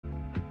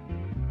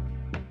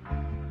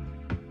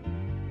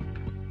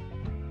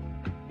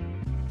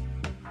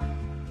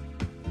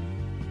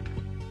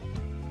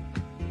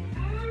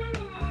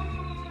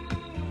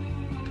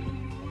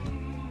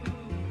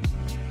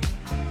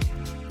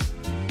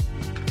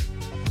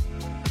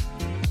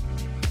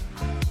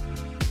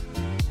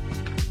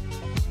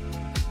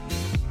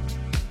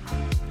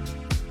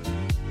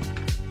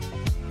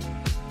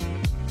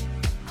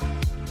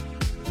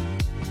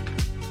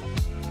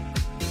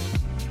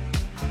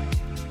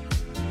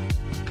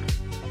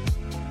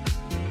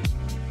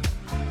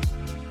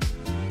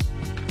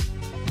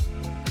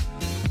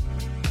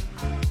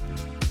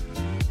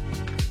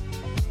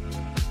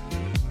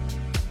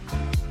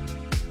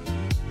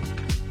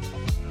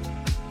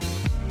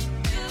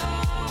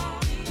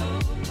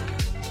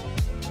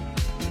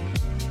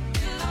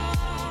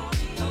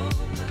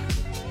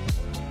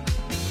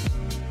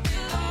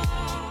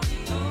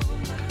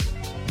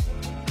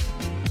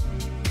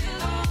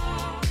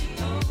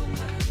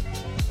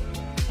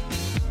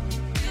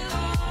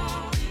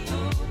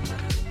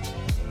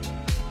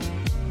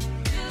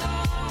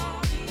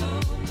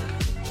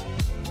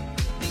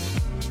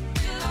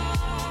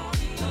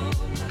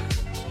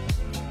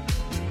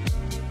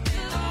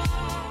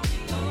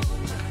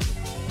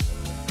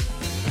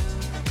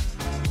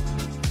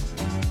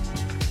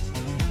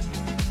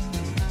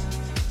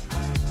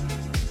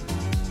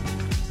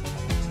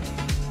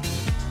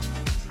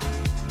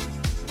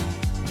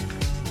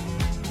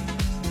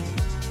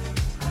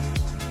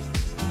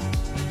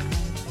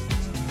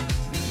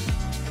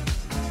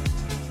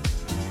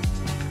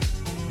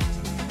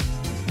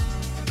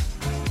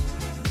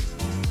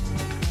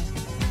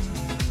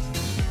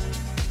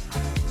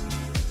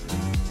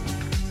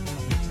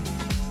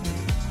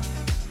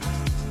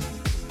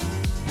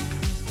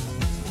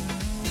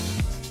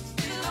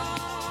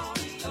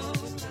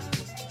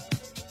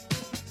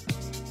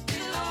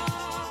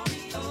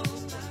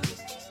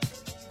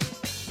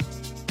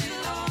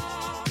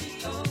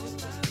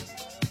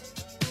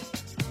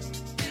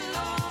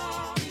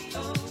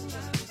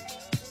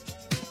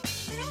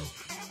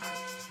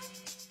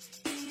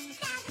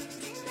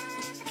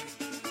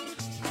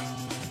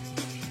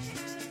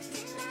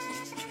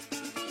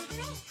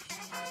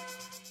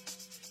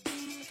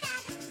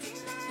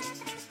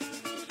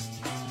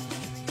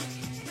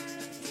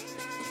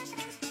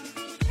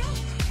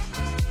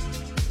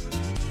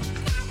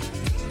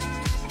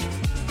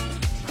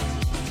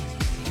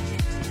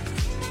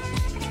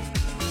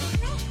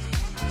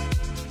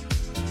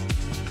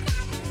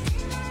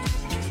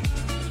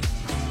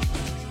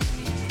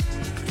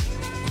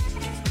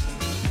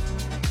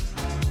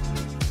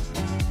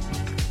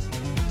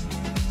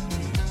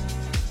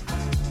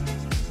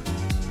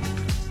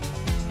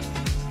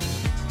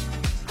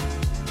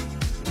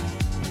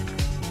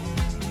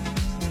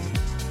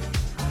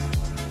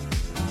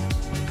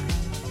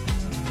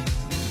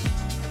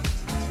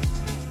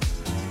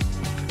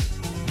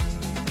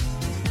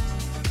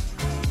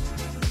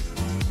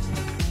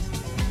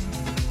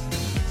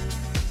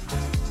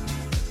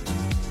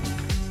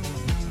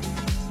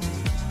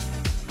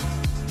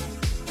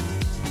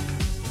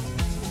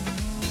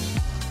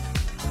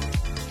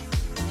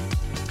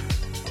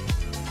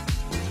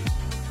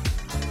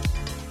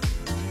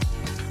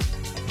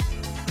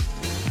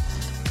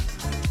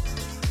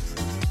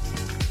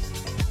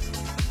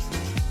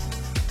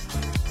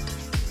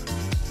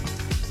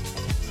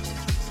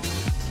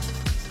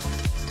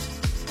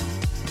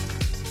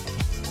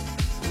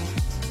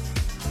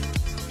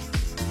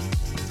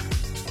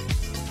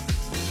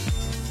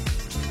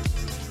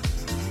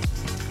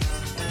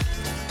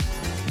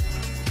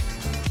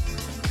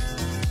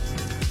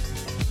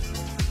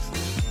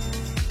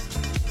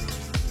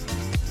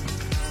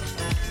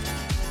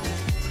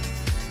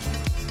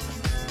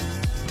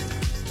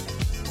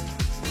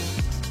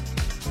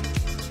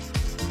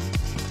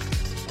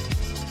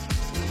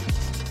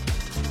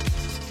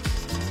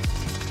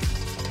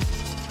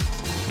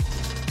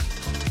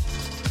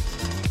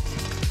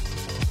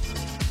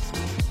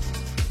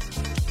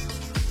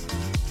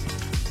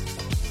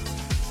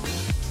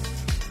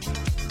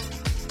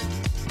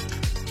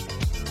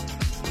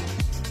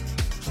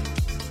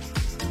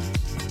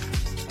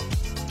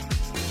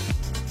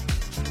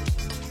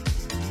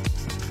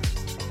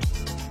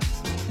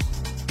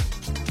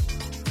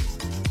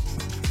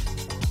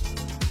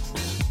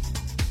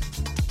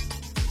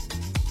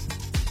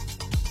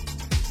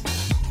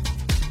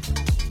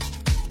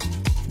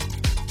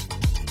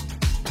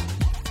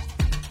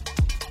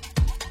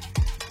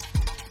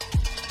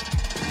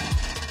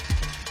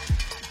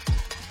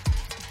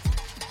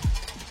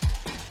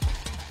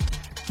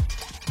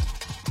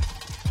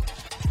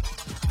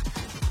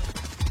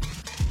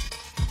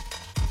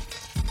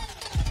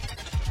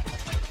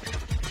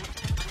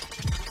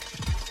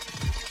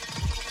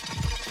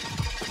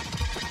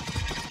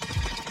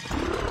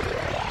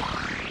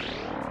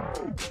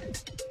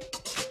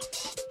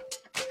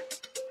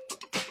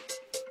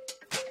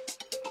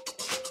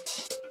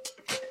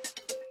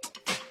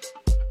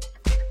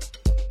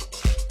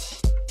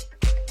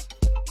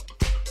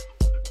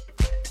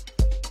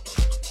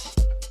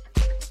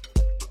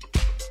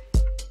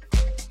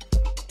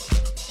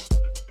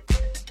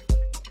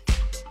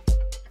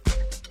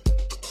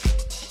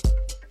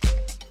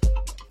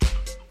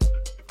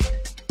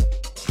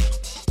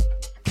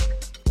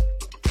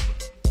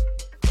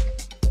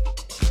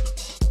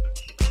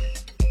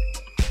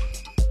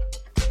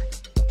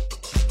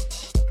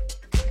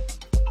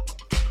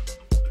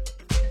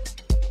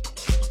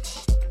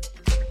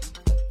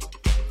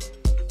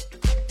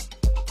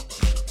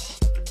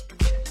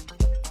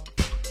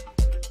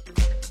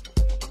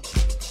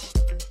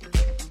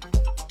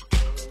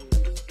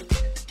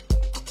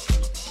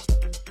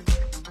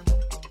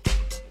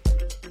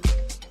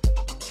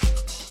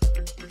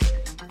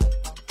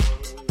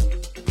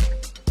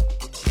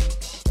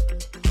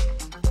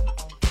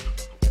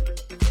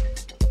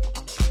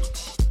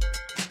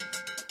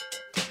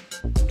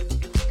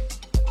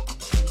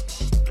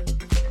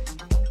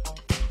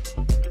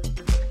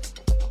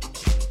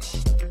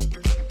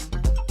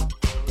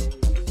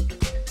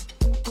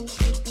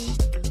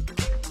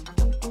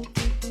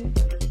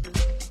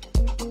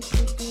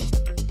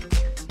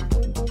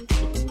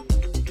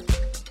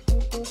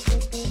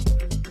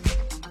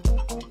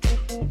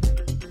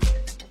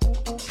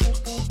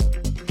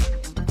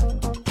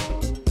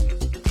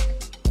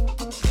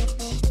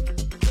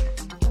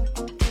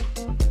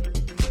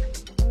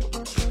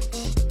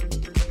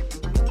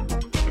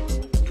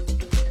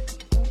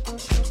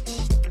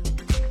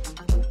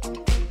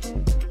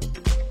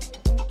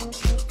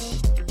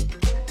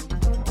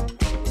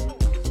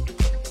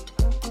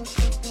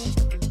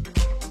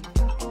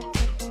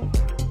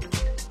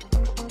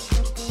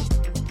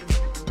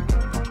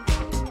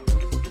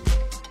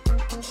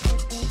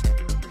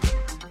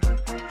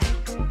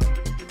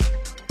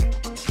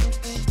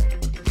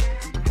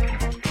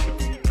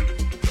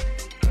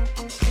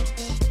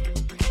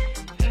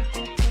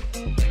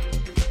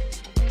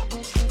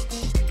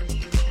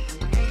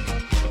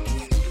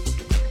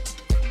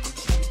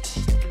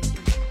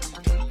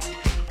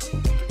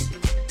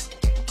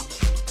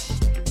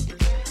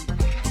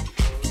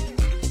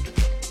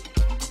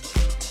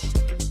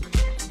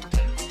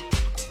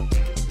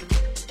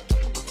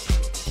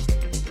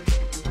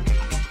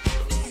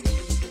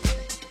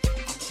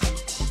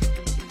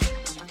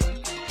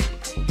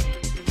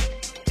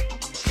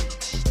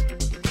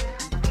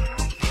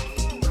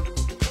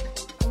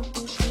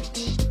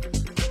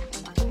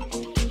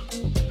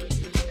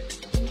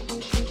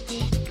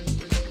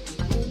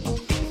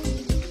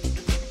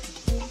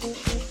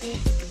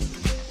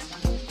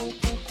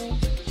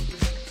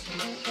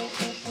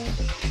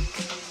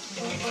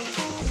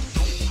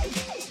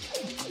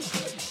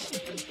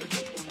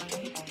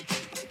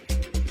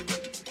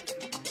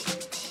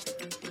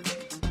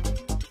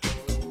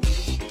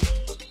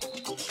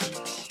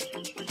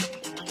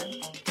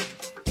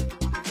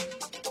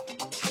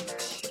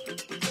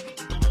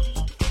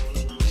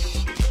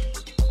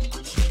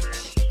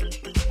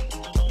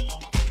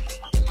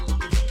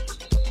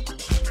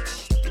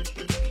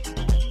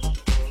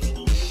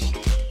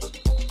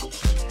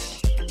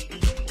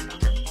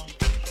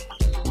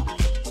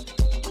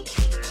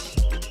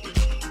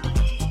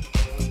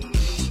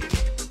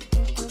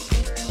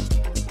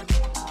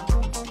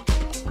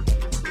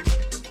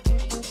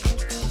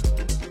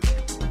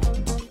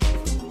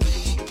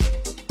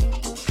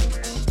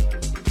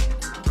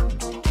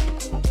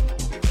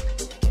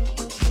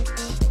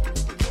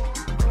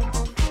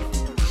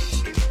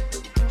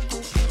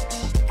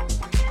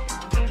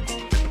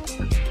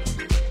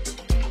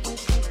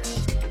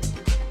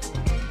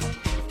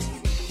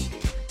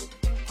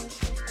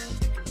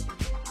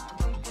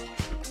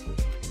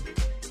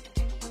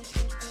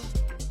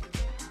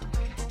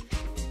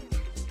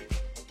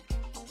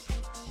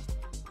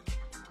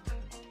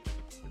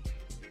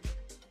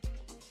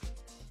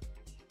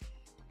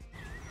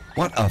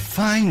What a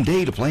fine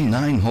day to play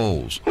 9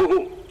 holes.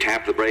 Oh,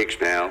 tap the brakes,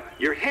 pal.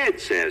 Your head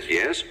says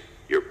yes.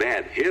 Your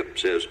bad hip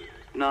says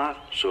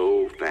not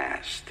so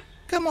fast.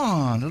 Come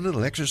on, a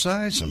little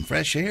exercise, some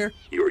fresh air.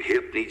 Your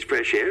hip needs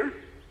fresh air?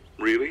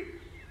 Really?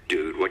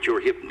 Dude, what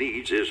your hip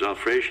needs is a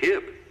fresh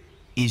hip.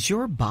 Is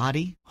your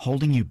body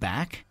holding you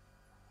back?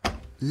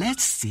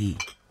 Let's see.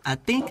 I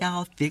think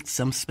I'll fix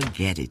some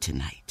spaghetti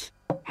tonight.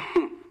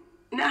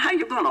 Now, how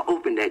you gonna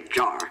open that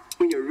jar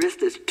when your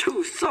wrist is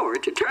too sore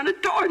to turn a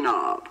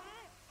doorknob?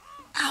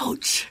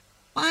 Ouch!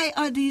 Why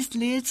are these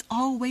lids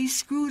always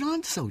screwed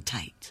on so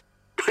tight?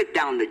 Put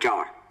down the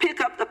jar, pick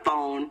up the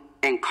phone,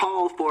 and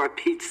call for a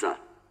pizza.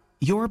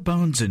 Your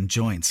bones and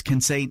joints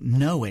can say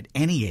no at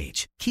any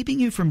age, keeping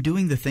you from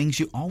doing the things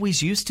you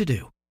always used to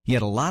do.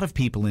 Yet a lot of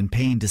people in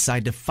pain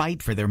decide to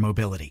fight for their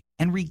mobility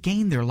and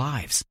regain their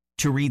lives.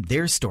 To read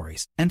their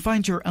stories and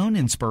find your own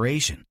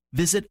inspiration,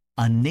 visit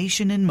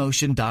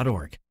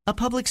anationinmotion.org, a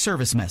public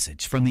service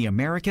message from the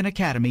American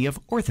Academy of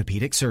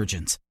Orthopedic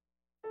Surgeons.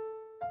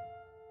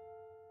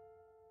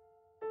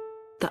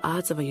 The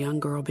odds of a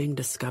young girl being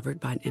discovered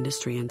by an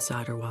industry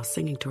insider while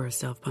singing to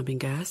herself pumping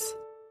gas?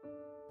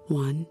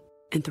 1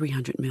 in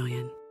 300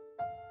 million.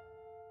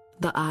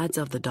 The odds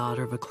of the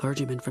daughter of a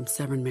clergyman from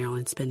Severn,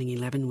 Maryland spending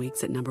 11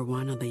 weeks at number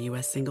 1 on the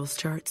U.S. singles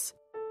charts?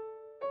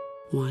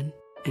 1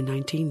 in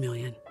 19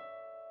 million.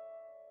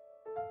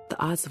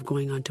 The odds of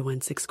going on to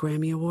win 6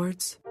 Grammy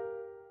Awards?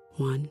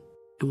 1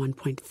 in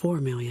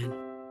 1.4 million.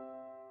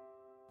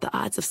 The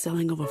odds of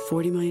selling over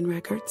 40 million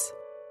records?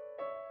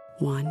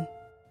 1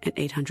 in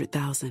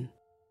 800,000.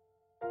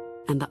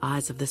 And the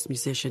odds of this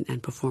musician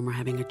and performer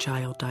having a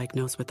child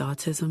diagnosed with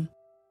autism?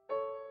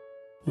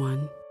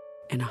 1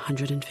 in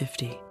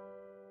 150.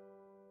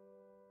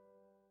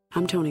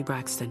 I'm Toni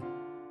Braxton,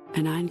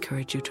 and I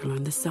encourage you to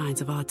learn the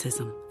signs of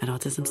autism at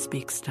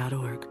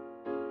autismspeaks.org.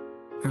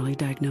 Early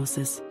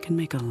diagnosis can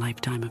make a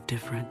lifetime of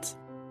difference.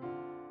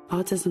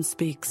 Autism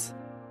Speaks.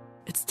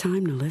 It's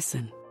time to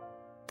listen.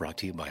 Brought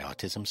to you by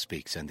Autism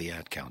Speaks and the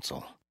Ad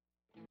Council.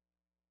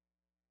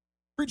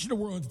 Reaching the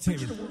World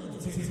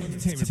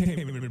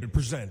Entertainment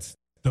presents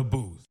The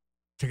Booth.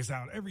 Check us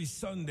out every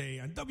Sunday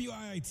on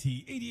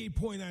WIIT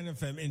 88.9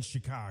 FM in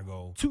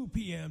Chicago, 2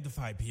 p.m. to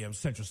 5 p.m.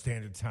 Central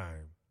Standard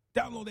Time.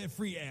 Download that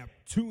free app,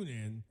 tune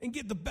in, and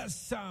get the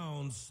best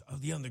sounds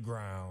of the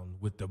underground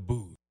with The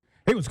Booth.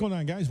 Hey, what's going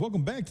on, guys?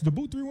 Welcome back to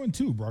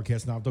DaBooth312,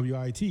 broadcasting off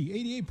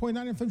WIIT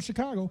 88.9 FM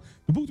Chicago,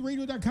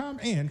 DaBoothRadio.com,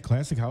 and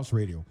Classic House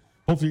Radio.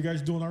 Hopefully you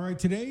guys are doing all right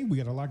today. We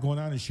got a lot going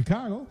on in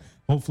Chicago.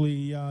 Hopefully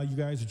you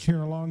guys are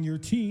cheering along your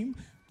team.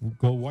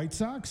 Go White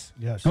Sox.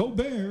 Yes. Go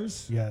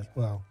Bears. Yes.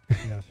 Well,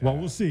 yes. Well,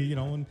 we'll see,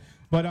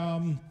 but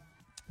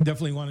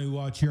definitely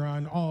want to cheer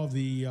on all of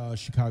the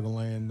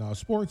Chicagoland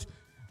sports.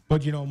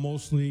 But,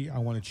 mostly I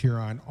want to cheer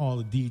on all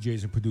the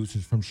DJs and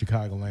producers from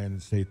Chicagoland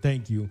and say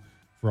thank you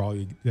for all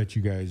that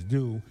you guys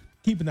do,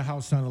 keeping the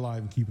house sound alive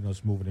and keeping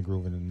us moving and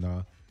grooving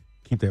and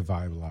keep that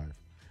vibe alive.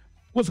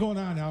 What's going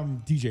on?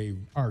 I'm DJ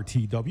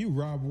RTW,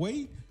 Rob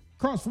Waite.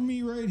 Across from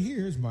me right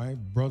here is my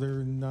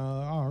brother in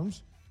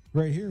arms.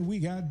 Right here we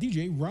got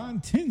DJ Ron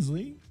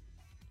Tinsley.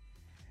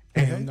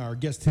 And our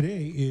guest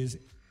today is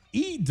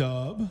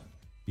Edub.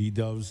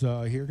 Edub's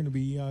here going to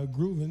be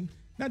grooving,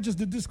 not just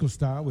the disco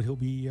style, but he'll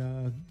be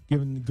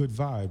giving good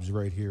vibes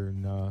right here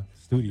in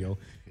studio.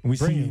 And we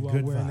see you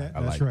wearing that.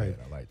 That's right.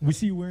 I like that. We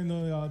see you wearing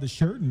the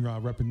shirt and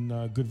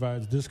repping Good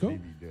Vibes Disco.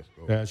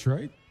 Disco. That's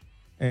right.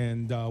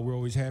 And we're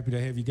always happy to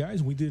have you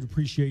guys. We did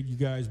appreciate you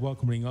guys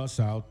welcoming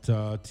us out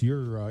to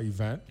your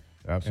event.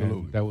 Absolutely.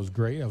 And that was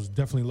great. I was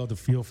definitely love the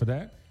feel for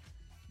that.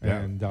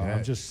 Yeah, and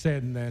I'm just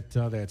saddened that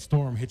that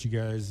storm hit you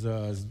guys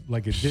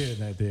like it did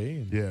that day.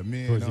 And yeah,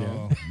 me and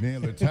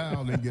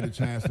Latal didn't get a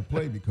chance to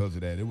play because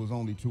of that. It was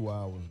only 2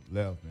 hours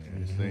left,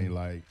 man. It seemed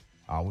like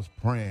I was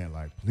praying,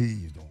 like,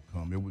 please don't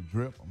come. It would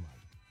drip. I'm like,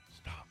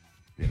 stop.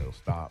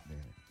 Stop, man.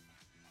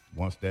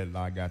 Once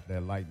I got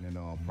that lightning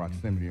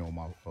proximity on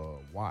my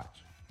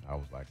watch, I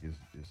was like,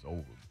 it's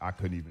over. I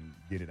couldn't even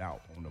get it out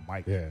on the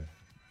mic. Yeah.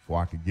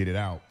 Before I could get it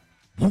out,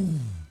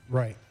 boom.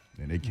 Right.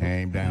 And it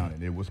came down,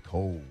 and it was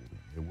cold.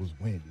 It was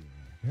windy.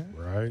 Yeah.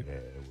 Right.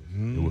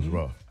 Yeah, it was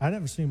rough. I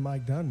never seen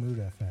Mike Dunn move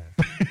that fast.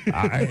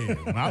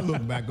 When I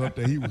looked back up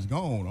there, he was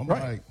gone. I'm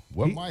like,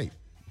 what Mike?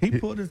 He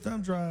pulled his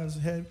thumb drives.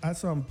 I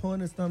saw him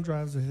pulling his thumb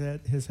drives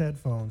and his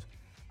headphones.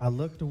 I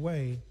looked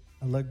away.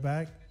 I looked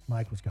back.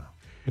 Mike was gone.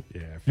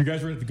 Yeah. If you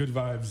guys were at the Good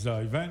Vibes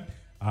event,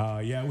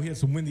 we had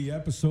some windy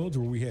episodes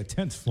where we had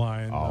tents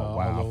flying. Oh,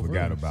 wow. I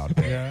forgot about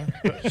that.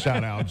 Yeah.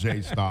 Shout out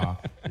J-Star.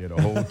 Yeah,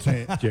 the whole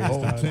tent.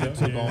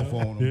 Took off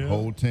on him.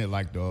 Whole tent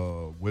like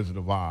the Wizard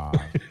of Oz.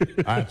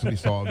 I actually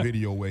saw a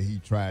video where he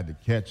tried to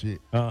catch it.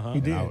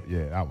 He did.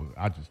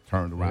 I just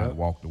turned around and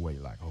walked away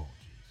like, oh,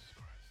 Jesus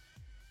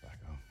Christ. Like,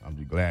 I'm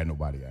just glad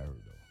nobody I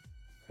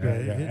heard,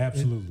 though.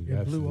 Absolutely.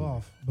 It blew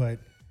off. But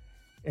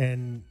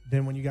And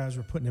then when you guys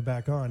were putting it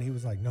back on, he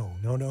was like, no.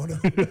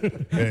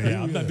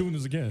 Yeah, I'm not doing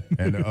this again.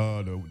 And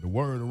the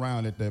word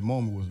around at that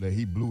moment was that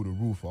he blew the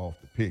roof off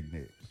the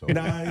picnic. So,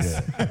 nice.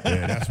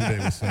 Yeah, that's what they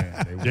were saying.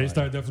 They were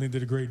J-Star definitely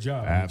did a great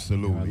job.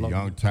 Absolutely.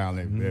 Young him.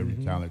 talent, very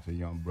talented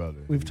young brother.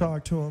 We've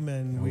talked to him,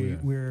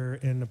 and we're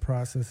in the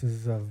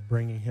processes of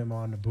bringing him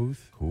on the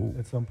booth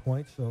at some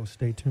point, so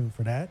stay tuned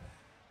for that.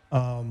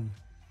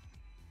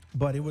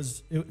 But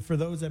for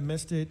those that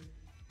missed it,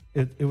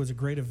 it was a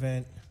great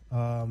event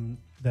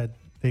that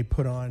they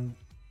put on.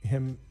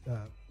 Him,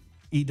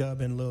 Edub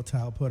and Lil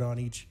Tal put on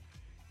each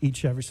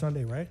every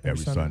Sunday, right?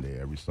 Every Sunday.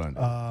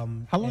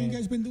 How long you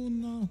guys been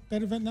doing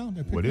that event now?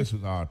 Well, this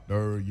was our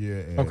third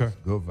year as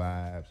Good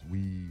Vibes.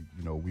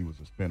 We was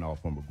a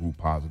spinoff from a group,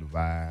 Positive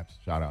Vibes.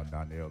 Shout out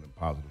Donnell and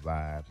Positive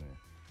Vibes.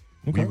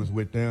 And we was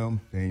with them.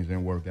 Things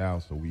didn't work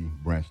out, so we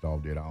branched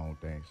off, did our own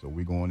thing. So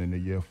we're going into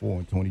year 4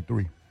 in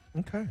 23.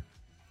 Okay.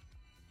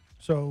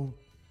 So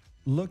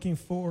looking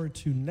forward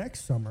to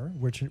next summer,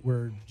 which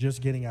we're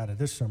just getting out of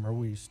this summer.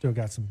 We still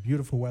got some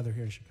beautiful weather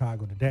here in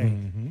Chicago today.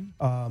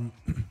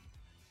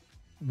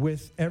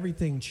 With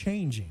everything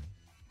changing,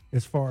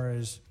 as far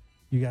as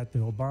you got the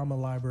Obama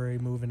Library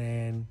moving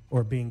in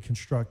or being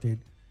constructed,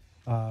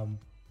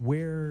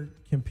 where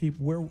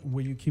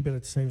will you keep it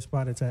at the same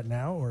spot it's at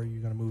now, or are you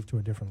going to move to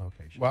a different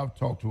location? Well, I've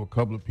talked to a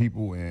couple of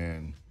people,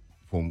 and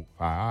from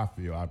how I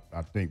feel,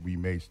 I think we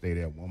may stay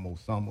there one more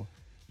summer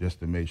just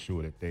to make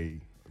sure that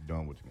they are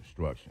done with the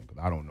construction, because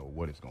I don't know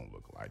what it's going to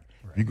look like.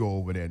 Right. If you go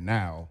over there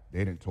now, they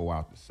didn't tore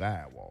out the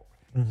sidewalk,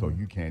 so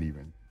you can't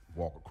even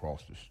walk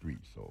across the street.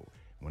 So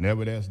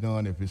whenever that's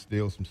done, if it's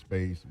still some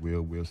space,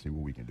 we'll see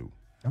what we can do.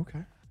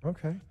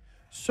 Okay.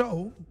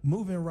 So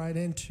moving right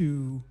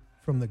into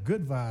from the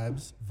Good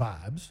Vibes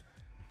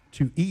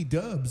to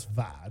Edub's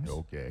vibes.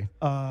 Okay.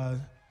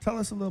 Tell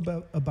us a little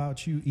bit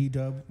about you,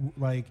 Edub.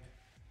 Like,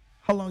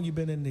 how long you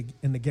been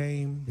in the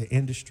game, the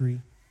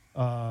industry?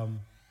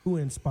 Who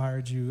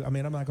inspired you? I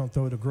mean, I'm not going to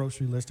throw the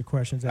grocery list of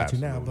questions at you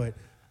now, but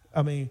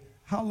I mean,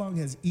 how long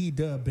has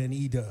Edub been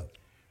Edub?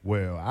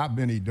 Well, I've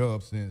been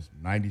Edub since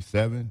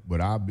 '97, but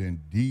I've been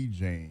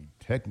DJing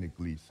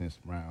technically since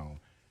around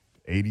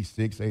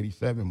 '86,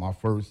 '87. My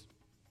first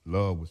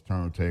love was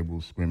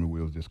turntables, screaming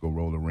wheels, disco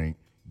roller rink,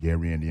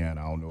 Gary,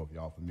 Indiana. I don't know if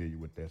y'all familiar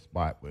with that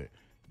spot, but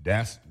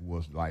that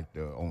was like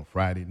on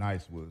Friday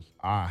nights was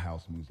our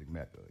house music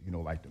mecca. You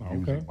know, like the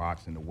music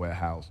box in the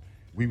warehouse.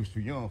 We was too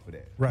young for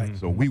that. Right.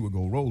 So we would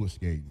go roller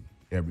skating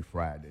every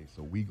Friday.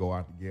 So we go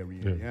out to Gary,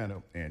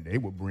 Indiana, and they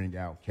would bring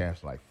out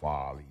cats like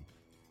Farley,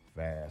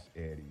 Fast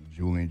Eddie,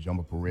 Julian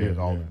Jumper Perez,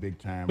 all the big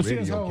time radio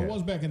that's how cats. it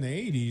was back in the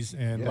 80s,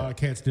 and a lot of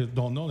cats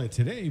don't know that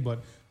today,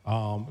 but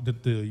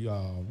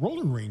the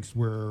roller rinks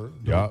were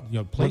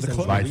places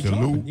like the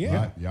Loop.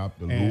 The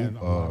Loop. And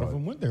a lot of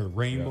them went there.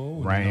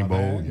 Rainbow.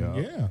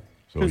 Yeah.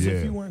 So, because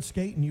if you weren't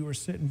skating, you were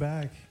sitting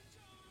back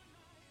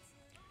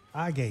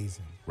eye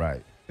gazing.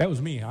 Right. That was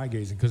me, eye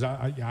gazing, because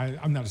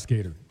I'm not a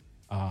skater.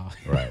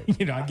 Right.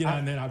 I get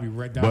on there, I'll be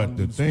right down. But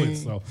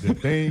the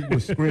thing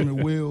with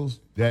Screaming Wheels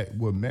that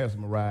would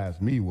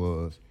mesmerize me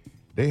was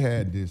they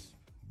had this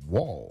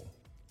wall,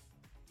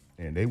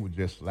 and they would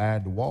just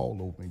slide the wall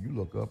open. You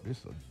look up,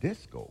 it's a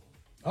disco.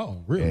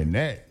 Oh, really?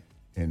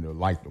 And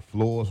the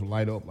floors would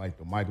light up like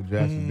the Michael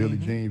Jackson, Billie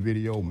Jean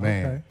video.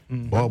 Man,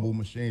 bubble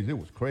machines. It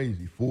was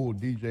crazy. Full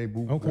DJ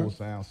booth, full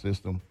sound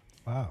system.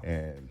 Wow.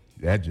 And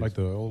that just like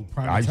the old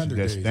Prime I used to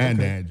just days. stand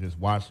there and just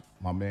watch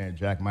my man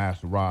Jack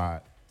Master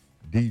Rod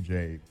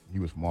DJ. He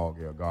was from All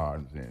Gale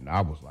Gardens, and I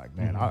was like,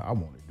 man, I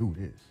want to do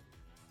this.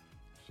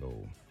 So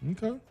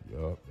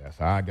that's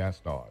how I got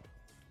started.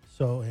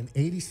 So in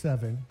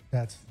 '87,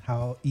 that's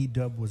how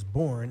Edub was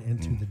born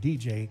into the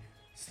DJ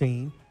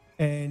scene.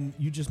 And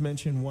you just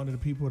mentioned one of the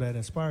people that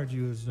inspired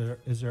you. Is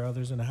there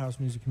others in the house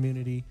music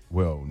community?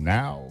 Well,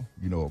 now,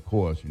 of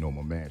course, my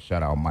man,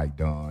 shout out Mike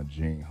Dunn,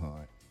 Gene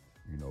Hunt,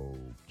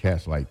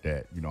 cats like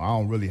that. I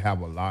don't really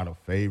have a lot of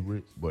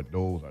favorites, but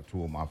those are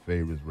two of my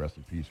favorites. Rest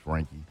in peace,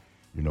 Frankie.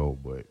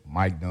 But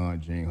Mike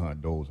Dunn, Gene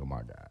Hunt, those are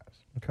my guys.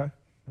 Okay.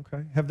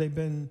 Have they?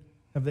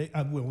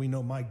 Well, we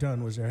know Mike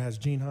Dunn was there. Has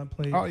Gene Hunt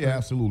played? Oh, yeah,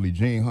 absolutely.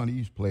 Gene Hunt,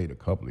 he's played a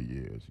couple of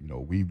years.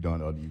 We've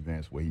done other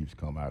events where he's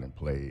come out and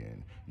play.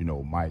 And,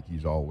 Mike,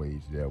 he's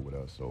always there with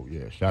us. So,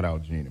 yeah, shout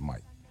out Gene and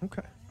Mike.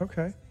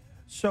 Okay.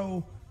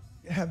 So,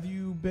 have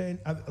you been,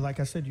 like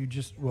I said, we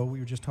were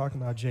just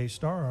talking about J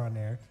Star on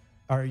there.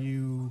 Are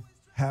you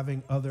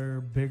having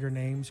other bigger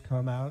names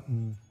come out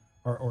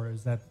or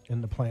is that in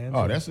the plans?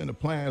 Oh, that's in the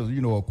plans.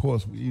 Of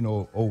course,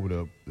 over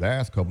the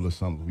last couple of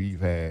summers,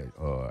 we've had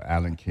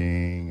Alan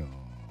King,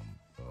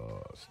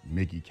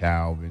 Mickey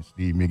Calvin,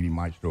 Steve Miggity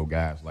Maestro,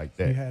 guys like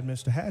that. You had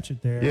Mr.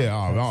 Hatchet there.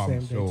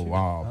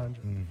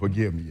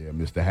 Forgive me,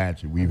 Mr.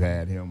 Hatchet. We've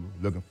had him.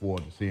 Looking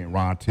forward to seeing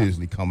Ron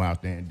Tinsley come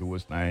out there and do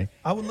his thing.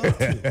 I would love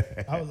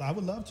to. I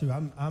would love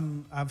to.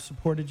 I've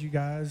supported you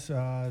guys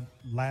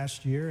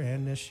last year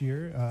and this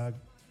year,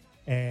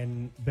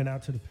 and been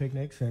out to the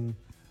picnics, and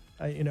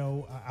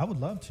I would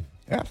love to.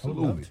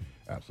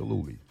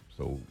 Absolutely.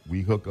 So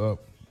we hook up,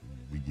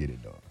 we get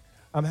it done.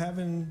 I'm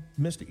having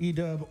Mr.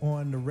 Edub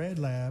on the Red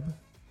Lab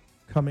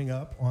coming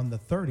up on the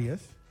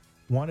 30th.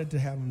 Wanted to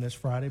have him this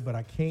Friday, but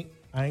I can't.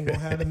 I ain't gonna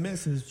have the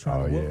missus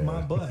trying to whoop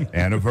my butt.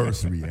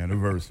 Anniversary.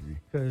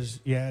 Because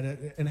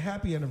and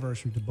happy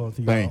anniversary to both of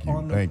you. Thank you.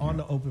 On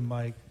the open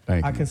mic.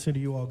 Thank I you. consider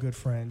you all good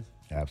friends.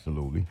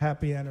 Absolutely.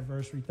 Happy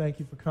anniversary. Thank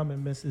you for coming,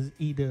 Mrs.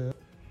 Edub.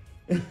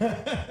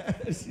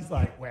 She's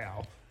like,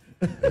 wow.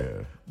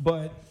 Yeah.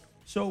 But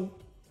so,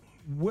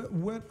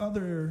 what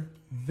other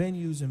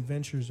venues and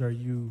ventures are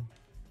you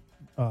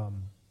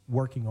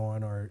working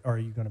on, or are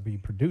you going to be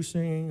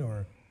producing,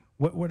 or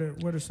what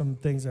are some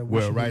things that we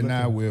Well, should be right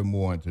now looking- we're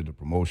more into the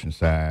promotion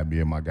side. Me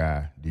and my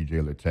guy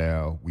DJ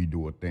Littell, we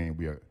do a thing.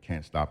 We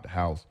can't stop the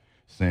house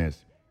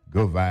since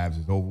Good Vibes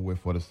is over with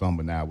for the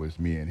summer. Now it's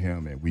me and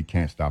him, and we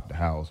can't stop the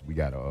house. We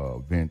got a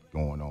event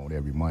going on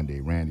every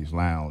Monday, Randy's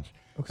Lounge,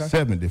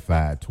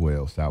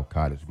 7512 South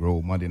Cottage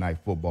Grove. Monday Night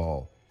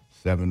Football,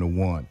 7 to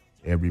 1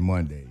 every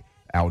Monday.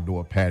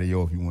 Outdoor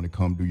patio. If you want to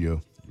come do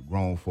your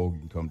grown folk, you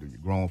can come do your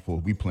grown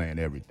folk. We playing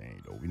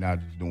everything though. We're not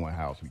just doing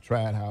house. We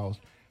tried house.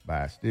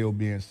 By it still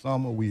being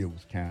summer, it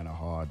was kind of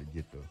hard to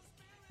get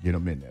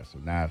them in there. So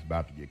now it's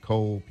about to get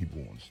cold. People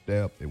want to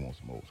step. They want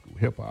some old school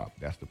hip hop.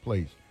 That's the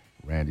place.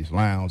 Randy's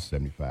Lounge,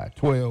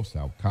 7512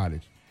 South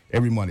Cottage.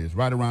 Every Monday. It's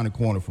right around the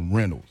corner from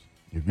Reynolds.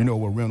 If you know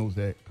where Reynolds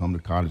at, come to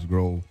Cottage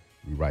Grove.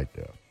 We right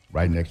there,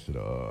 right next to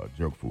the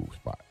jerk food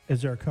spot.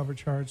 Is there a cover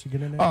charge to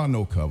get in there? Oh,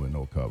 no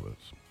covers.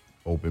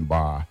 Open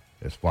bar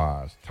as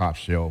far as top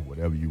shelf,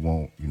 whatever you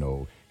want.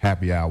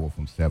 Happy hour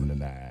from 7 to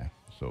 9.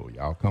 So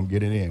y'all come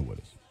get it in with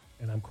us.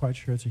 And I'm quite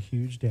sure it's a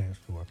huge dance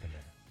floor up in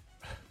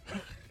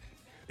there.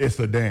 It's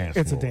a dance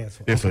floor. It's a dance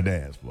floor. It's a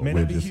dance floor. May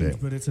not be huge,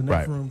 but it's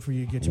enough room for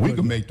you to get your We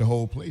can make the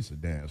whole place a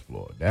dance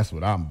floor. That's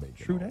what I'm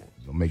making. True that.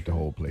 So make the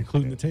whole place.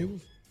 Including the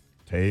tables?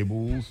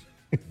 Tables,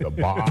 the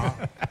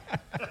bar.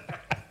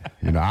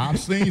 I've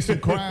seen some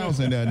crowds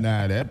in there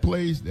now. That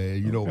place,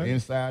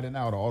 inside and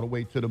out, all the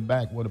way to the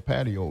back where the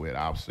patio is.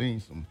 I've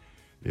seen some.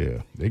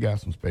 Yeah, they got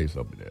some space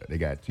up in there. They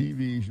got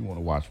TVs. You want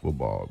to watch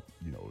football,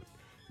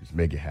 just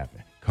make it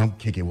happen. Come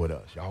kick it with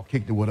us. Y'all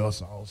kicked it with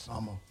us all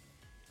summer.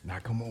 Now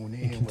come on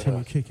in with us.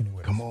 Continue kicking it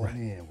with us. Come on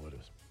in with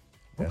us.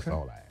 That's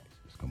all I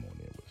ask. Just come on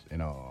in with us.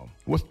 And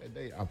what's that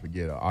day? I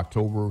forget.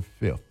 October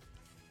 5th.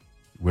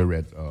 We're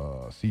at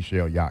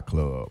Seashell Yacht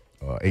Club,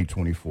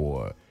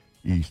 824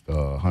 East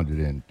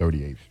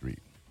 138th Street.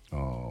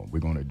 We're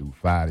going to do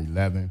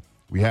 5-11.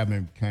 We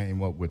haven't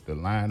came up with the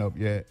lineup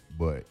yet,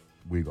 but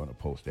we're going to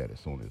post that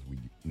as soon as we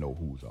know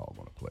who's all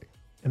going to play.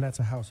 And that's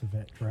a house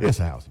event, correct? It's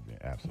a house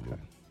event, absolutely.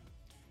 Okay.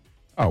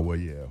 Oh, well,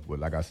 yeah. Well,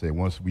 like I said,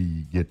 once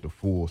we get the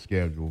full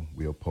schedule,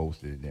 we'll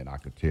post it, and then I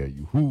could tell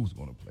you who's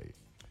going to play it.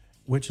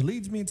 Which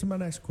leads me into my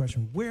next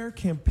question. Where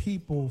can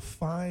people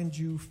find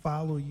you,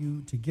 follow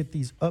you, to get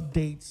these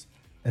updates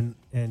and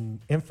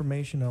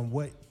information on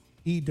what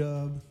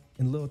Edub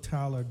and Lil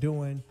Tyler are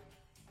doing?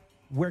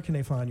 Where can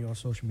they find you on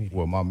social media?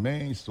 Well, my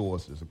main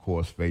source is, of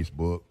course,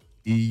 Facebook,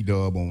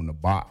 Edub on the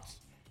box.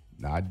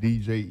 Not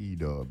DJ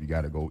Edub. You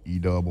got to go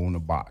Edub on the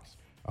box.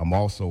 I'm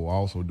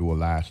also do a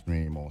live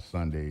stream on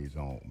Sundays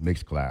on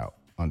Mixcloud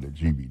under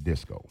GB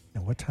Disco.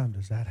 Now, what time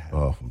does that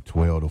happen? From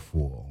 12 to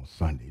 4 on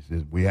Sundays.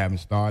 We haven't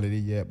started it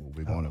yet, but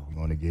we're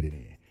gonna get it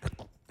in.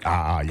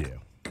 Yeah.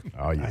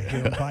 Oh yeah. I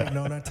hear them biting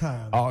on our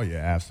time. Oh yeah,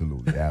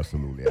 absolutely.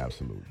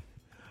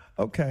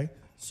 Okay,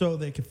 so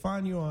they can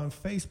find you on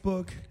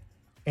Facebook,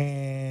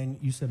 and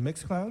you said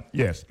Mixcloud?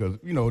 Yes, because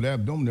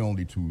them the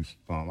only two.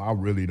 I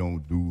really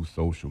don't do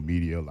social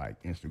media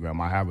like Instagram.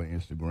 I have an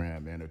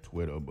Instagram and a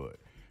Twitter, but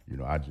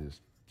I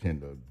just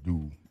tend to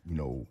do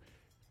the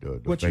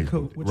what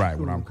Facebook.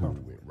 What I'm cool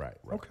with. Right.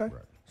 Okay. Right.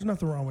 There's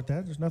nothing wrong with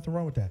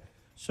that.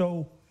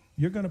 So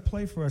you're going to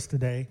play for us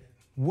today.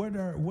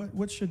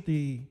 What should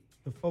the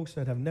folks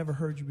that have never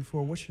heard you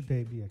before, what should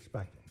they be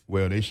expecting?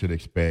 Well, they should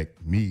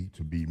expect me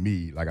to be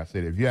me. Like I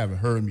said, if you haven't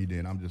heard me,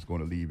 then I'm just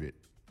going to leave it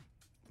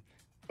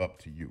up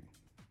to you.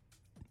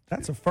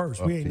 That's a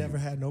first. We ain't never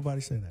had nobody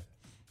say that.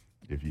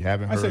 If you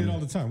haven't heard me. I say it all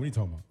the time. What are you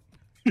talking about?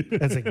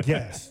 As a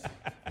guest.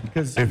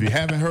 Because if you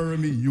haven't heard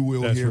me, you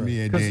will hear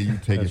me, and then you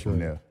take it from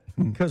there.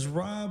 Because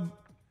Rob,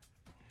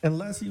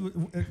 unless he was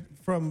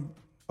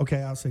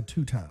I'll say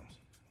 2 times.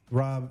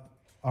 Rob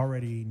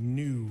already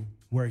knew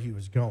where he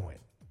was going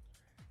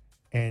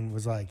and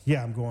was like,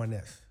 yeah, I'm going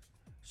this.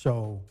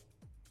 So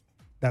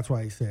that's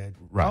why he said,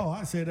 oh,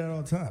 I say that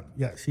all the time.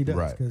 Yes, he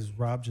does. Because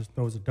Rob just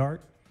throws a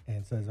dart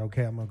and says,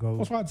 okay, I'm going to go.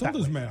 That's why I told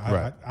this man.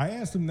 I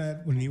asked him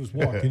that when he was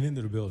walking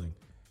into the building.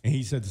 And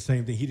he said the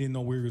same thing. He didn't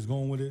know where he was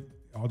going with it.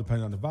 All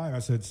depending on the vibe. I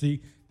said,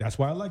 see, that's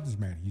why I like this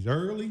man. He's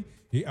early.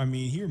 He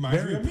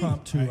reminds me of me.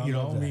 Prompt too.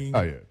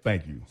 Oh yeah,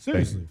 thank you.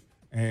 Seriously.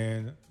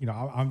 Thank you.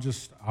 And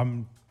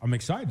I'm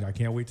excited. I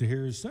can't wait to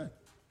hear his set.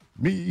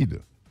 Me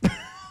either.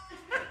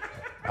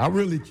 I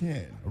really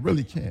can't.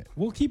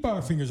 We'll keep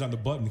our fingers on the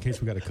button in case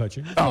we got to cut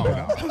you. Oh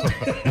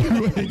no,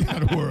 you ain't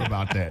got to worry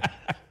about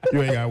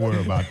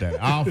that.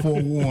 I'll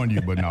forewarn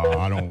you, but no,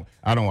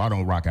 I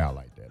don't rock out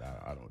like that.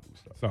 I don't do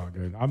stuff. It's all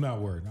good. I'm not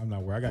worried.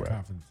 I got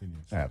confidence in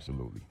you.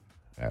 Absolutely.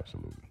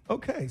 Absolutely.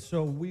 Okay,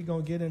 so we're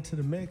going to get into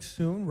the mix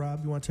soon.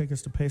 Rob, you want to take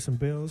us to pay some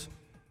bills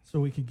so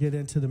we could get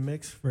into the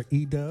mix for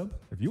Edub?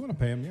 If you want to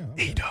pay him, yeah.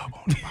 Edub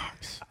on the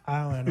box.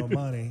 I don't have no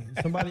money.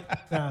 Somebody,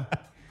 now,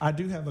 I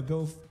do have a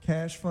Go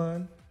Cash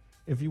fund.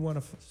 If you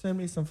want to send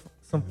me some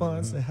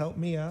funds to help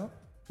me out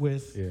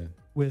with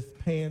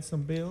paying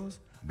some bills.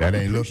 That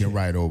ain't looking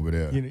right over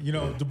there. You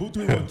know,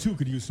 DaBooth312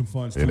 could use some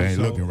funds too. It ain't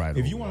looking right.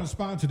 If you want to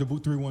sponsor the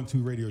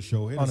DaBooth312 radio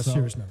show, hit on us a up.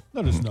 serious note,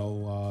 let us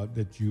know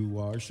that you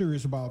are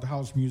serious about the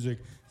house music,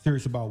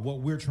 serious about what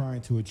we're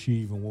trying to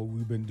achieve and what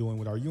we've been doing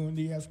with our UND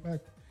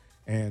aspect.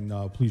 And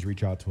please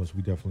reach out to us.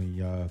 We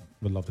definitely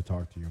would love to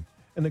talk to you.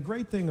 And the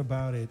great thing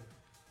about it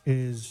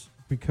is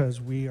because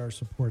we are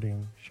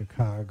supporting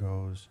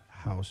Chicago's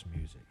house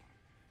music.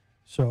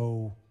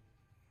 So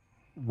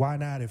why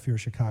not, if you're a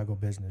Chicago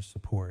business,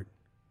 support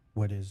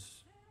what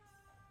is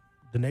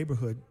the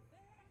neighborhood?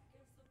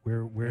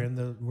 We're in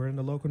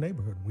the local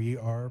neighborhood. We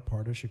are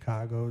part of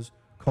Chicago's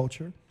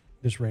culture.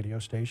 This radio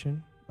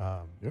station.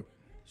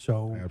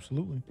 So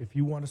absolutely, if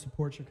you want to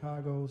support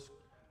Chicago's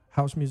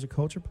house music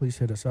culture, please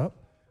hit us up.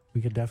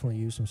 We could definitely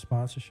use some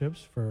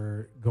sponsorships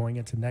for going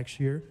into next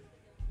year.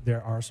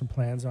 There are some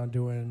plans on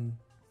doing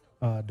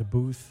the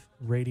booth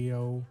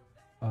radio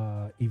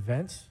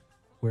events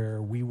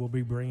where we will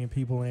be bringing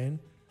people in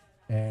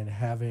and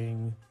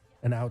having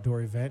an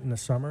outdoor event in the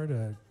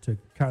summer to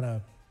kind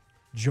of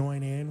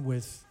join in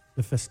with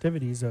the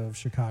festivities of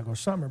Chicago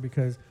summer,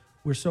 because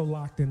we're so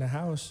locked in the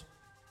house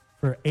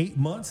for 8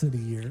 months of the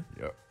year.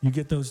 Yep. You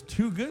get those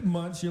 2 good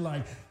months, you're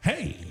like,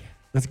 hey,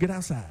 let's get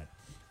outside.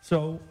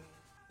 So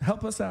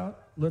help us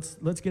out.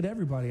 Let's get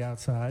everybody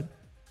outside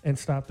and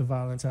stop the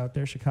violence out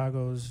there.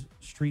 Chicago's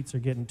streets are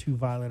getting too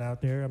violent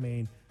out there. I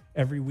mean,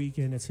 every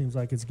weekend it seems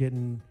like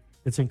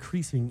it's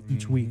increasing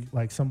each week.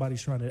 Like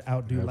somebody's trying to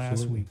outdo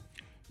last week.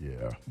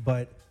 Yeah.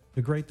 But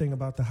the great thing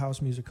about the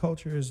house music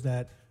culture is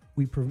that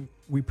we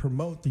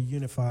promote the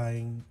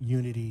unifying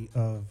unity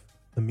of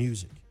the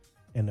music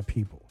and the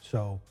people.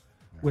 So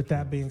with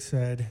that being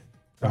said,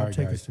 I'll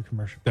take us to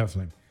commercial.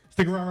 Definitely.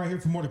 Stick around right here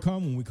for more to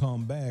come. When we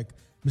come back,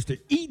 Mr.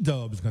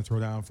 Edub is going to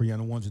throw down for you on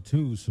the ones and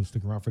twos, so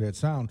stick around for that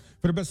sound.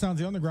 For the best sounds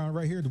of the underground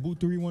right here,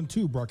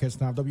 DaBooth312,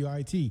 broadcasting out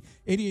WIT,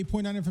 88.9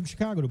 FM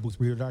Chicago,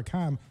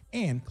 DaBoothRadio.com,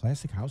 and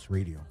Classic House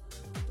Radio.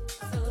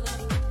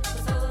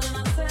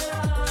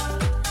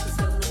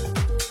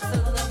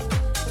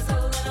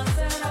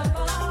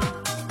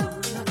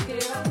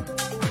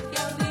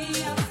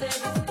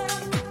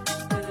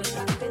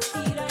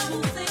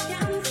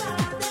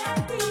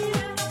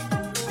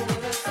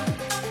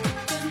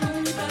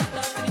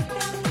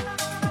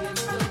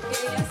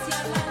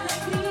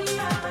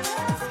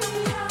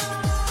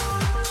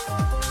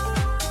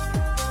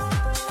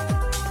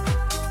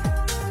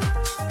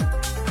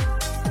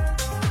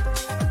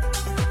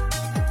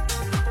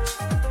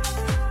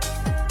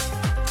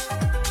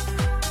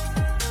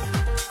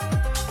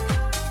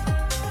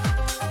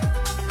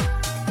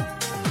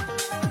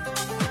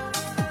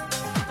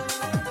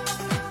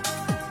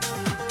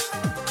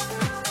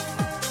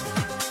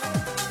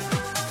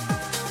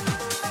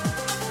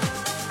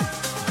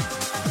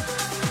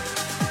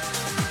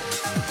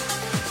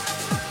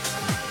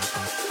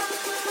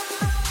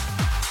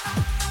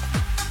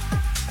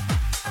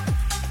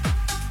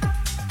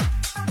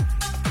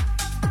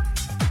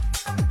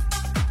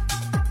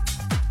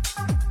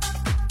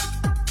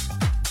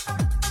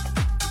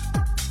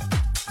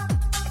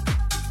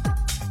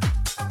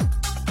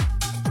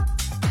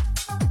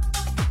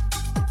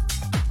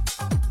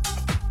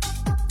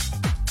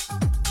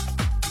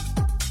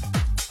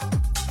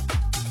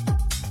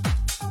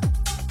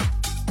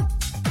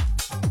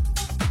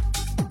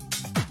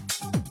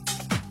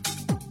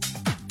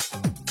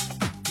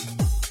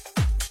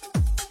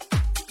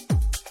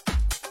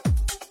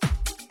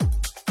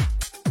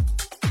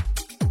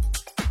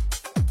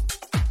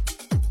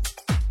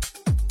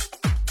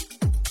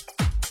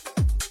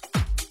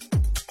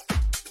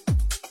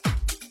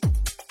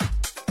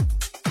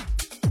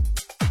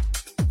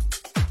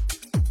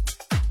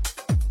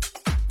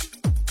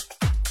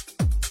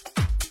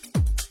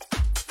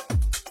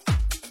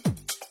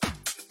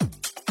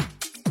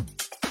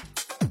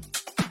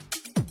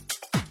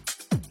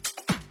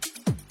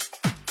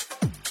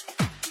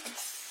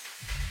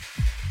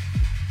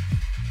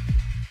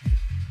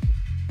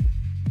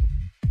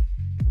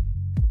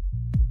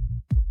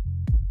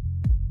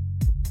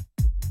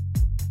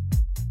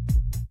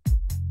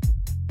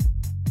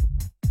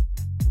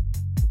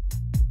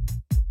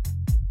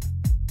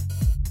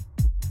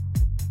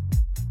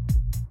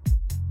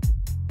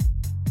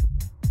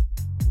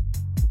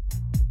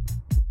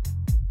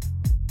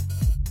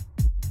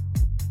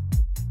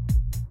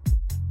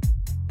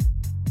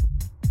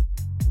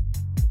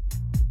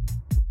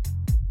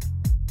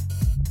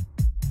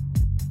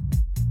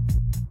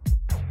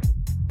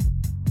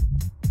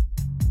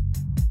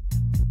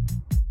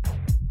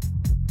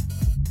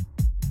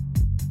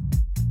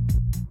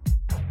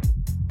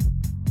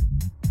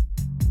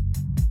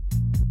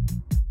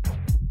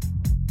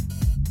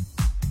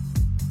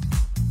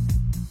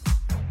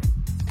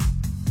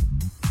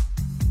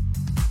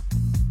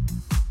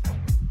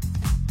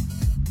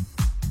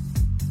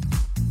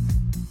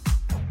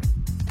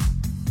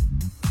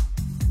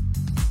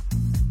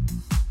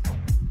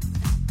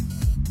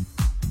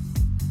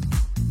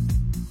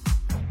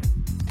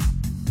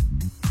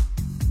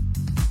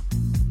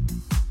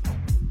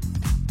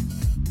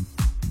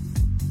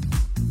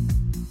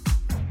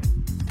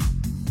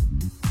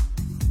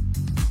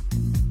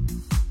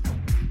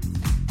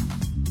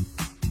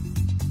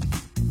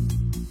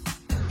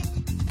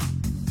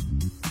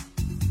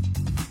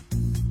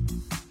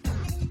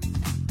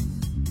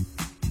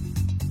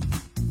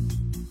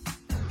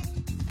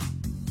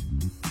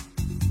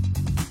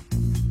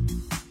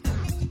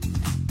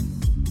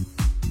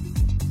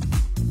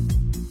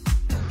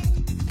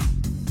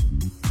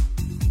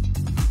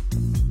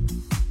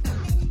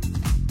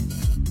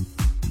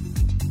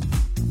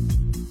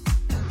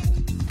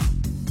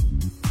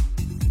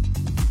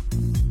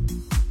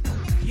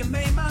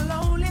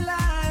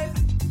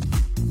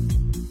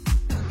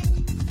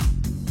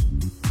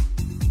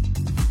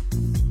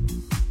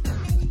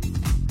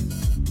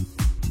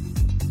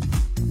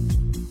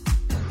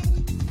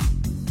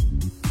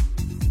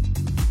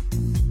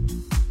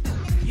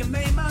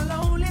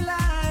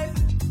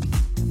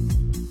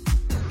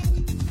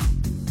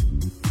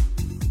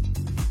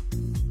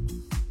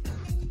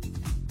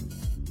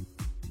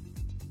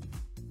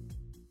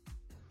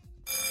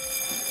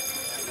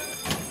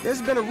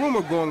 There's been a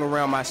rumor going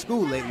around my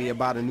school lately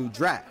about a new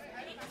draft,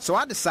 so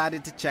I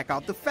decided to check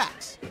out the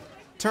facts.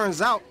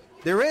 Turns out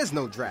there is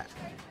no draft,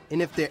 and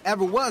if there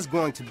ever was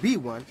going to be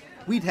one,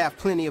 we'd have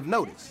plenty of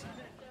notice.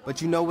 But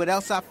you know what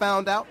else I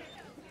found out?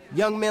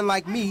 Young men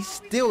like me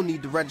still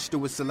need to register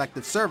with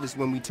Selective Service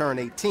when we turn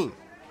 18.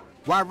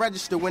 Why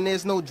register when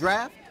there's no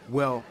draft?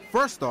 Well,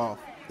 first off,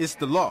 it's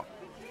the law.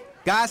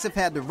 Guys have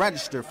had to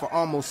register for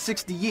almost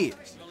 60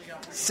 years.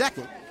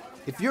 Second,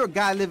 if you're a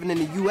guy living in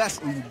the U.S.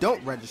 and you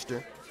don't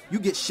register, you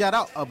get shut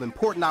out of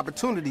important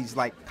opportunities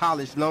like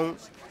college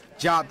loans,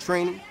 job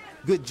training,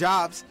 good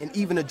jobs, and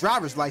even a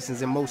driver's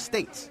license in most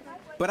states.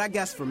 But I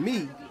guess for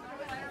me,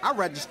 I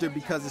register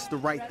because it's the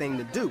right thing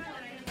to do.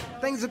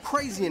 Things are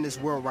crazy in this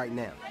world right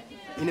now.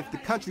 And if the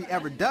country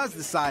ever does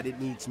decide it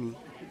needs me,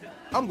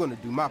 I'm going to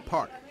do my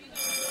part.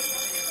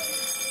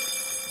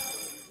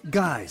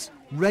 Guys,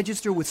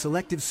 register with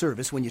Selective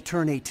Service when you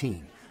turn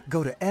 18.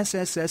 Go to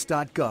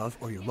sss.gov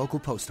or your local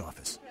post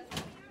office.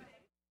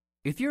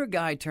 If you're a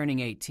guy turning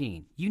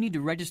 18, you need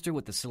to register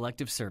with the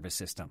Selective Service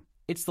System.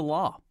 It's the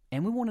law,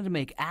 and we wanted to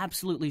make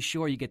absolutely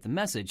sure you get the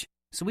message,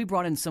 so we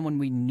brought in someone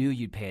we knew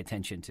you'd pay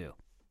attention to.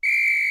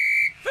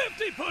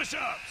 50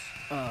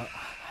 push-ups!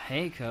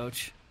 Hey,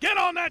 Coach. Get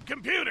on that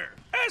computer!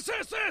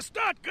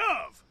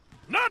 SSS.gov!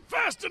 Not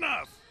fast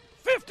enough!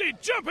 50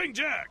 jumping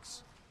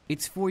jacks!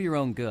 It's for your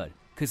own good,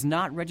 because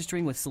not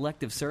registering with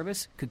Selective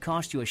Service could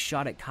cost you a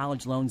shot at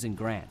college loans and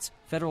grants,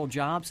 federal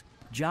jobs,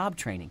 job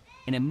training,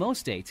 and in most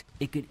states,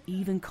 it could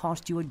even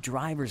cost you a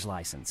driver's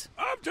license.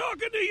 I'm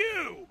talking to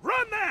you!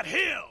 Run that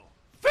hill!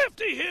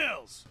 50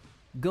 hills!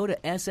 Go to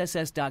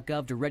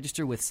sss.gov to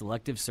register with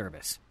Selective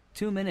Service.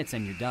 2 minutes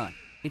and you're done.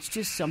 It's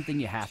just something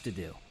you have to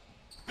do.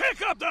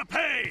 Pick up the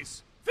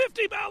pace!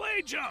 50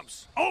 ballet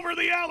jumps over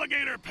the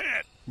alligator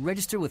pit!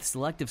 Register with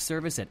Selective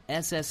Service at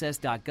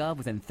sss.gov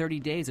within 30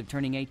 days of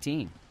turning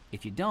 18.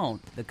 If you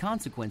don't, the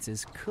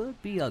consequences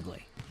could be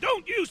ugly.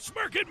 Don't you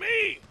smirk at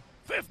me!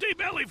 50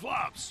 belly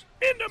flops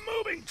into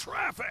moving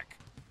traffic!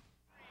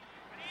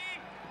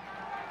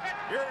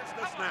 Here's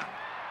the snap.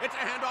 It's a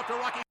handoff to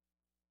Rocky.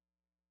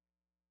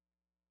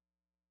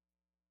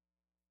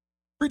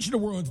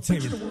 Regional World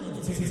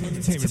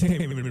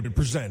Entertainment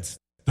presents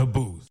The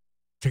Booth.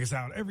 Check us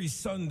out every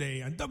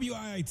Sunday on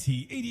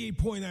WIIT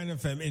 88.9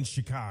 FM in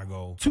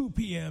Chicago, 2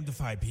 p.m. to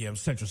 5 p.m.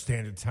 Central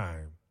Standard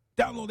Time.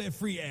 Download that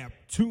free app,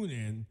 tune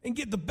in, and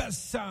get the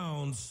best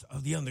sounds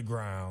of the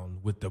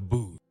underground with The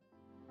Booth.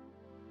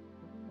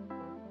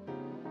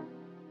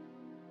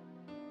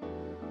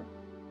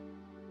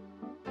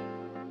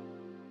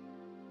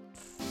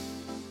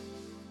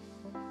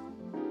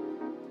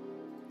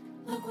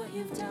 Look what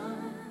you've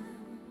done.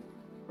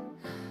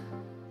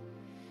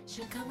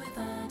 Should come with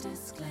a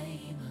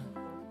disclaimer,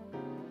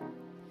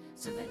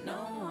 so that no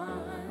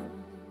one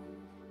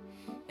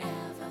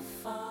ever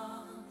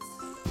falls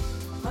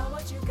for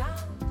what you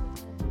got.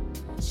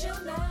 She'll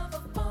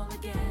never fall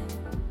again.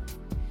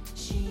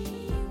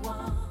 She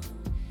won't.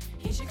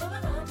 He should come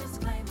with a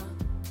disclaimer.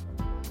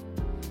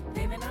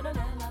 They've been on an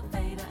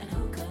elevator, and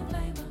who could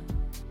blame her?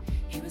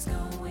 He was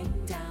going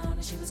down,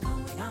 and she was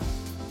going up.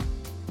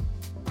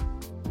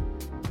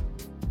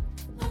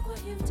 Look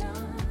what you've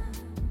done.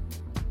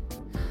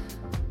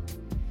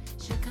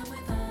 Should come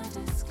with a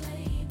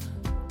disclaimer,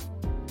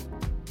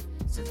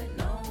 so that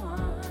no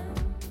one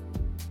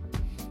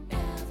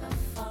ever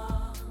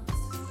falls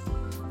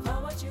for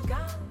what you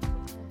got.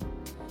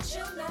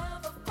 She'll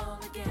never fall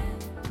again.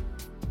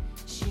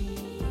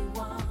 She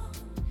won't.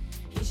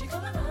 He should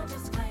come with a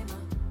disclaimer.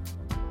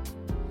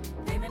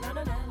 They've been on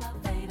an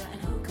elevator,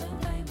 and who could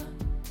blame her?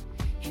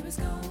 He was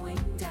going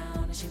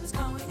down, and she was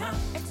going up.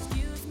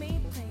 Excuse me,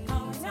 please.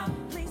 Going up.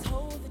 Please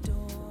hold the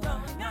door.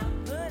 Going up.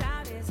 Put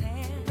out his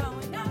hand.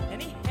 Going up.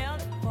 And he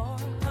held it for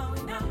her.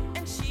 Going up.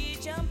 And she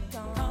jumped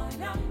on.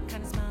 Going up.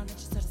 Kind of smiled, and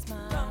she sort of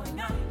smiled. Going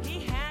up. He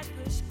had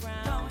pushed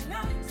ground. Going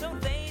up. So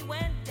they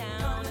went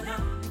down. Going up.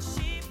 And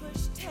she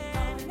pushed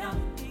hand. Going up.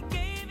 He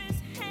gave his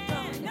hand.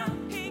 Going up.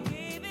 He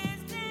gave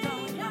his name.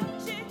 Going up.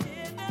 She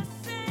did the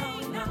same.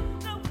 Going up.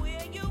 Now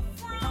where you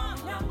from?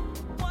 Going up.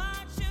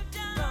 What you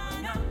done?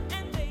 Going up.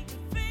 And they can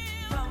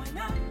feel. Going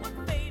up. What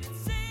fate it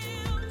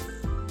seals.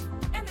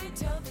 And they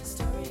tell this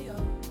story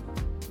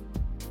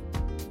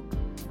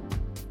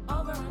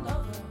over and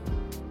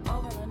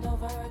over and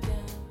over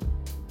again.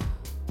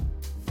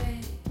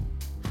 Fate,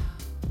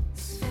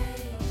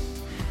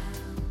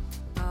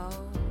 how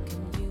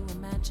can you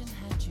imagine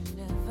had you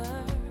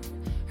never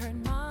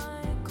heard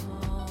my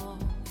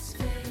calls?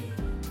 Fate,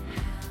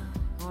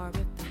 or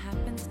if the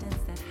happenstance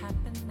that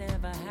happened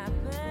never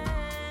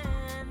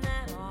happened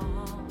at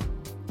all.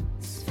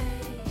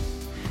 Fate,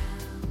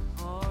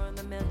 or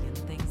the million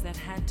things that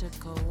had to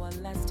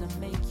coalesce to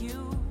make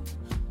you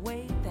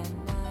wait that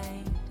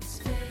night.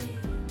 Fate,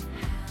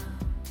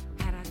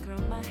 had I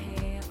curled my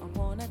hair or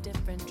worn a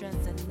different dress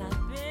and not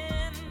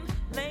been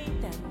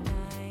late that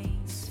night.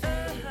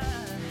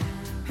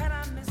 Had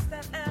I missed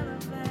that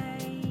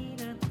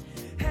elevator,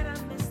 had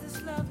I missed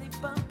this lovely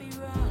bumpy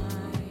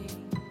ride.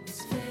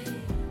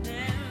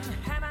 Then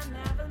had I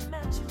never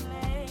met you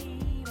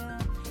later,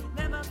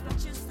 never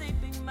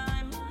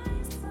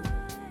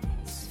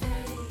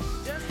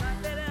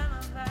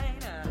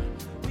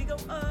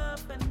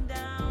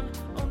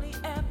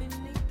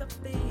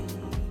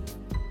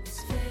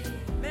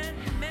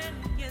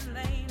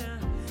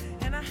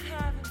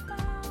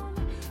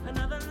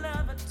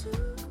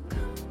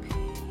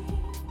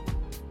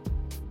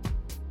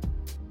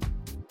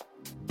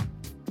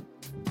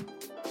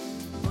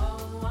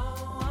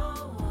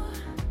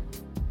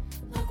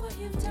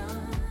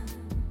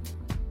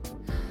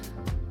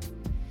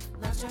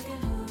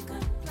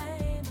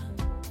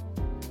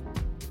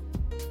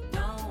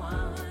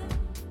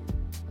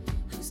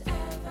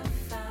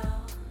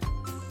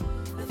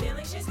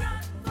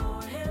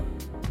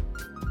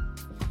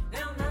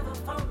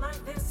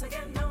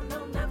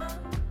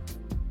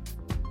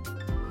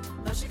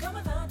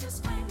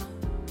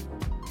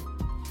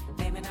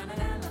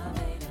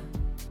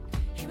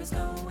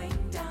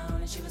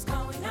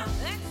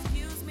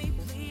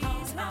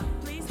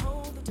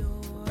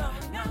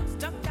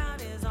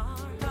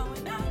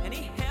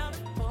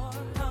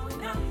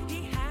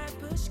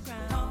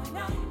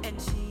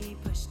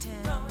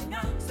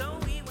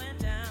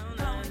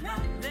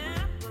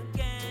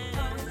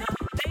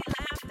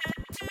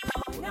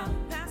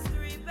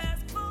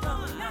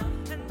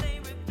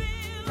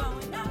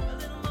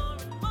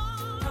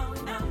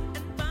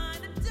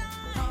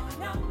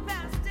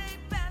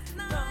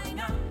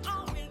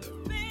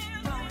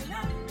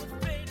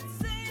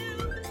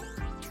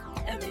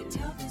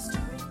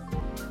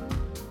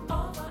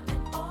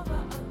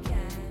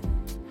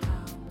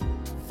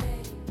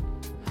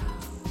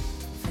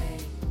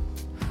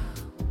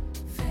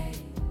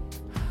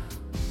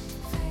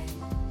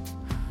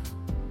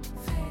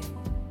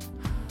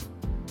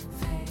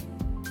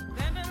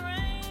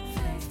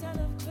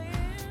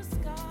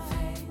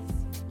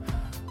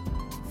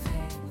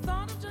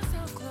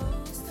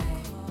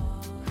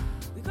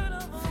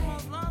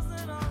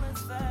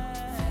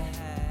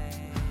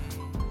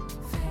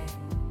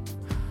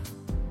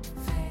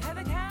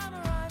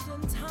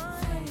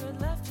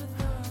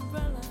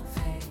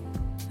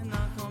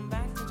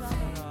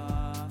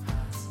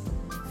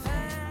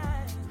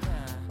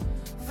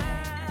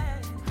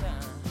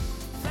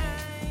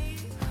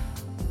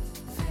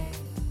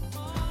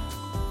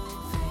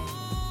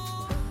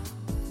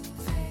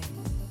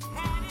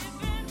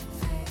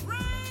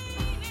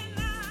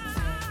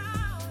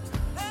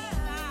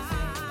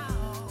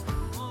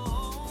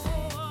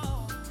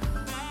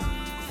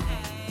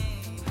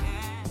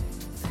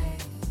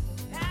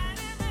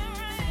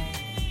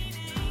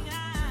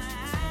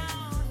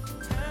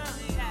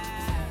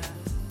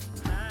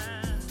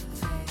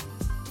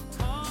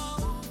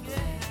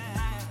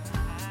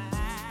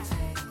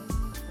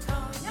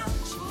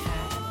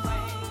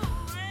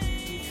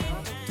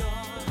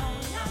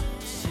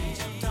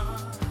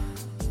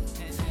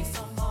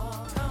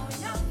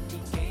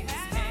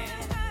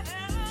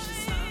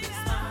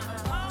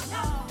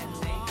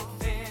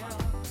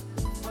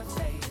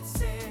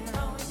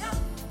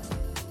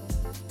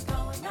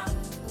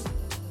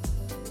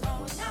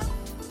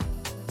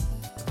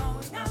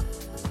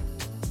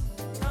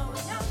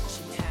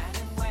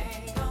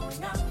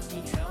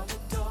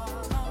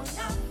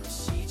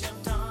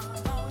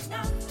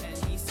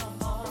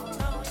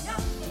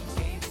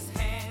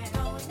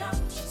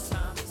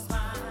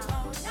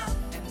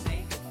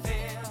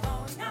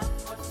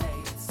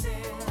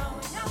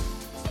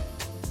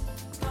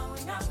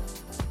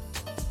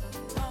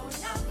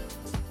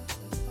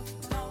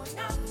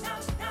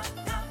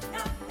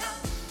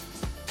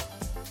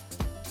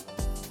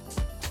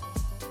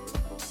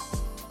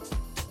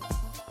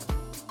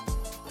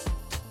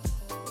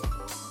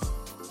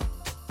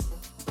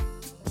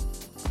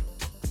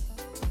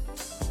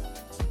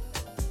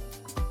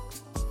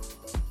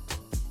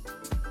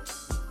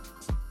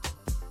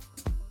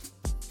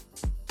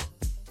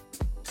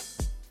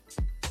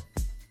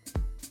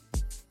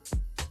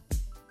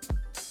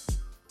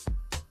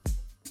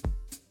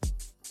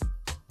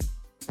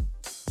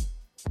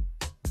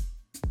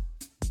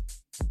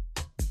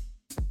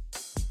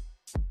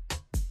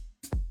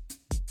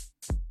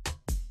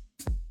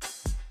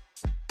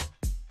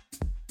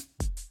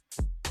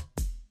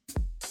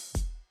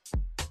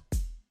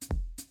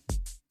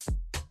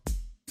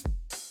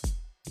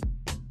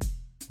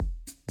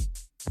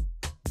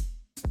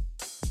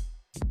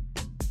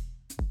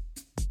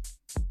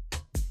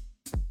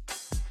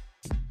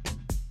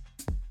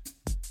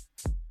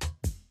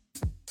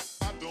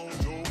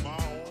don't know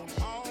my own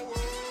power.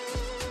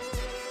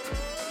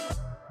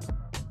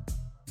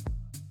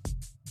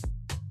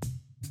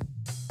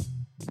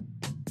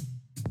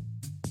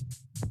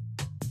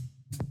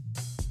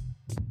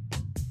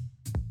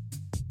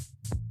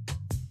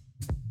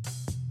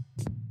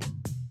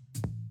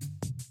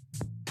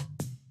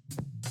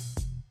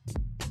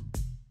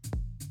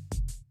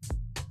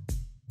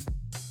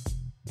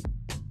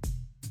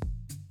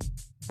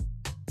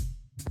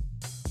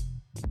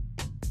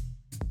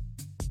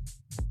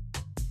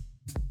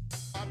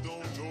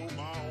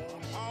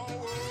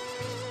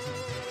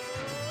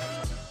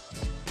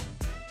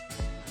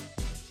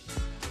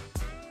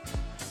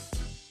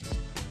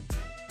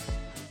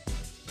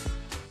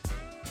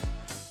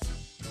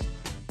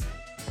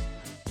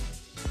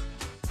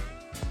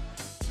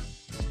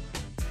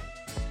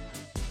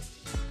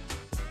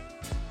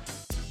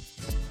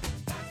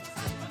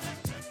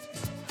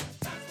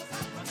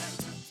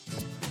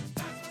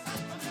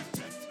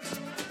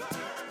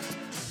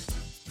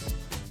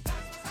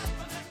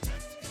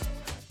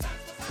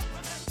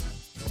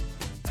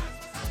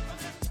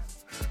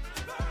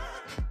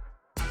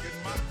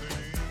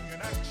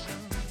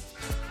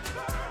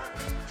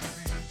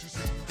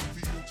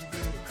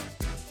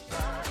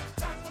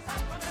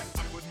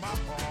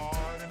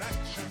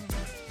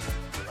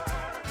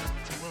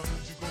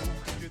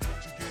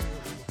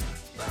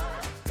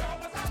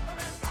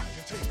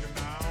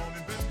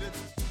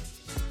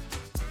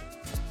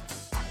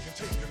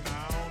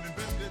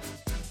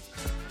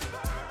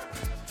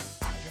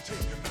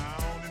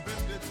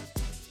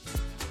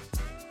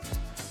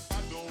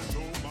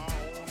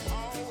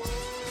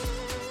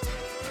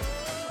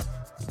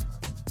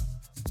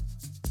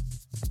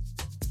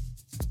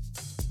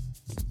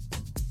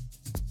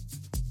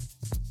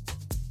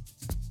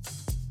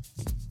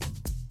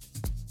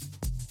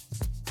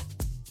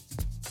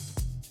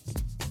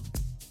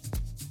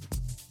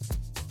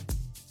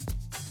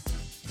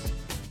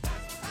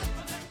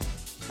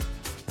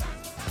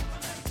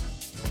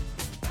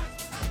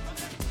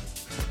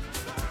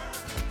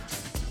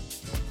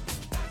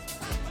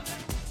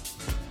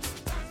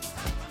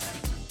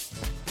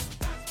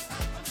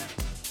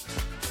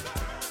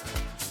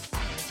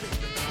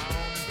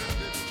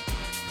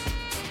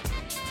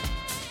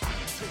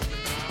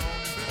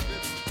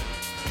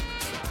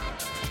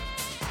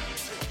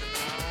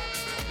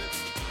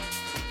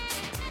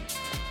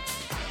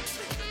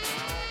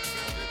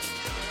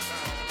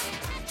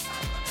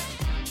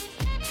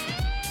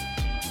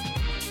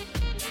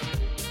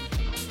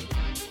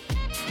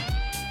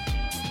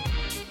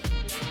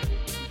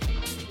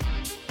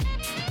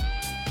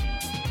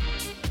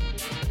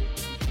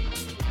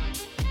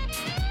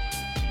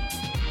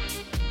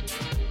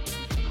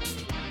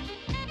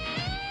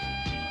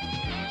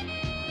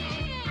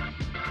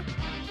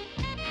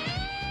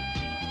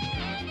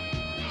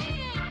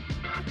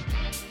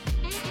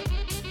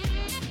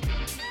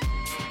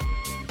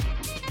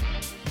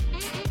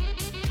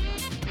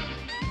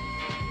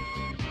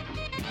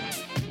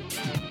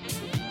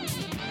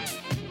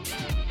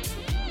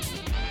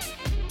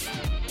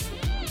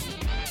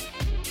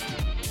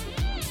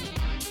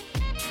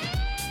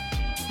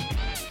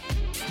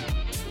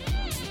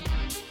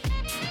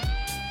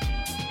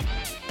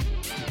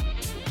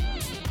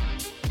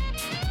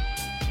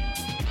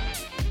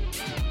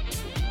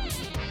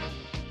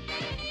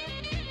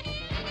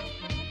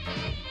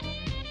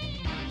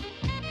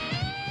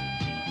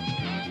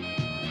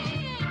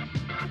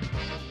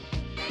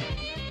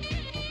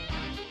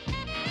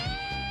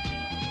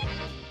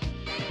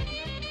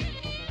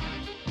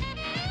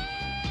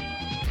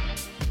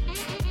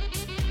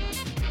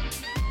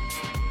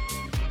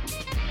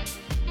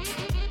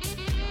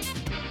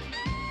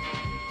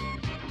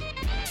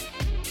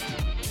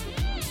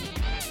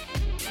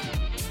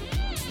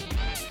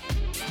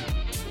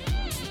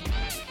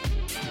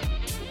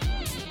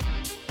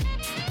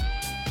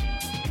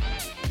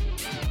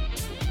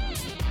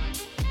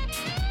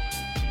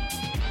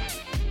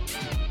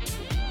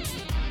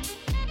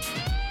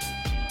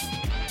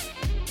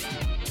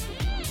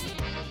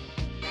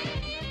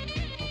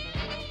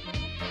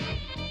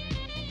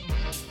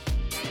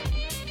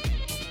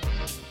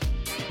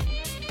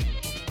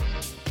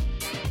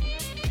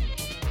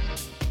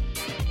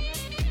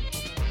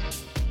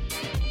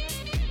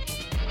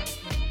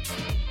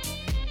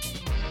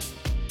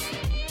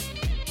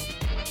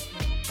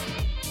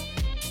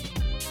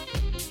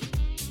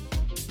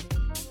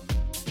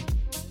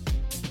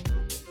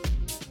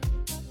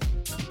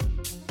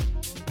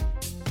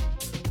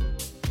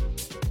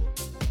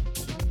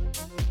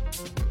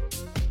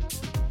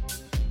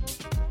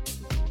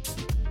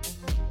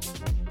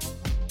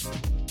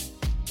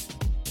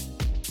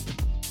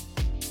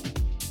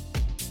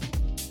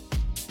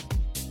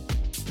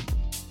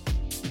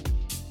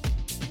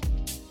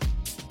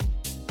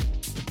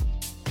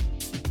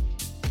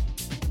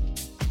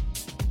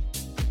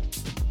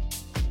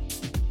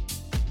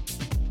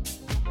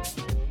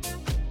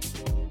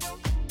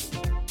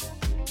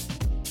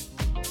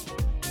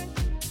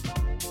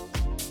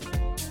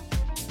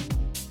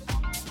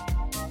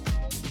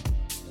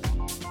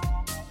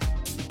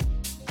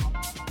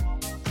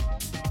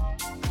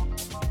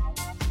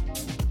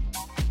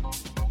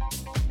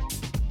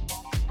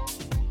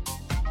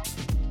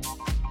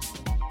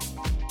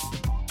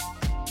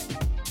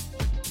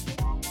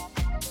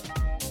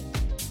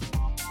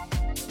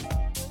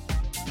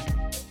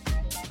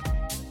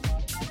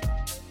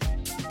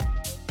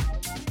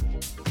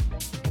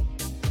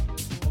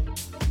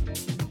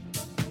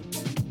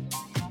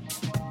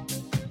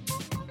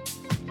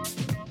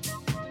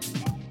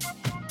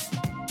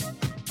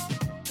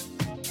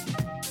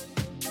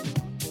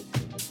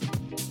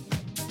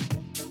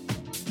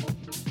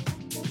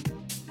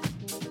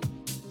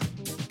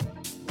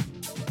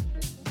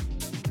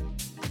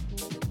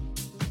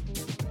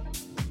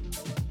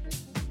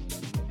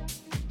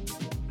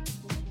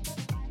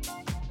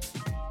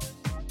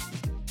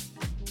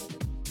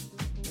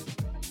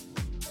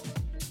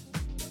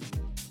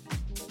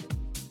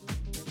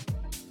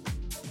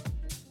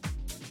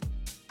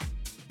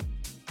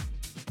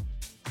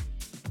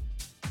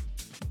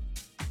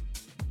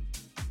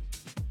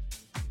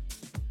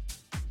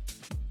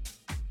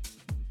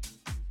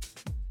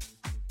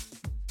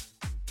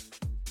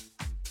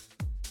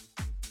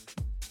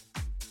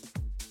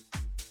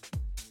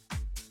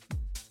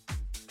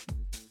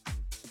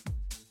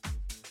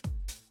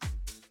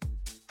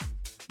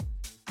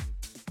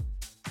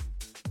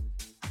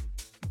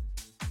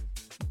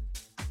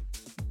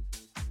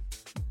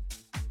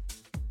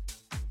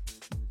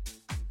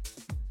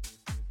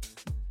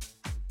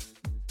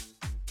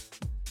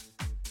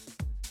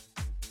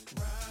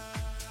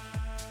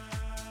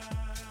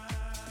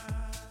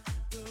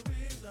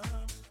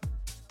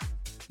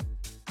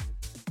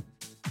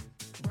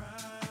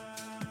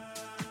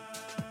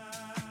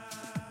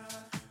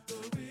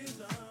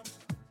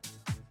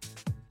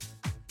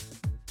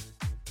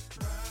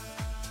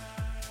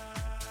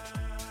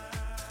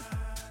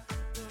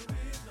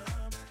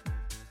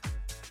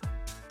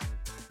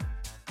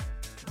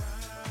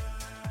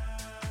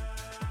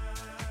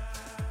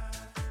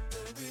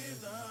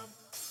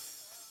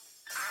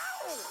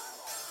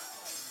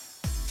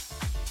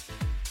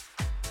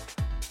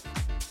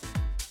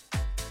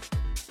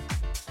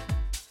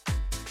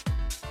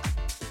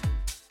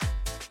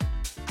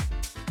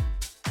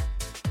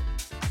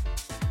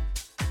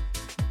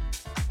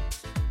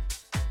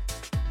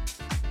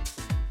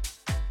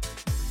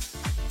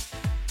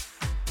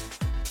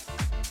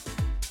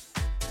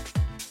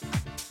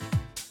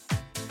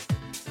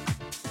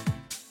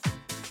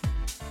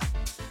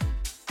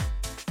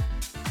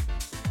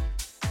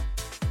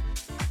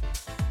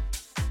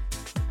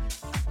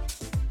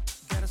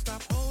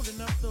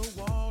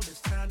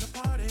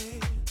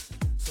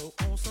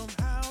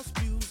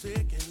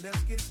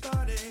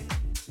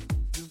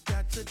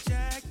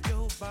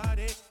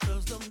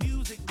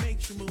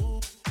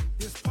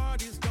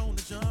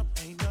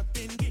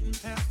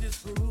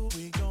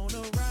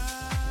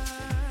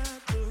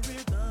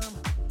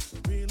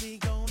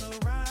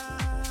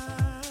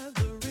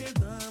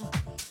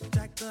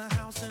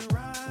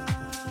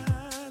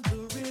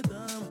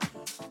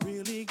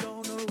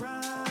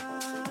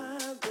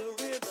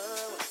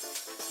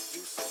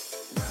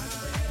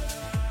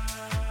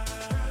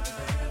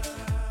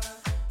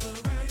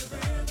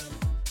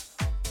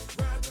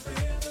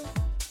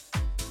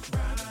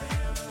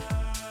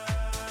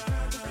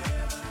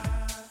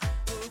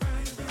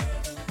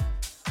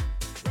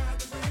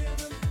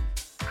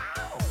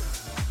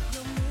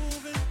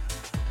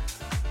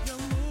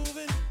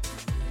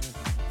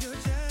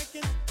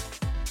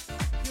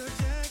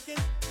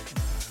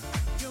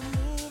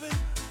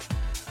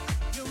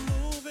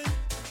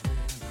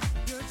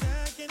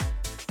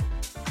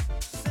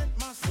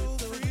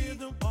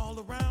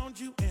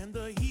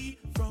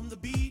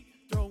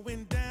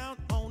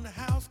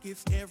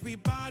 gets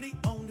everybody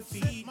on the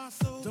feet.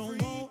 Don't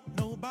want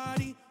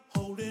nobody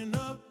holding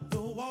up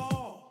the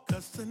wall.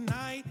 'Cause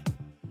tonight,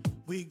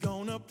 we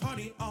gonna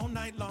party all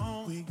night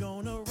long. We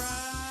gonna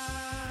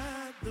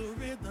ride the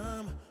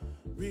rhythm.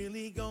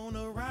 Really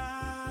gonna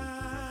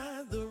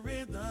ride the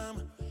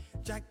rhythm.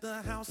 Jack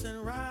the house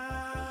and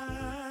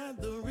ride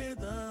the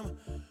rhythm.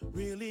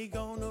 Really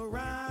gonna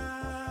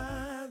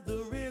ride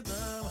the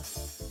rhythm.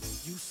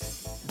 You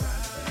say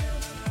ride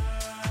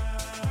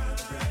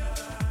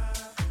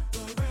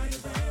the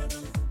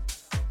rhythm.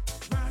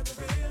 Ride the rhythm. Ride the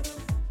rhythm.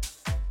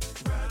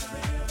 Ride the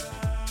rhythm.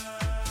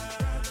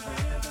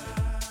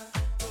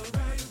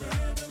 Ride the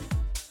rhythm.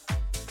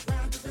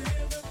 Ride the rhythm. Ride the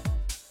rhythm.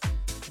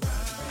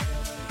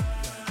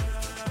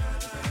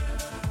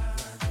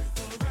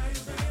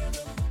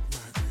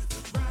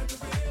 Ride the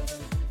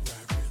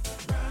rhythm.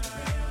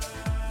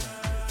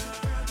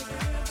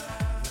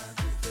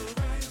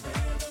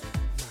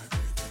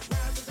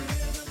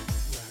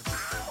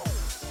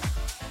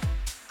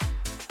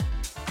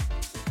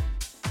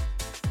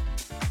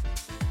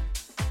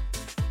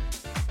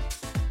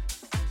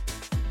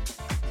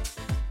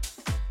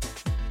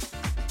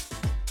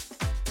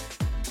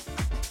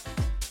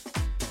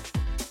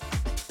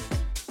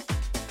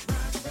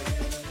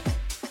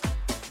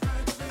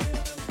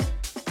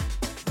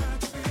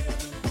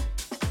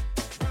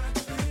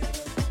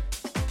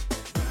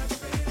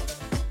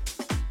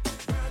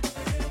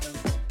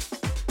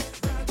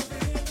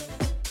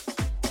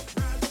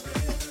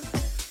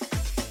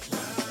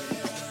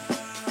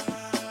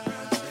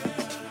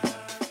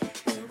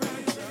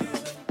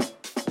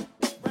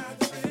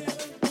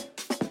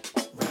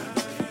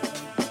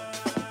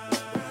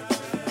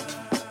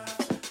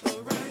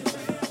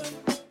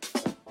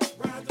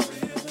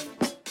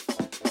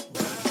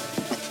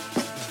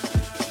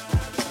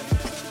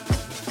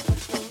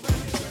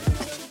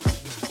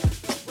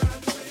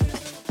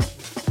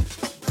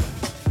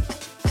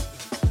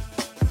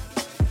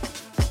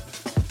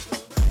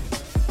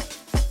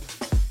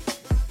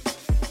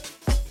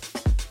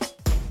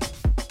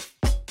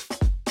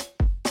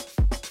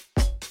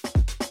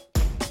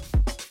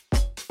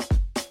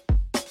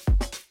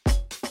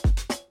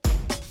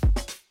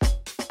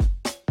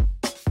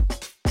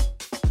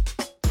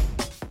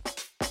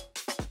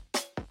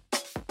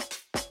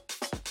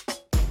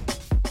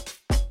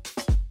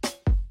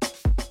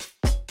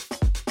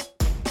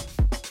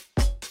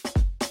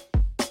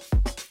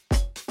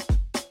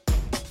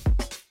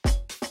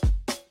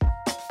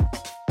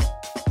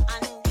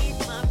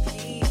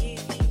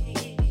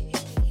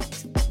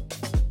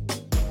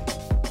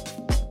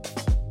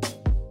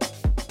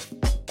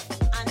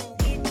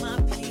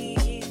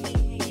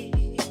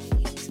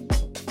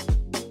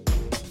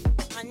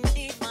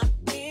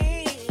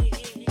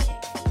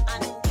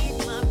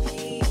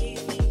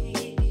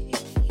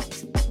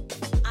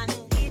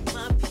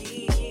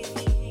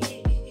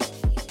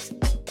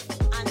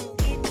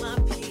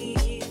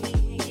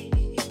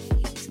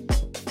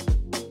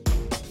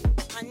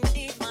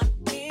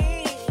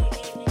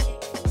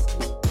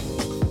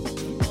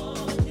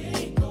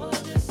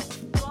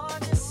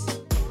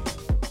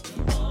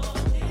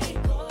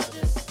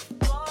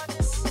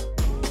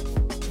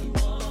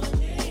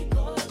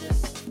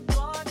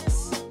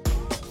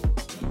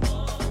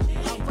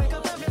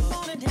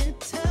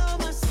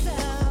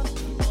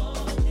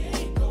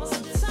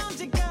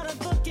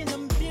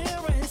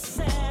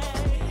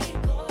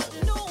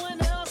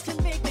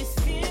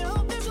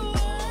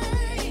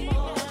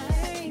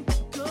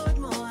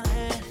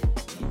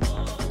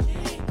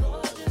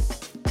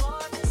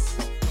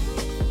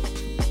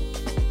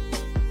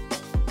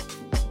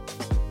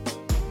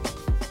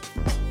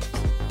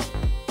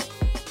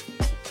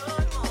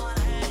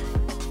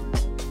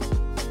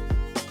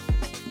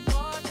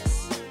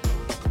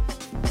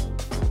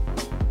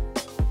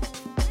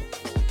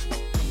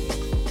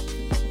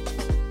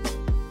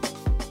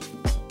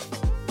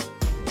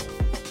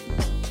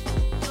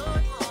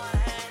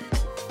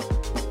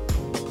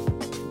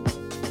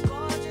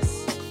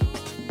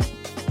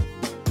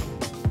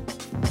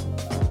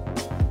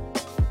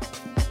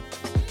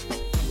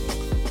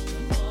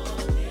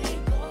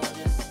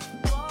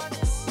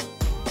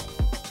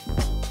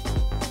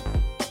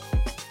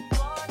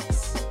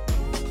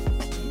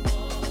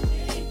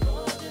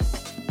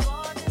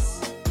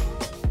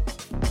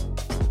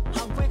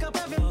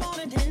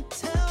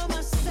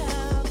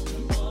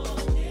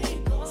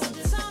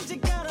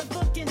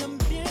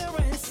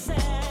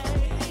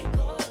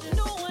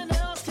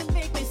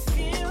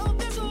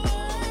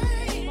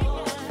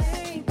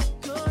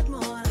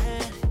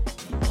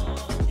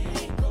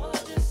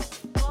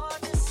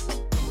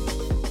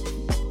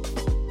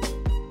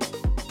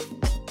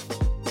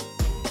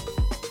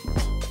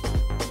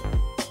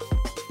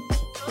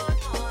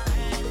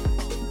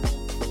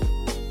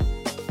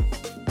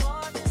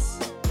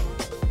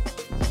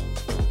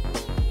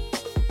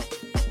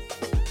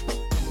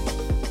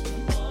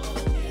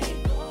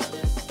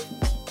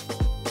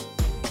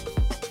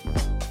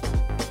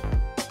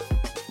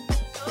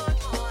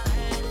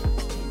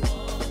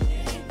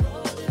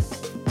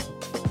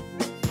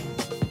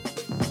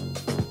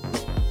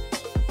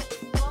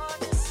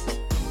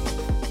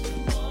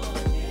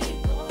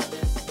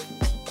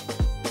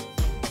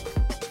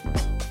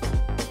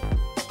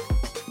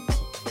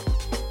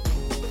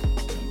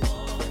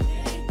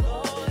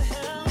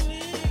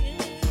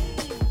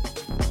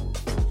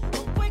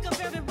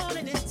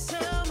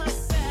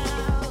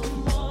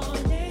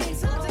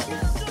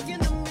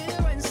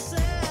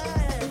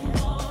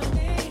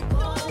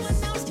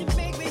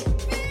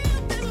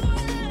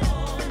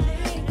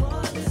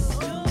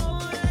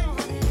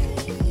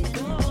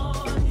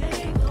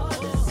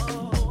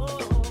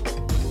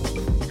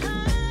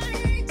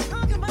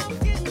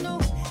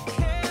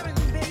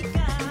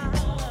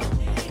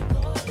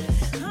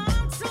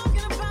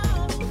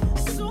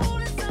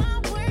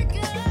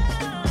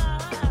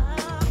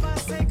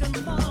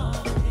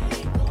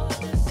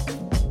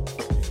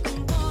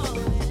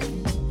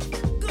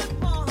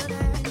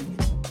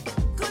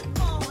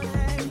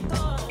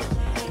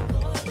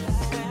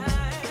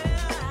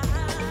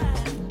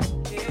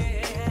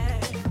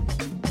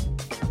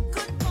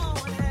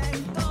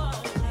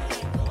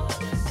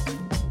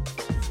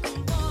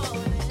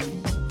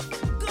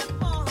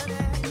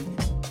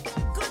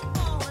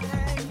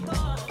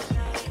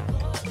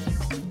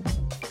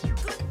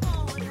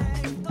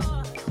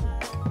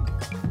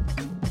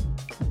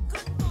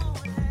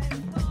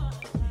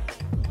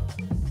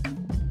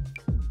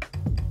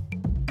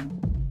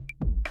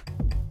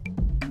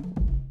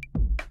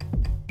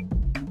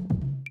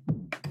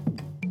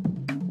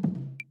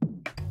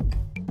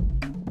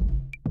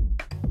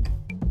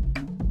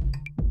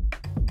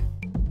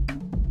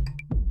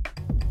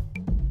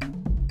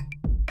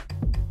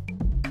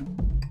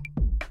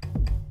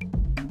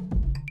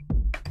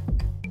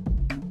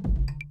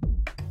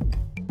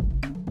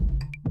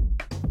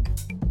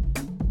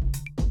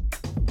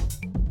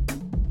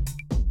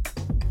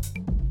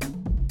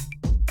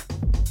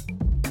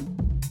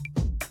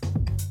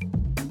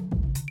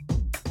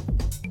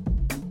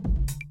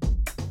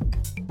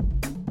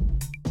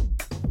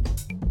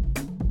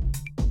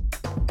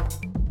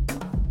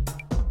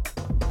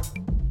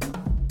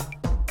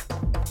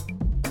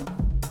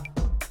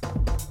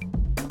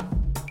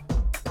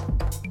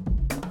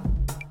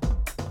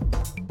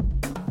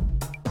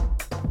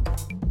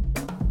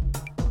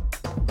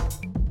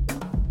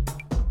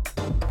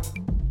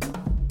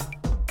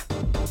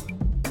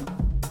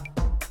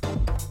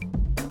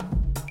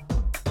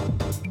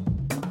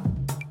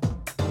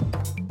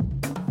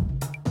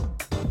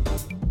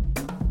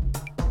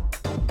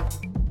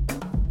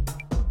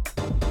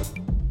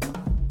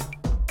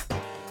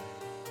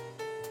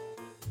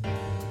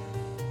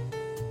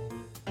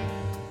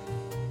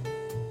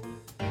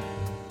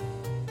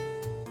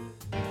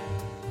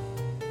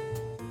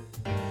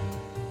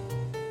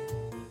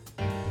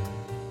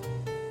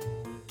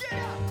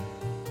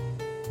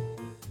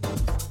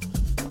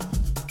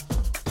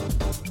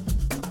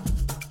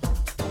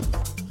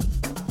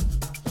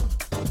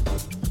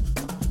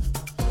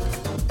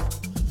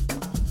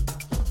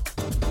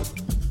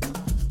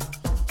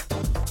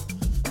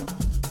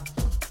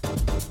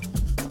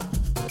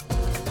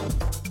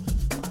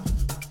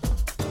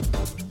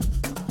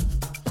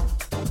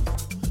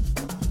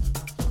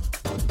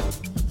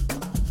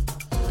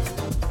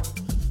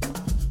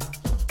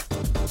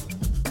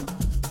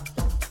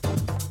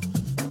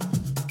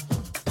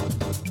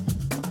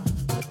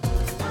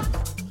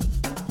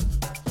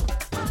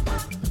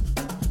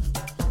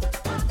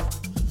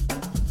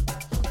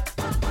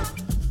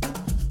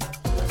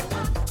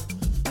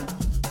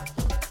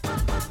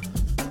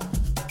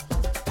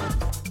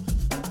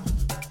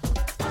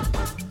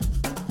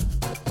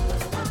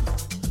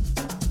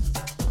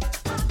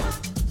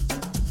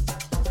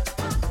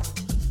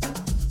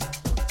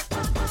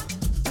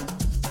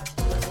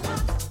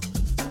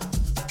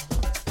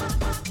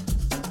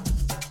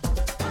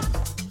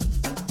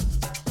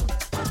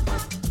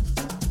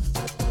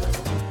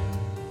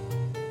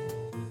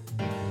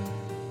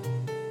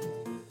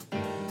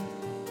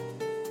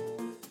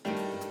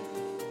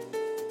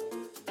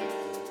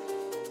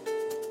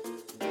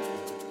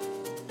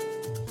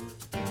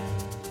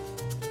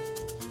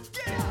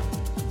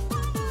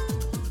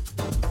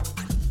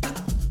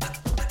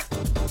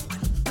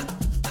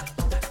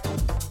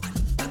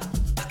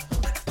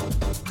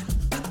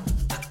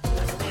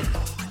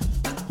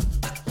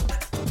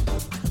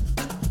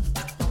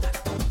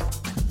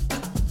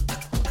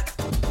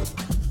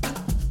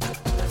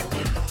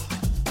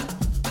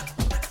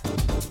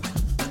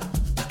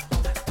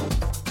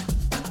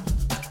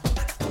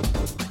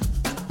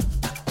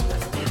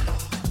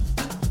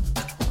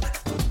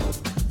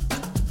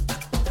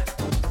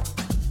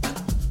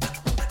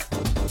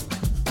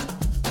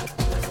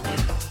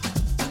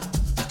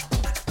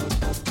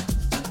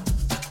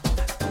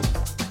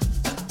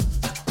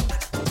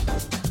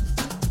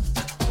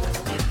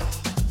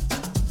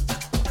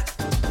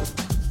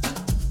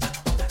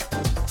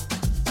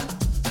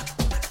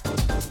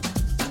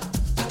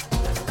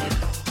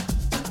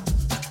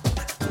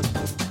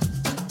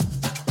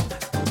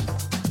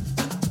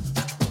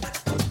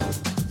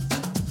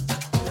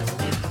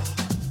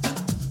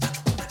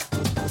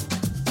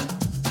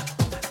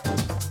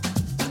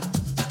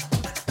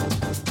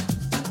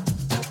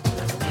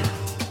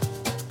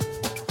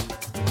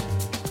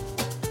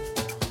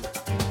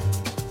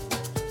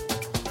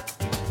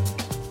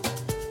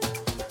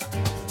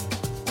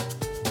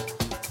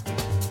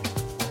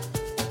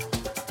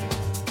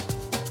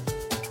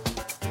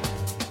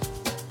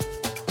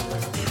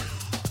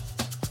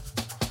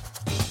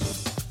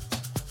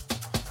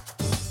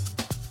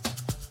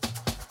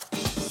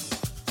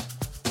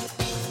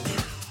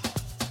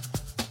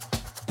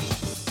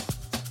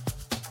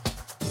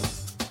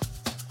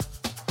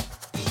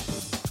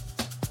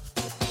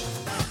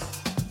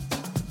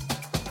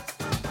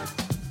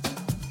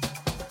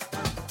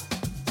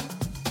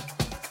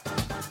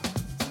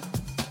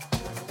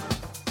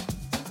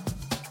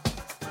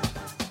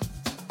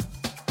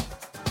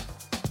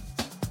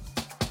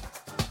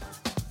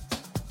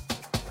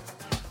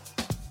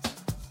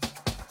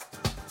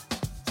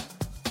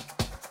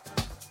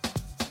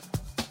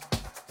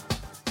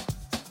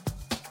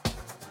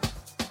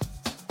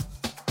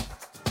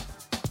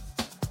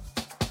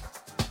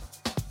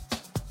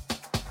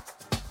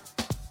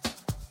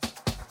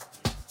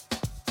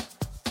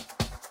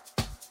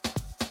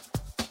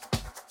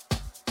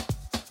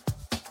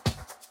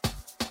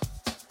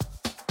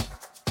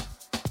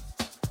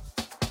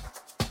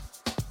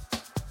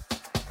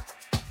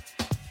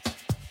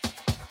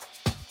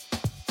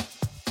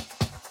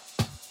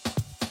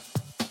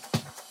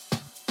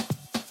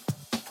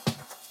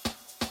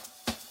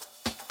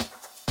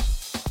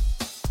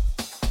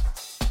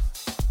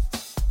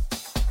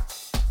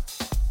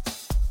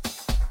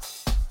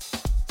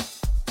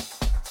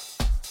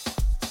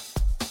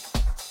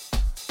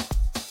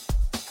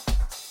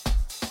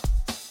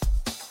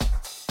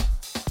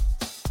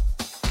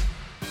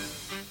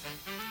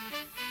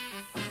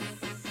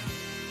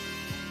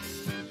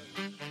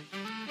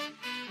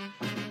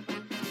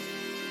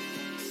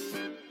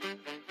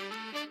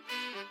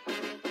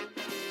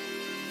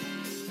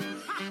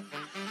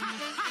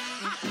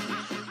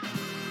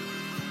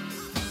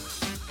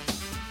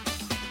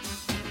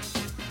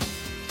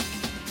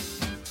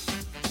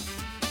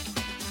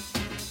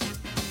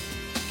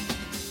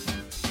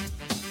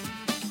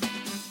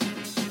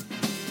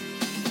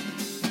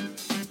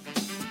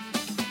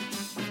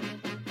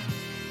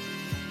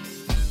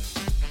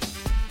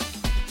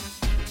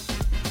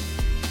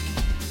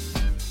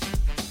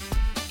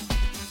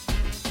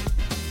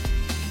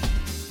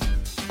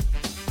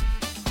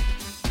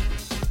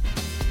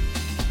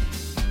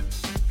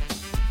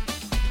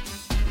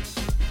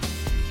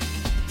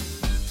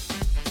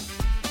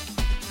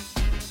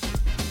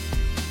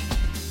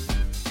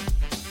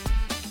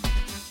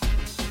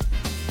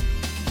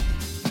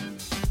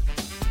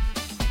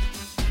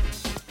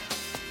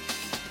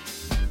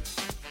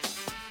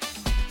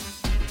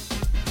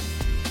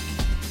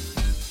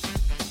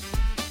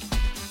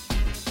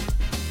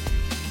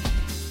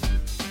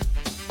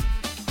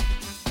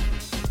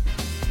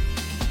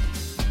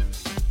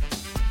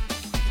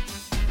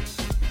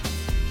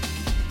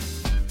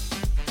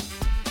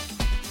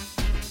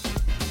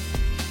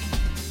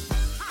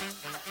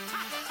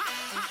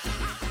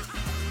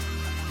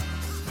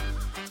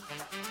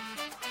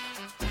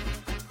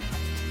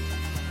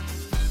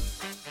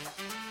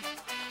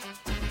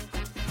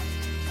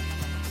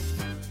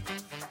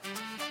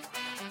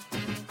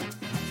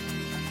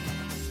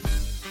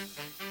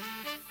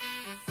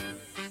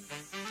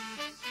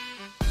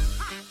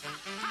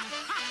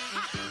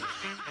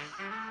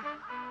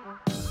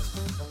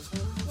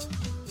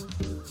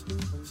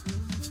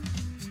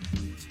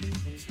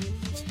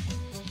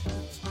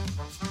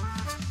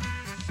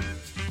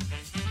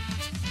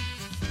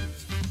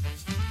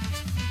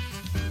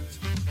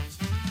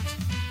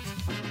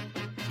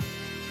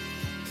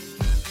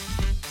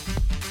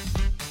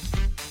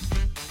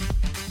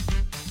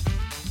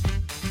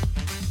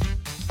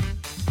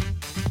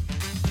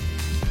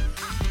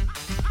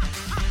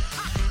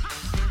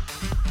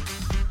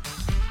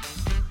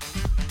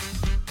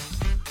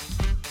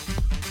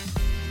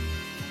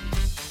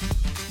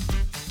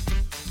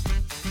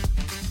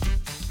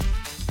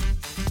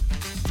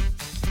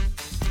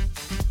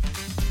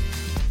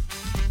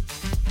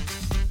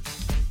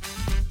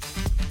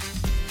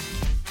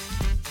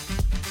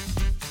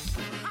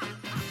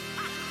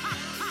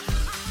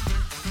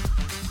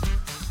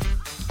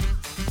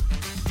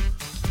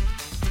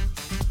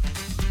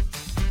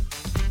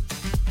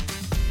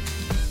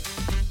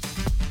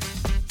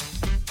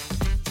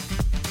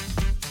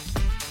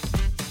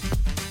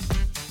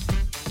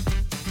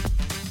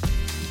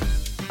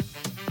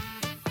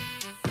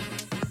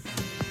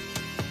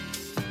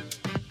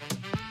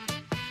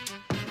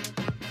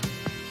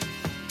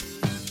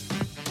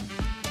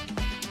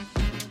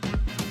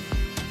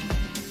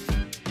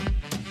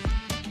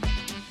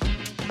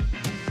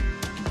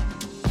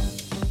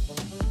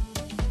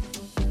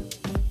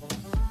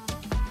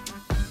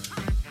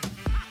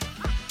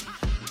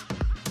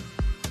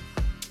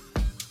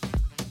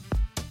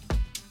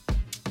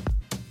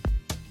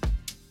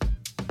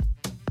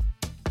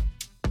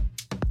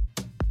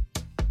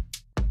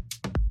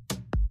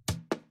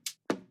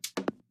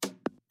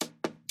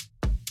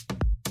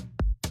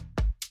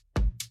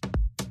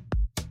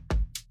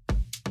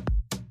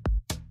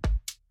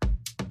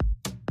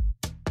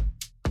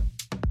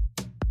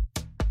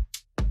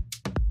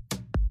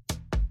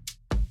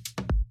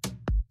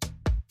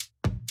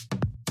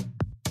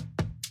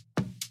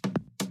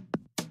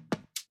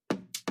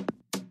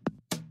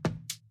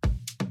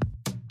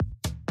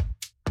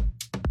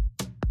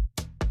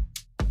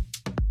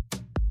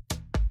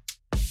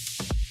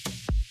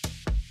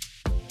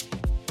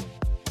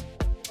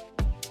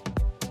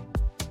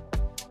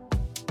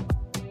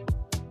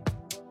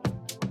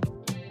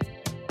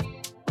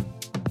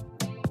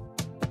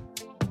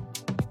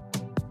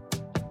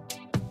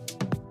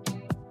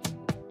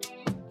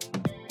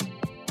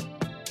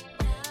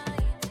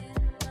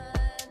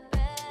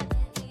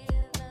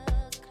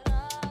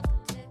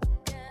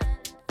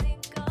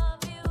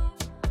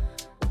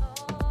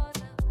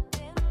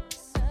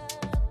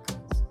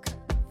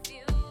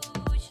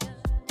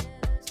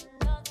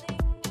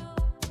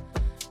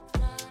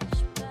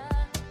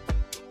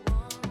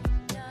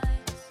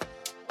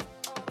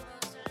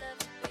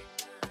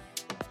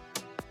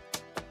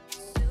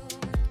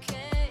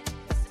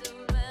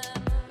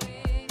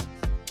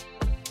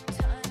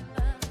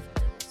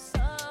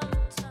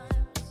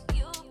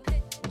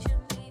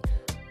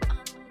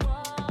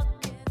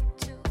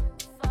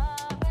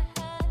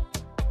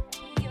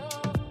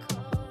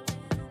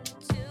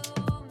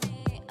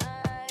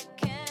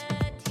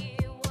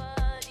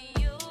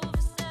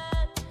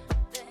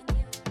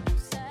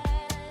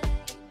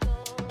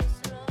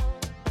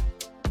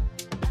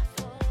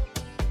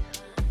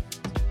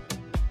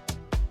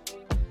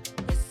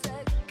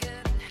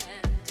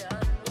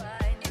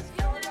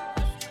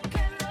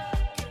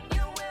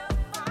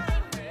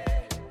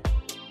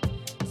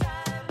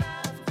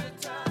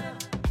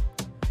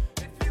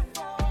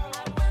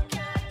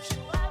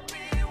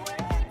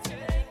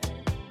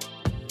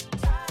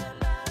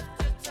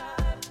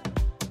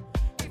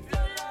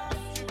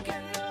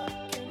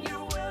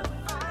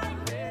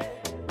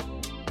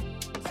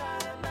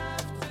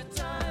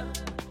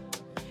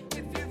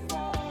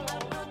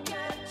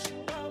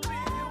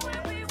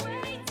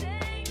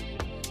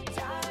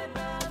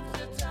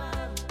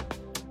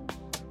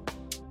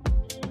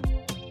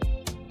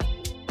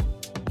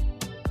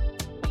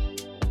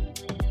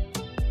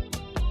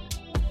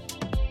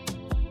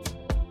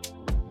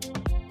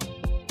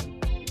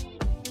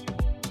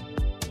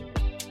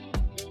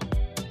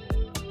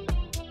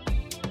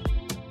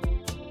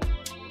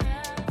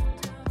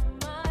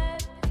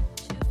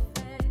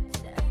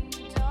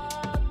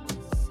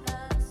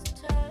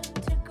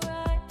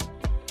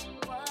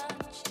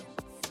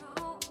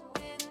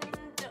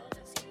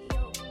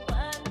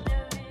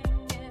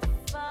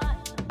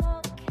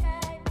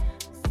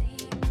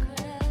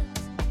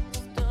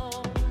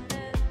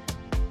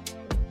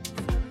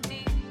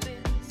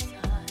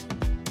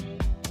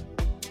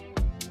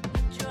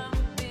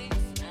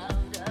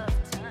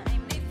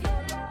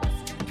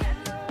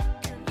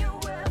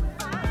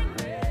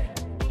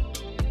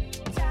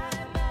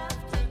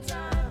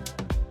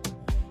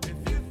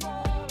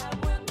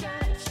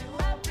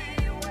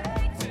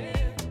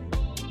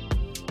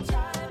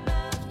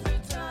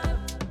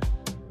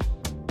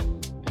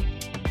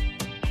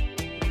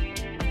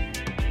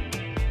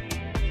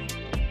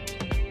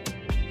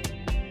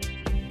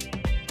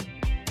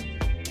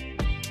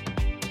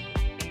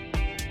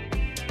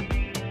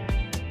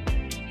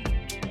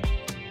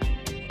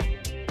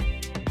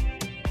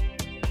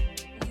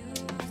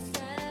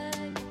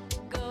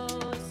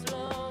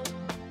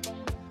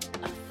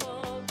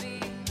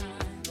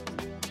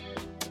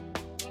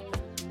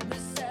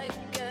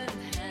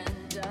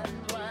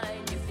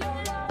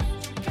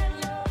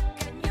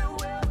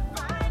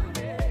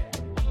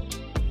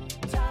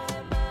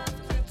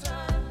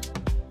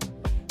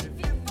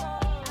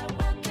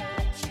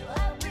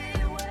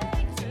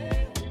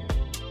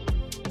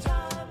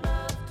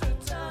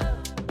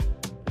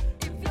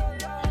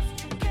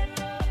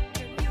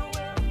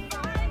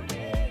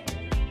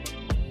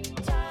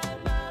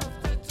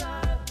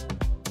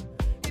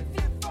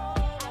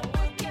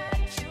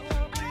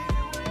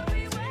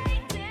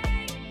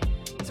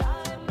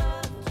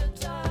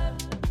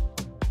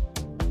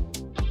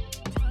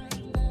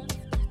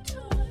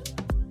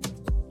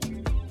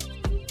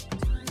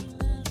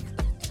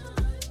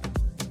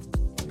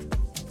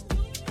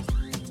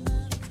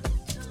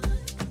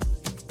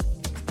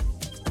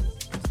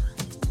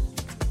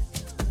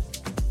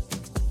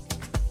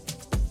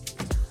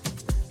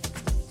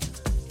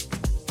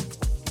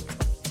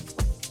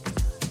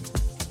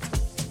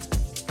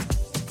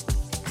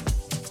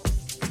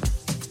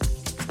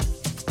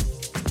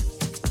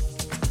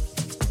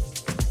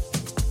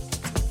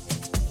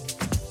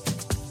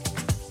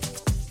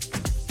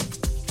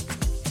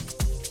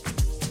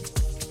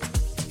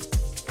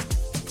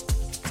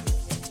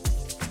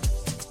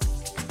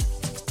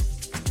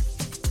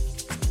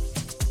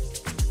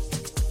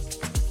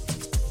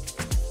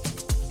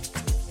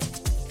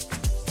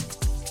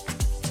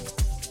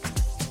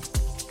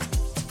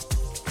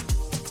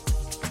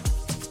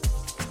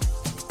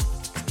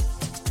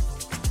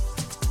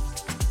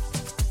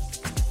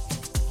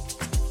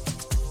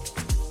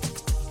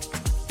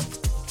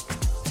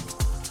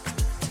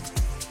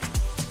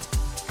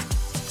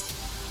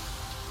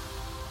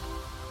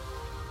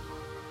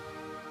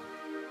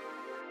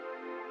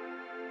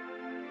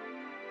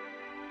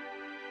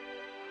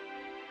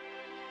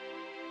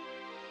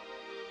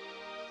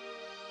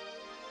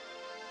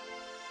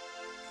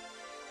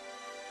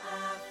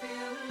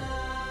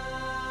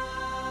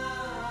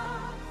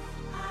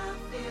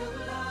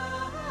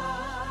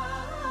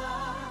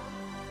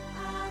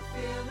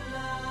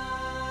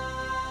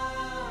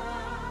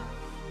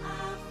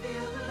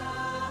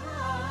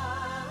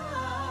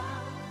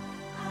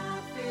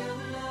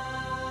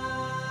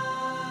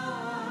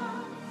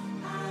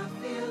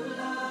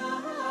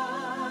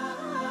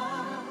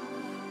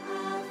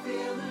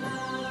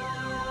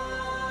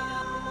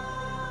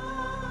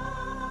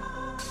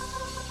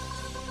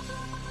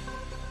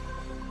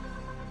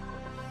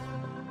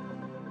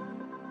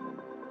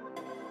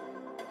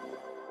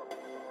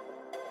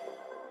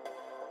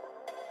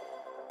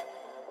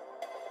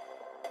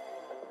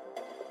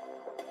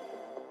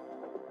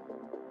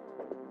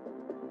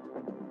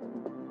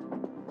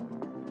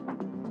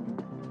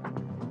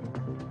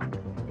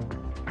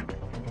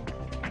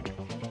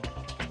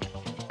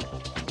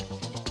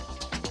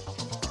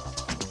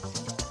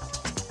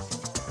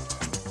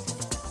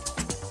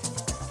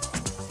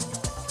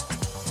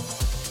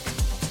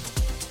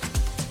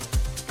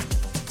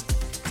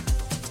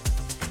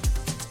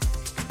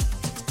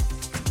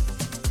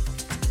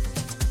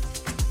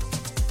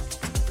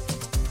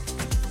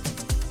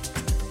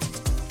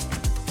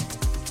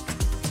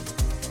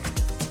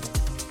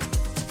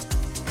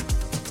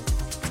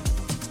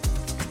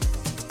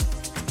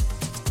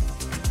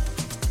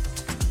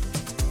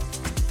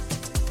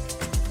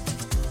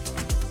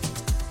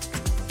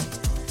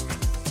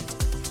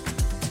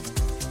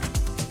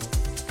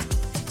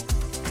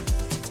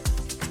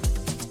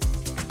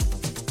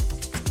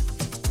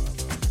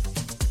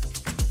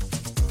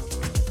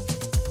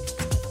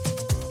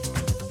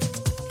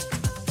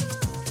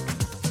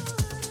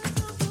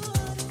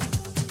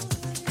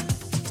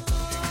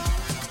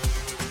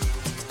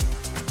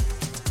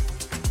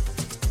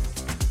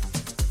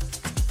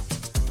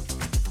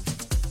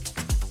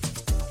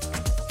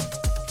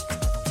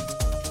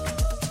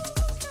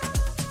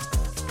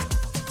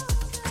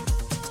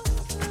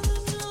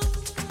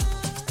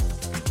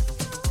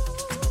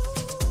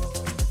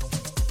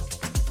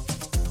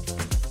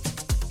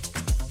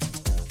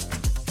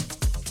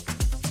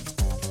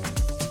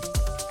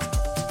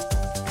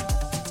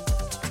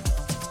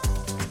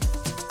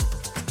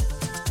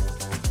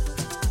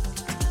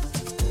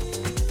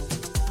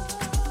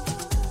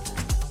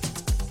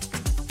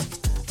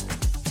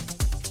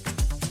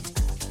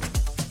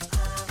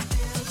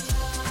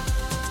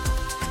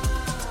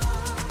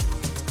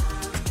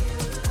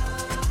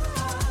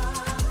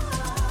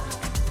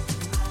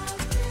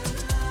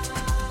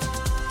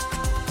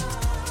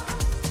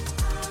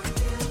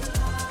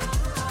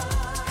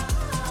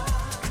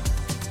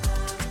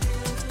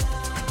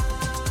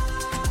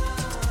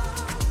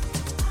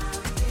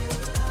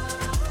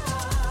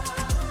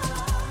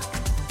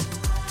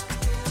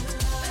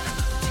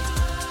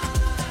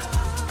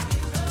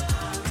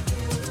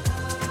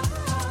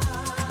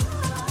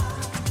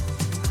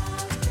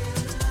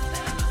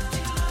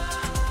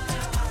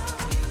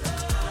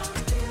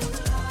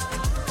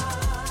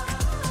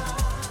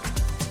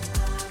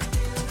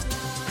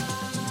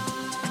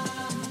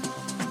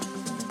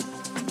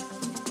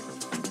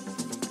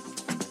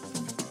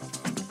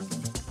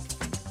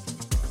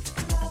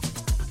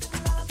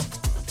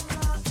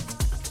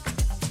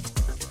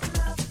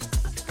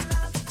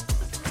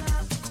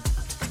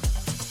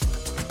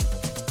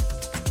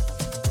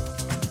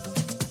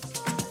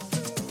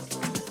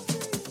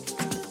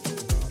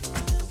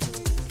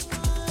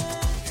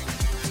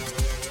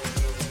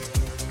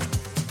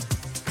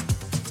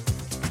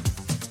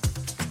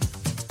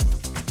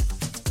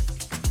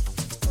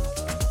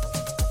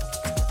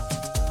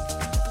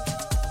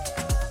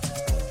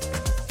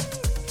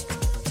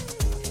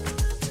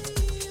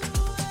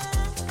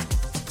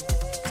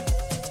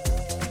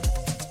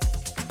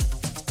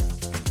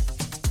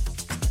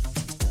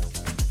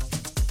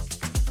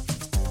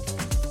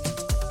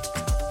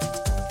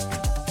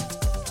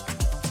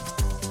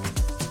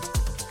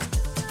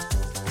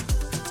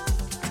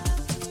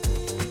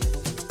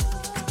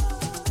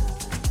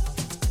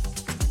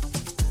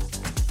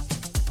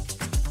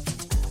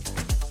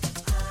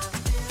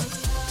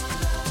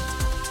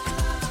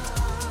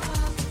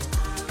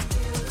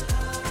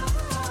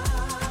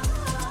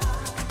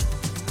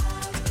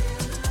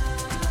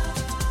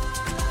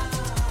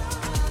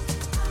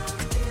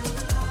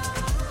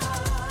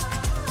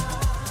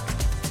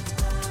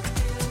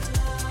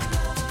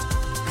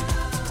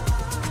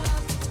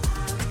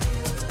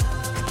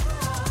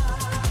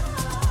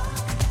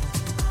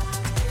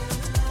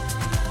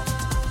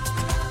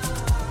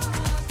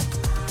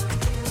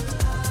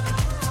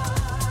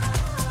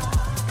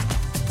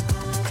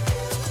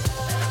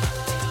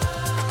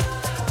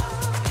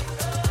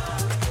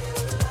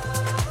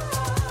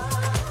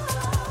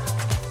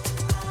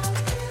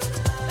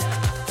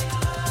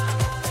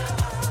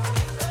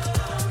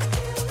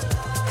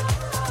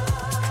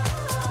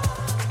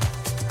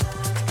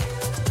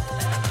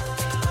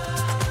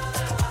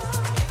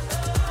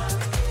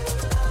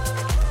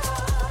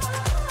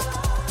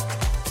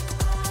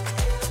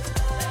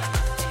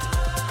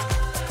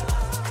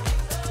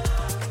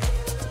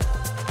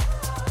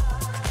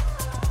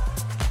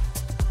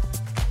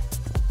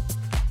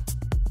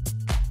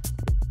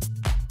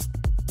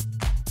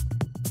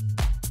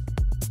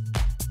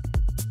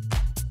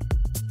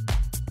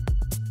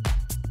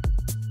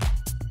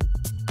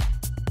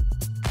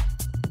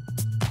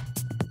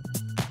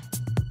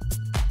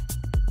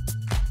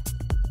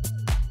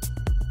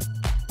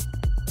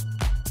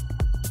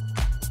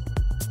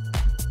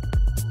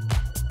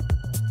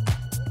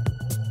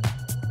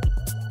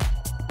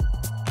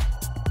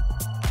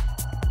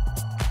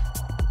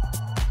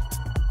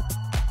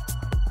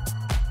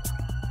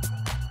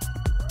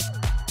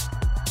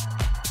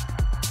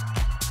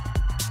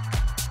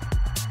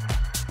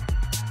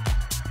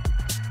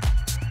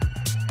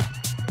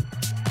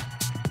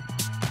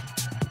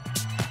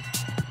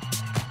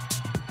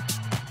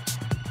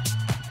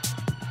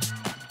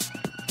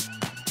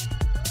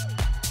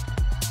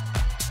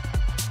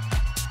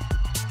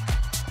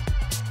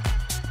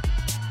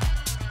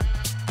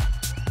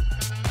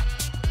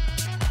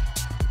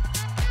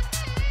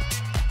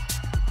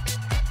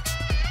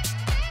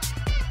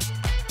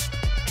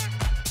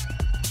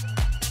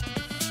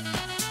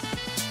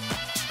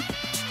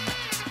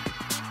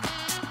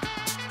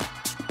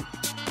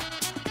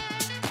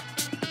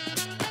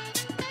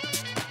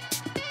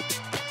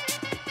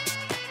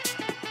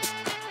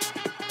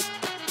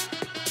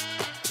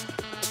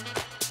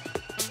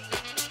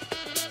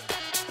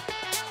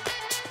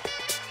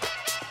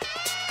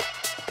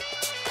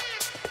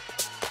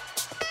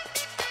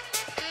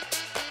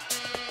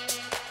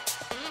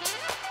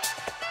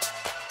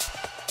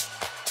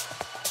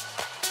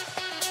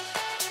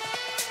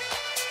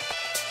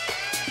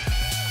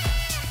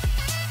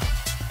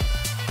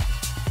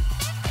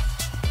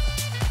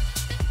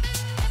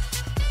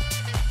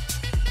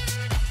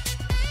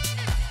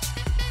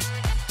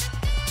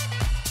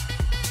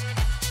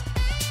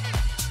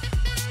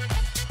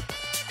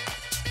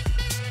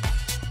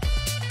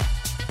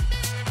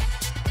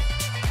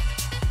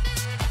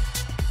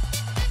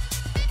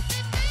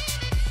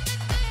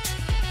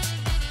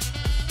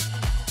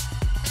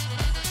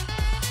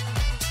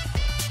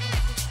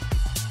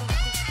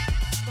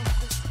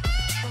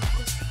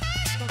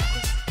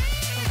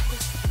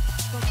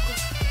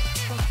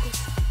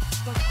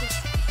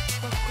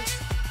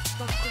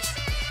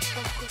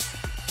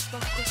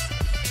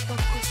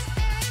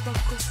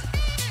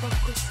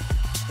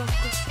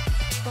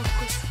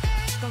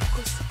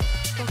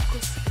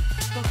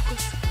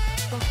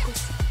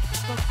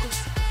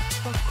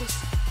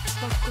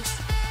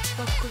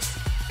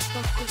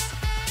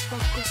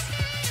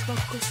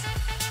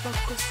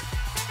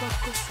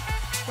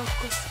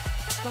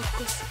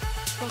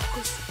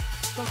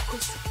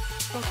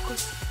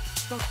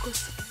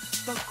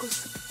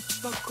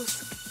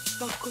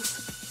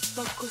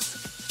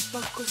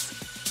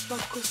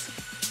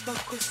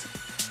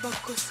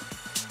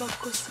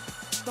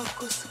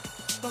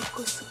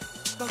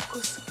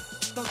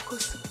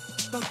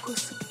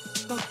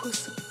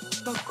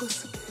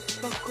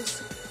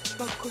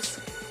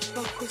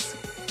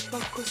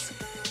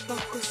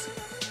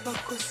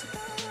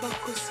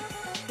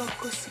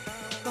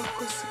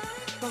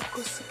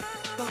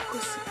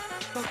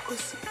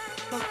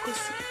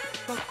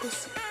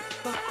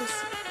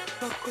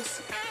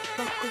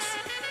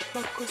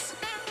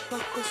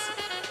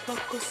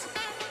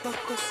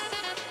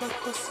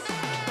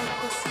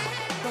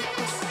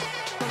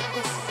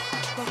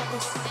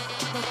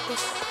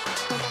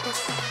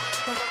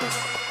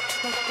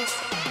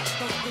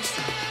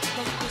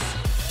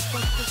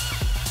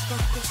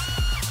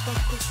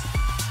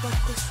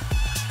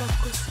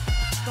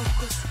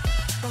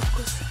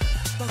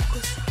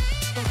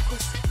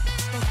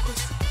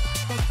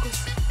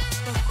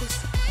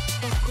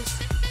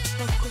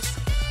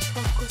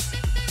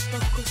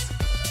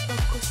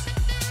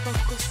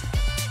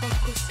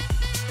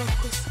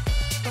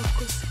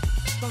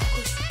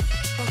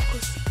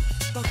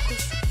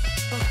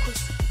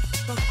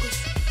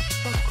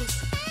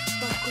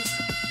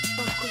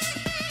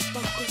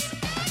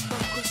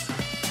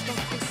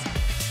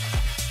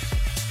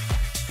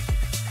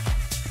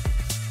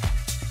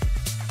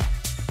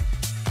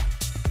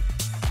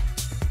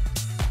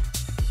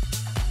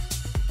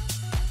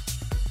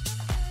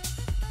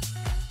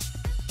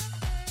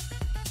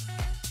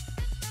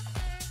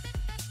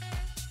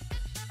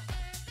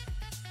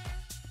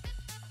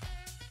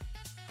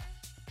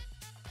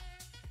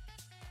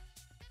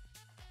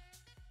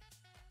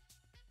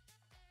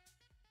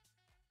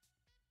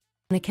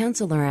 When a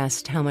counselor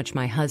asked how much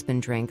my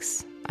husband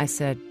drinks, I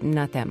said,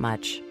 not that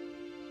much.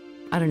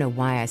 I don't know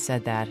why I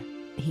said that.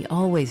 He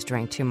always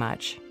drank too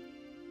much.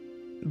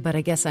 But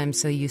I guess I'm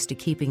so used to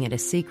keeping it a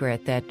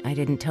secret that I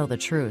didn't tell the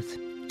truth,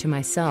 to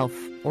myself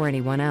or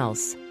anyone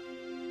else.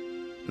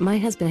 My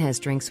husband has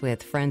drinks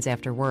with friends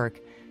after work.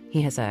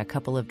 He has a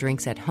couple of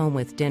drinks at home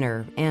with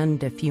dinner,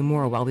 and a few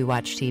more while we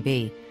watch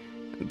TV.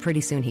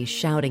 Pretty soon he's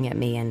shouting at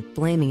me and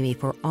blaming me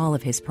for all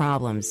of his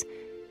problems.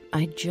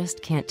 I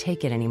just can't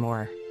take it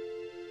anymore.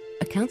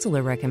 A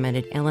counselor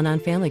recommended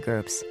Al-Anon family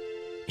groups.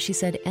 She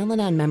said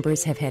Al-Anon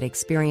members have had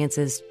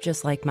experiences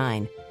just like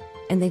mine,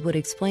 and they would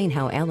explain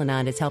how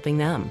Al-Anon is helping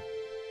them.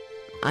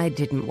 I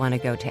didn't want to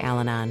go to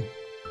Al-Anon,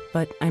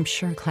 but I'm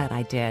sure glad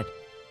I did.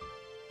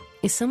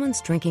 Is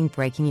someone's drinking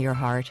breaking your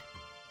heart?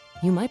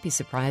 You might be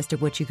surprised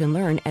at what you can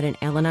learn at an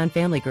Al-Anon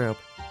family group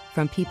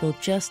from people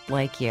just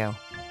like you.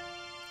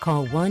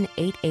 Call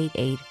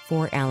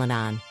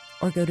 1-888-4-AL-ANON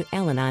or go to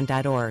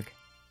alanon.org.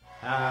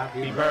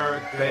 Happy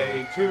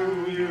birthday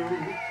to you.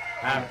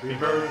 Happy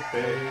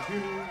birthday to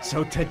you.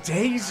 So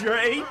today's your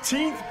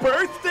 18th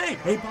birthday.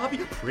 Hey, Bobby,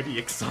 pretty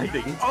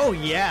exciting. Oh,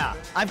 yeah.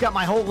 I've got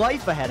my whole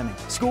life ahead of me.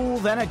 School,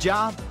 then a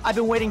job. I've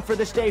been waiting for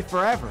this day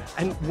forever.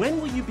 And when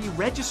will you be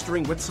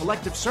registering with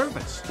Selective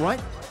Service?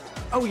 What?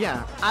 Oh,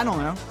 yeah. I don't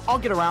know. I'll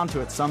get around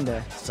to it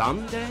someday.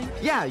 Someday?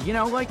 Yeah,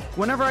 like,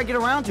 whenever I get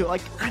around to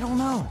it, I don't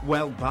know.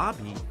 Well,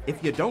 Bobby,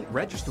 if you don't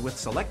register with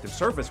Selective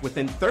Service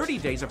within 30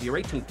 days of your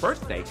 18th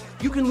birthday,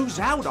 you can lose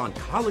out on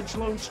college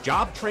loans,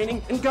 job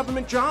training, and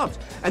government jobs.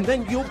 And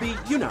then you'll be,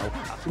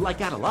 like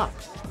out of luck.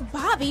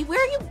 Bobby,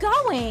 where are you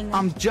going?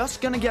 I'm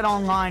just gonna get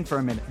online for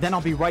a minute, then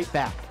I'll be right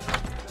back.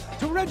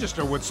 To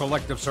register with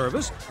Selective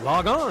Service,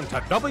 log on to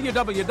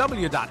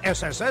www.sss.gov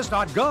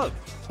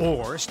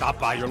or stop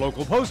by your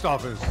local post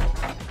office.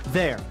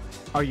 There.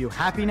 Are you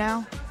happy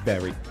now?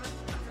 Very.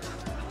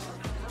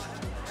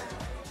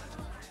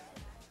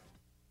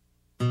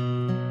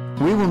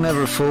 We will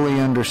never fully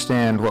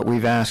understand what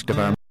we've asked of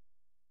our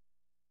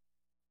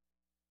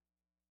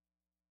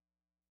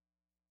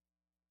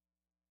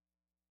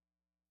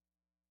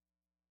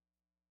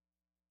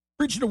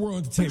Regional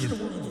World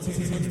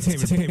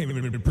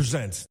Entertainment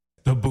presents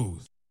The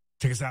Booth.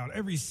 Check us out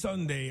every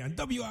Sunday on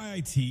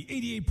WIIT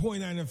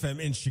 88.9 FM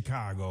in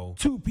Chicago,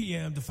 2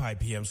 p.m. to 5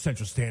 p.m.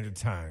 Central Standard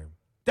Time.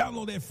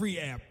 Download that free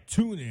app,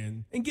 tune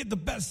in, and get the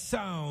best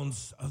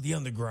sounds of the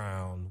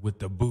underground with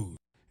The Booth.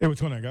 Hey,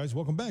 what's going on, guys?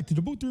 Welcome back to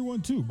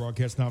DaBooth312,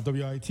 broadcast now of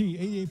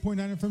WIIT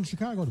 88.9 FM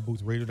Chicago,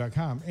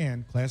 DaBoothRadio.com,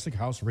 and Classic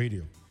House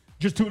Radio.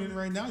 Just tune in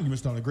right now. You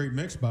missed on a great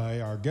mix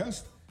by our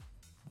guest,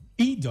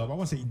 Edub. I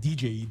want to say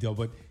DJ Edub,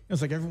 but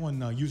it's like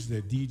everyone uses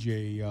the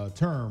DJ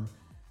term,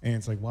 and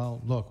it's like,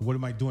 well, look, what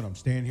am I doing? I'm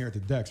standing here at the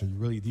decks. Are you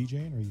really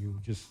DJing, or are you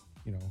just,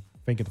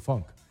 faking the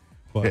funk?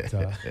 But,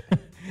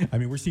 I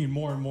mean, we're seeing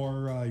more and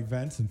more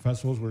events and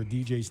festivals where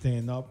DJs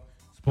stand up,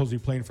 supposedly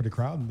playing for the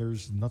crowd, and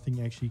there's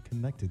nothing actually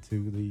connected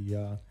to the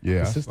Yeah,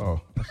 the I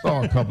system.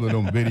 saw a couple of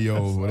them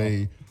videos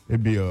where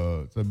they'd be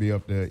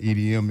up there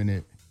EDM in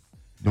it,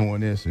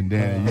 doing this, and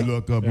then you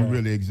look up, you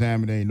really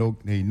examine,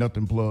 ain't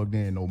nothing plugged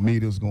in, no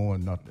meters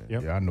going, nothing.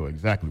 Yep. Yeah, I know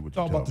exactly what It's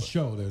you're all talking about the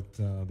show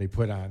that they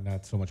put on,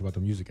 not so much about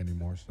the music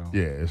anymore. So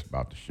Yeah, it's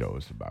about the show.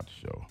 It's about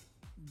the show.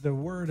 The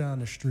word on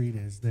the street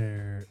is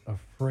they're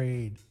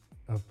afraid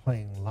of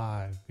playing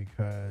live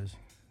because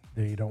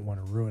they don't want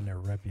to ruin their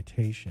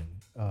reputation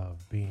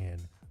of being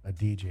a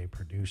DJ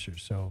producer.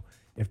 So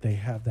if they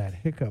have that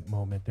hiccup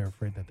moment, they're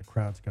afraid that the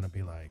crowd's going to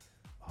be like,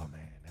 oh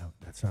man,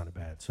 that sounded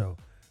bad. So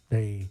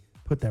they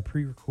put that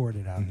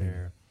pre-recorded out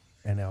there,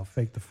 and they'll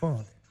fake the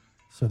funk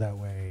so that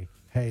way,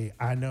 hey,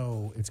 I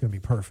know it's going to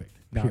be perfect.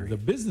 now Period. the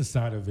business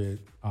side of it,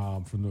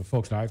 from the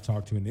folks that I've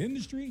talked to in the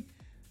industry,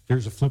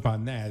 there's a flip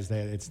on that, is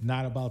that it's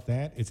not about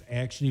that. It's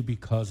actually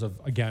because of,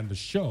 again, the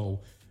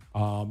show,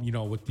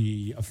 with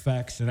the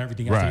effects and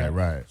everything else.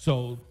 Right.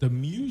 So the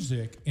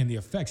music and the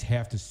effects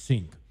have to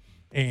sync.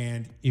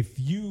 And if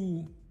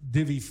you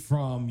divvy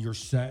from your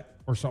set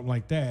or something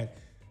like that,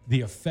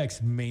 the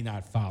effects may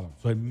not follow.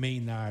 So it may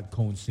not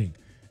co-sync.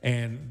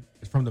 And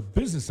from the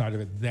business side of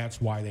it, that's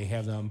why they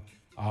have them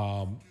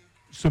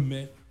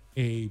submit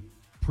a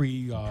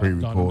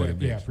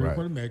pre-recorded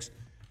mix.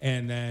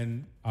 And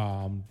then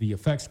the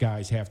effects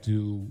guys have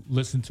to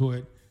listen to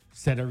it,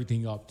 set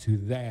everything up to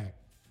that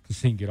to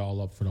sync it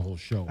all up for the whole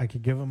show. I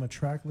could give them a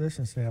track list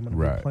and say, I'm going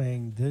to be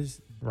playing this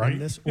in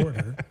this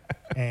order,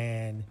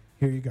 and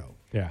here you go.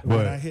 Yeah.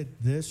 When I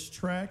hit this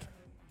track,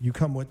 you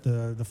come with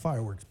the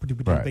fireworks.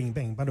 Bing,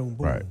 bang, ba-doom,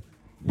 boom. Right.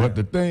 But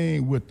the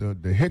thing with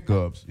the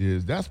hiccups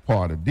is that's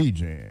part of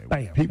DJing.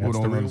 Bam. People That's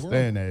the don't real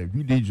understand that if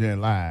you DJing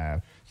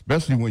live,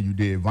 especially when you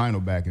did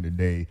vinyl back in the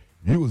day,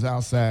 if you was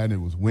outside and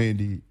it was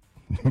windy,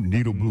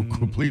 needle blew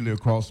completely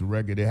across the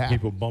record. It happened.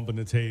 People bumping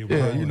the table.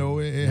 Yeah,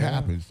 it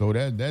happens. So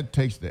that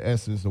takes the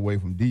essence away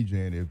from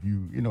DJing. If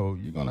you're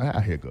gonna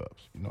have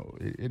hiccups.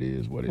 It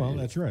is what it is. Well,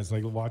 that's right. It's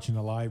like watching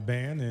a live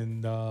band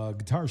and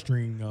guitar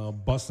string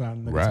bust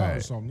on the guitar or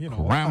something.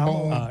 Exactly.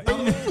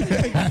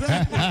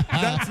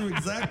 That's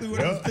exactly what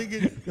I was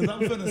thinking. Because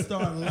I'm gonna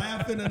start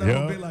laughing and I'm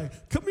gonna be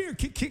like, "Come here,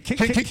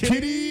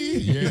 kitty."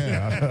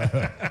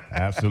 Yeah,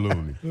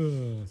 absolutely.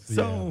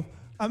 So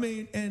I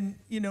mean, and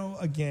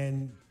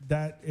again,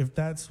 that if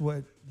that's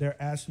what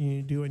they're asking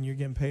you to do and you're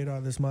getting paid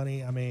all this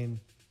money, I mean,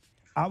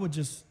 I would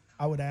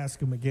ask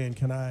them again,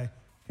 can I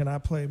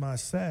play my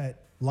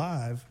set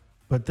live,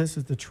 but this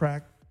is the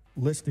track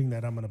listing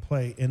that I'm going to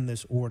play in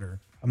this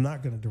order. I'm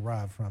not going to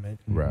derive from it.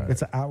 Right.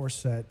 It's an hour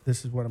set.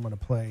 This is what I'm going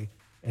to play,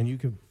 and you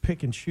could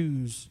pick and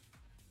choose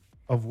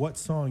of what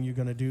song you're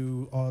going to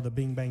do, all the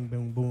bing, bang,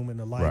 boom, boom, and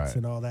the lights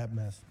and all that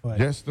mess. But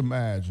just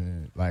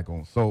imagine, like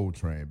on Soul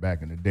Train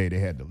back in the day, they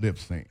had to lip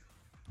sync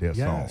their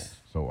songs.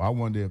 So I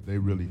wonder if they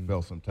really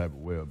felt some type of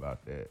way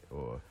about that,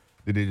 or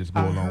did they just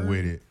go along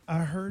with it? I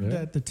heard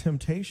that the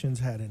Temptations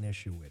had an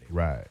issue with it.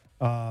 Right.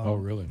 Oh,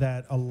 really?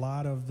 That a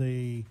lot of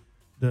the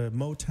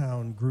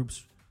Motown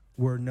groups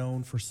were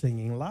known for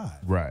singing live.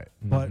 Right.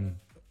 But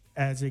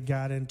as it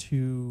got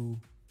into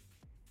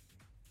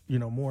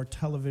more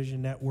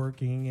television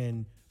networking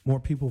and more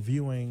people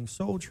viewing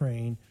Soul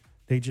Train,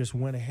 they just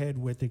went ahead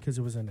with it because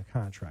it was in the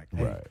contract.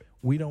 Hey, Right.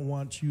 we don't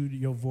want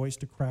your voice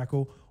to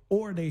crackle,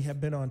 or they have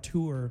been on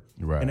tour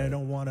and they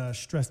don't want to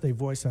stress their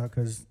voice out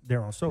because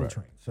they're on Soul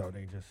Train. So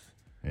they just.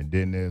 And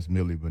then there's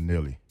Milli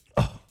Vanilli.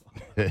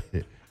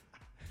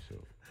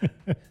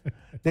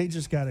 They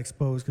just got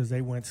exposed because they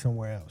went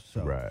somewhere else.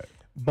 So. Right.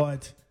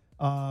 But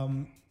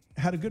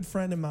had a good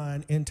friend of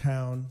mine in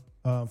town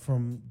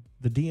from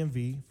the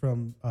DMV,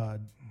 from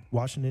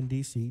Washington,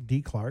 D.C.,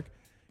 D. Clark,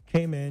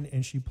 came in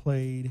and she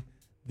played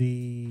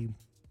it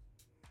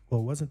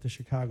wasn't the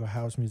Chicago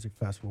House Music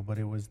Festival, but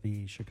it was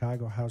the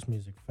Chicago House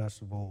Music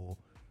Festival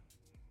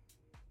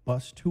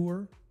bus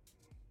tour.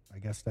 I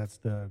guess that's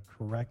the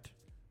correct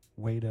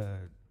way to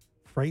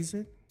phrase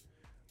it.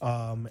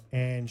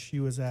 And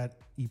she was at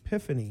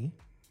Epiphany,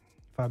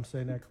 if I'm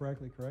saying that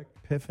correctly,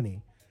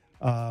 Epiphany.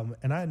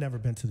 And I had never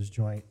been to this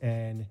joint.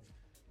 And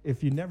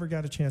if you never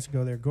got a chance to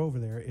go there, go over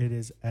there. It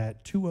is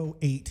at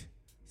 208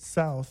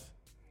 South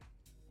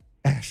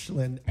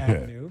Ashland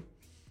Avenue,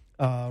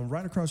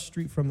 right across the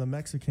street from the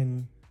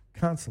Mexican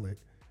consulate.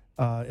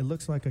 It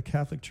looks like a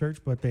Catholic church,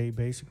 but they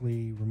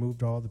basically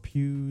removed all the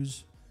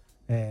pews,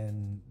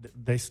 and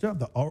they still have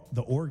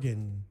the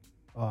organ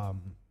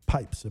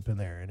pipes up in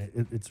there,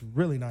 and it's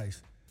really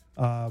nice.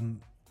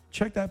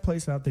 Check that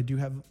place out. They do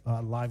have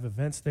live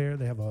events there.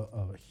 They have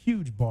a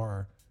huge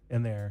bar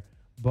in there,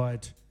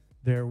 but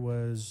there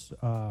was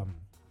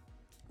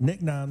Nick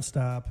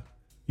Nonstop.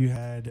 You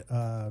had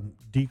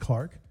D.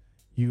 Clark.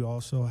 You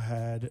also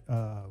had,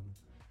 there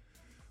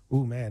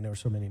were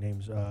so many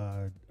names.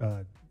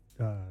 Not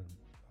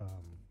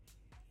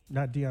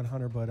Deion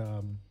Hunter, but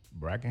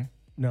Bracken?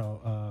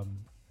 No,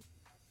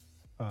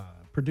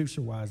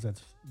 producer-wise,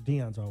 that's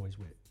Deion's always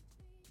with.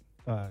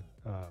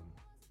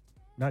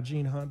 Not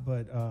Gene Hunt,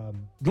 but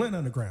Glenn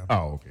Underground.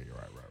 Oh, okay.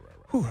 Right.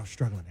 Whew, I'm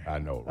struggling there. I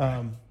know,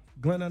 right.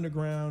 Glen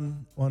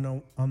Underground on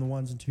the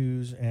ones and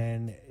twos,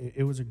 and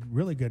it was a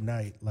really good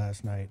night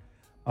last night.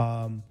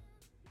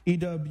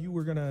 Edub, you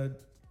were gonna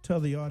tell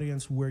the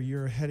audience where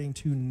you're heading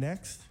to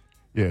next.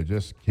 Yeah,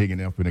 just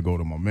kicking up and to go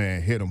to my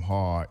man, Hit 'em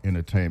Hard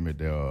Entertainment,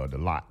 the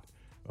lot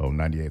of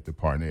 98th and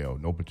Parnell.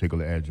 No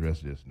particular address,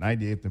 just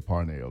 98th and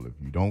Parnell. If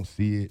you don't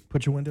see it,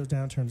 put your windows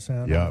down, turn the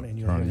sound on, and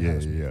you'll hear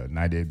the house.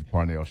 98th and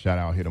Parnell. Shout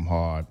out Hit 'em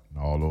Hard and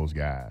all those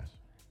guys.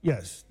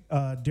 Yes,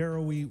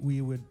 Daryl.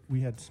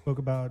 We had spoke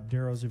about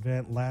Daryl's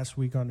event last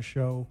week on the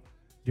show.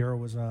 Daryl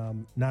was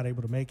not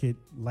able to make it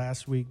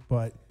last week,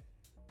 but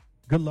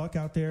good luck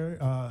out there.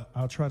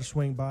 I'll try to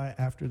swing by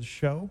after the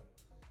show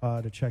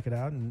to check it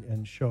out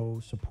and show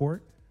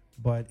support.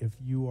 But if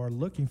you are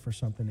looking for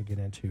something to get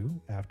into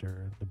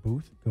after the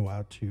booth, go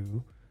out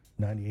to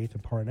 98th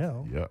and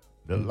Parnell. Yep,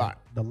 the lot.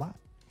 The lot.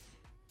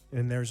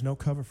 And there's no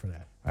cover for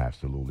that.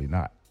 Absolutely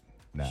not.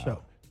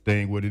 Now,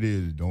 thing what it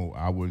is,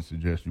 I wouldn't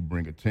suggest you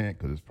bring a tent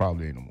because it's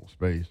probably ain't no more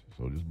space.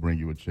 So just bring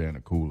you a chair and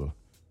a cooler,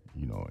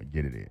 and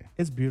get it in.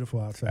 It's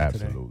beautiful outside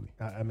today. Absolutely.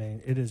 I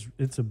mean,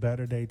 it's a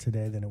better day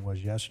today than it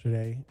was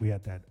yesterday. We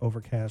had that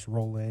overcast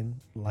roll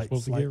in.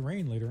 Supposed to get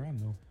rain later on,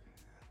 though.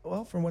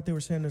 Well, from what they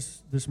were saying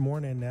this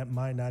morning, that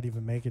might not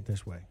even make it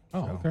this way.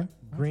 Oh, So okay.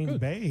 Green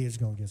Bay is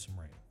going to get some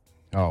rain.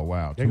 Oh,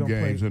 wow. They're 2 gonna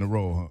games play- in a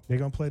row, huh? They're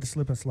going to play the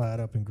slip and slide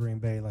up in Green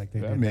Bay like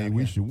they That did means down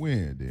we here. should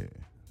win then.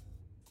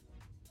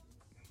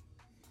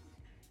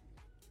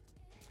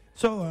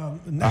 So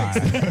next,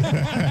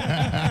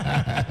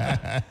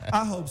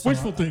 I hope so.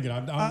 Wishful thinking.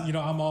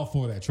 I'm all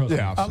for that. Trust me.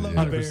 I love the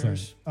 100%.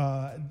 Bears.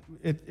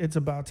 It's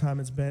about time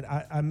it's been.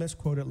 I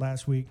misquoted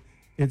last week.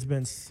 It's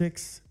been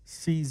 6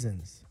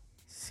 seasons,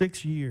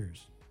 6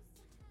 years,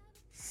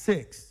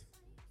 6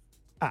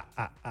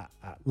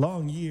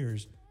 long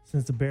years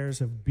since the Bears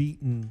have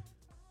beaten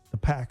the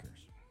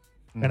Packers,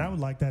 and I would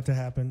like that to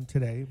happen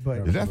today.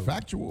 But Is that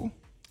factual?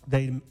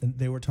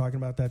 They were talking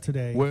about that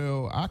today.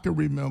 Well, I can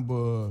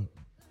remember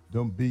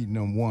them beating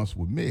them once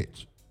with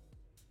Mitch,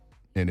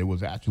 and it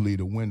was actually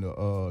the winner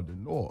of the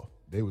North.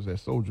 They was at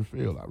Soldier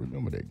Field. I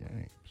remember that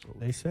game. So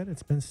they said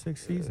it's been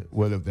 6 seasons.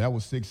 Well, if that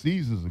was 6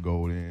 seasons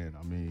ago, then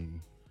I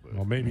mean,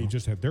 Well, maybe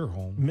just at their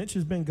home. Mitch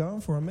has been gone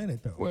for a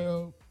minute though.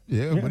 Well,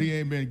 yeah, but he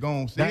ain't been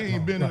gone. He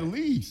ain't been in the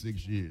league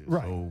 6 years.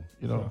 Right.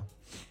 So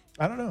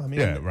I don't know. I mean,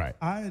 Yeah, right.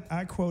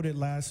 I quoted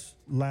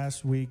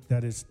last week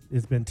that it's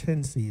been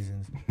 10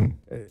 seasons.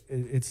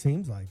 it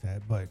seems like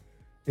that, but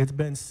it's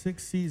been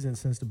 6 seasons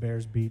since the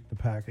Bears beat the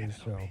Packers.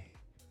 So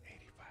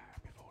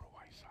 85 before the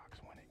White Sox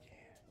won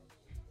again.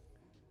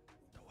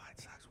 The White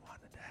Sox won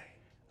today.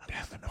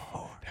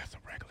 That's a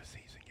regular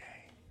season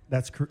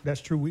game.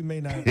 That's true. We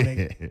may not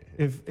make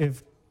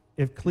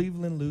if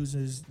Cleveland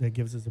loses, that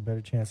gives us a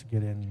better chance to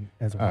get in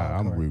as a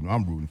wild card.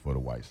 I'm rooting for the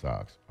White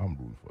Sox. I'm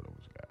rooting for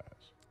those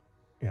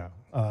guys.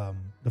 Yeah.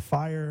 The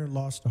Fire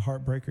lost a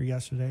heartbreaker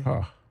yesterday.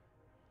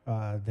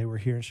 They were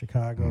here in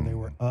Chicago. They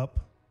were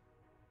up,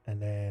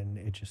 and then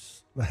it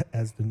just,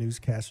 as the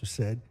newscaster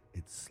said,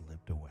 it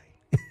slipped away.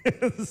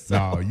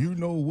 Now, you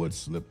know what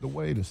slipped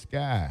away? The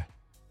Sky.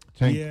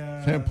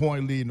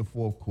 10-point lead in the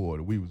fourth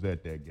quarter. We was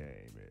at that game.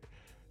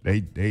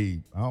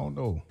 They I don't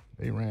know.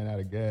 They ran out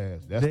of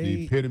gas. That's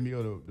the epitome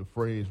of the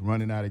phrase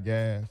running out of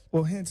gas.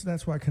 Well, hence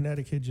that's why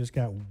Connecticut just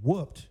got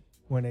whooped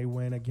when they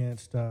went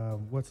against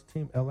what's the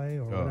team? LA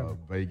or whatever?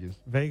 Vegas.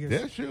 Vegas.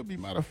 That should be,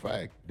 matter of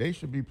fact, they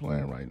should be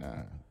playing right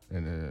now.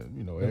 And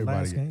The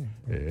last game.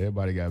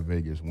 Everybody got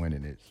Vegas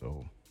winning it.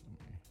 So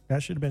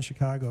that should have been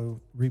Chicago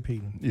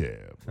repeating. yeah,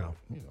 So.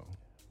 but,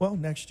 Well,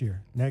 next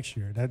year.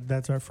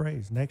 That's our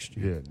phrase. Next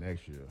year. Yeah,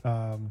 next year.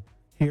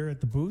 Here at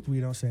the booth, we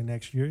don't say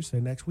next year,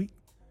 say next week.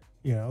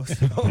 So,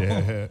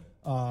 Yeah.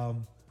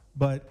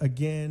 But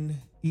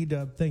again,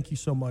 Edub, thank you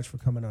so much for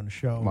coming on the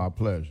show. My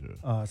pleasure.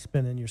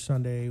 Spending your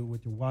Sunday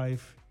with your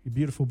wife, your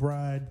beautiful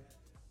bride,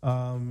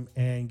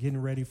 and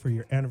getting ready for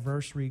your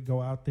anniversary. Go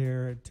out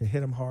there to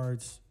Hit 'em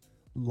Hard's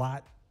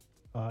lot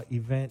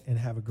event and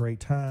have a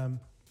great time.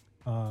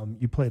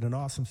 You played an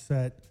awesome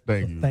set.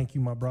 Thank So you. Thank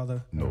you, my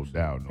brother. No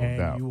doubt, no and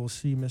doubt. you will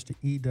see Mr.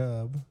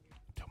 Edub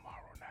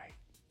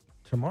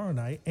tomorrow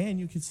night, and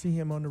you can see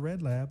him on the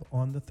Red Lab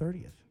on the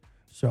 30th.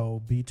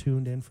 So be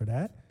tuned in for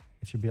that.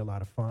 It should be a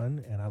lot of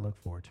fun, and I look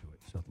forward to it.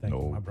 So thank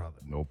you, my brother.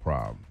 No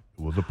problem.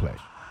 It was a pleasure.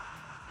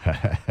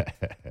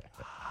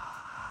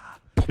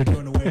 You're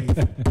doing the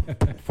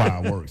wave.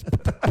 Fireworks.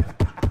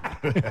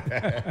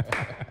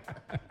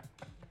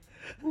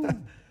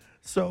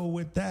 So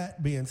with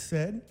that being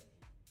said,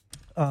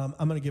 I'm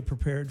going to get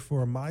prepared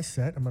for my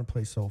set. I'm going to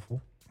play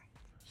Soulful.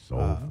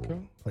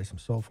 Play some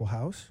Soulful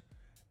House.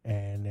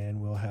 And then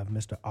we'll have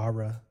Mr.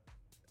 Ara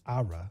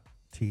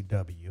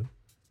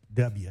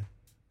TW,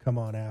 come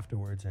on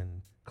afterwards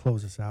and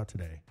close us out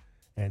today.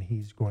 And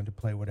he's going to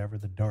play whatever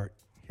the dart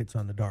hits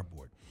on the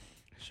dartboard.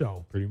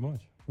 So pretty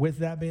much. With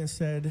that being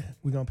said,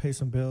 we're going to pay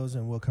some bills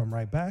and we'll come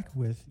right back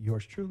with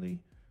yours truly,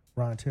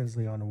 Ron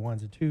Tinsley on the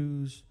ones and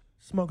twos,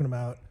 smoking them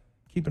out,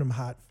 keeping them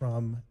hot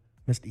from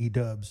Mr.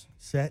 Edub's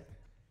set.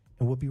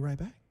 And we'll be right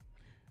back.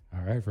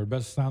 All right, for the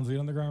best sounds of the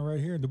underground right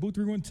here,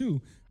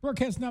 DaBooth312,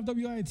 broadcasting off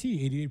WIT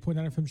 88.9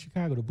 FM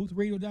Chicago,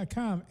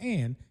 DaBoothRadio.com,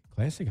 and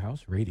Classic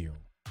House Radio.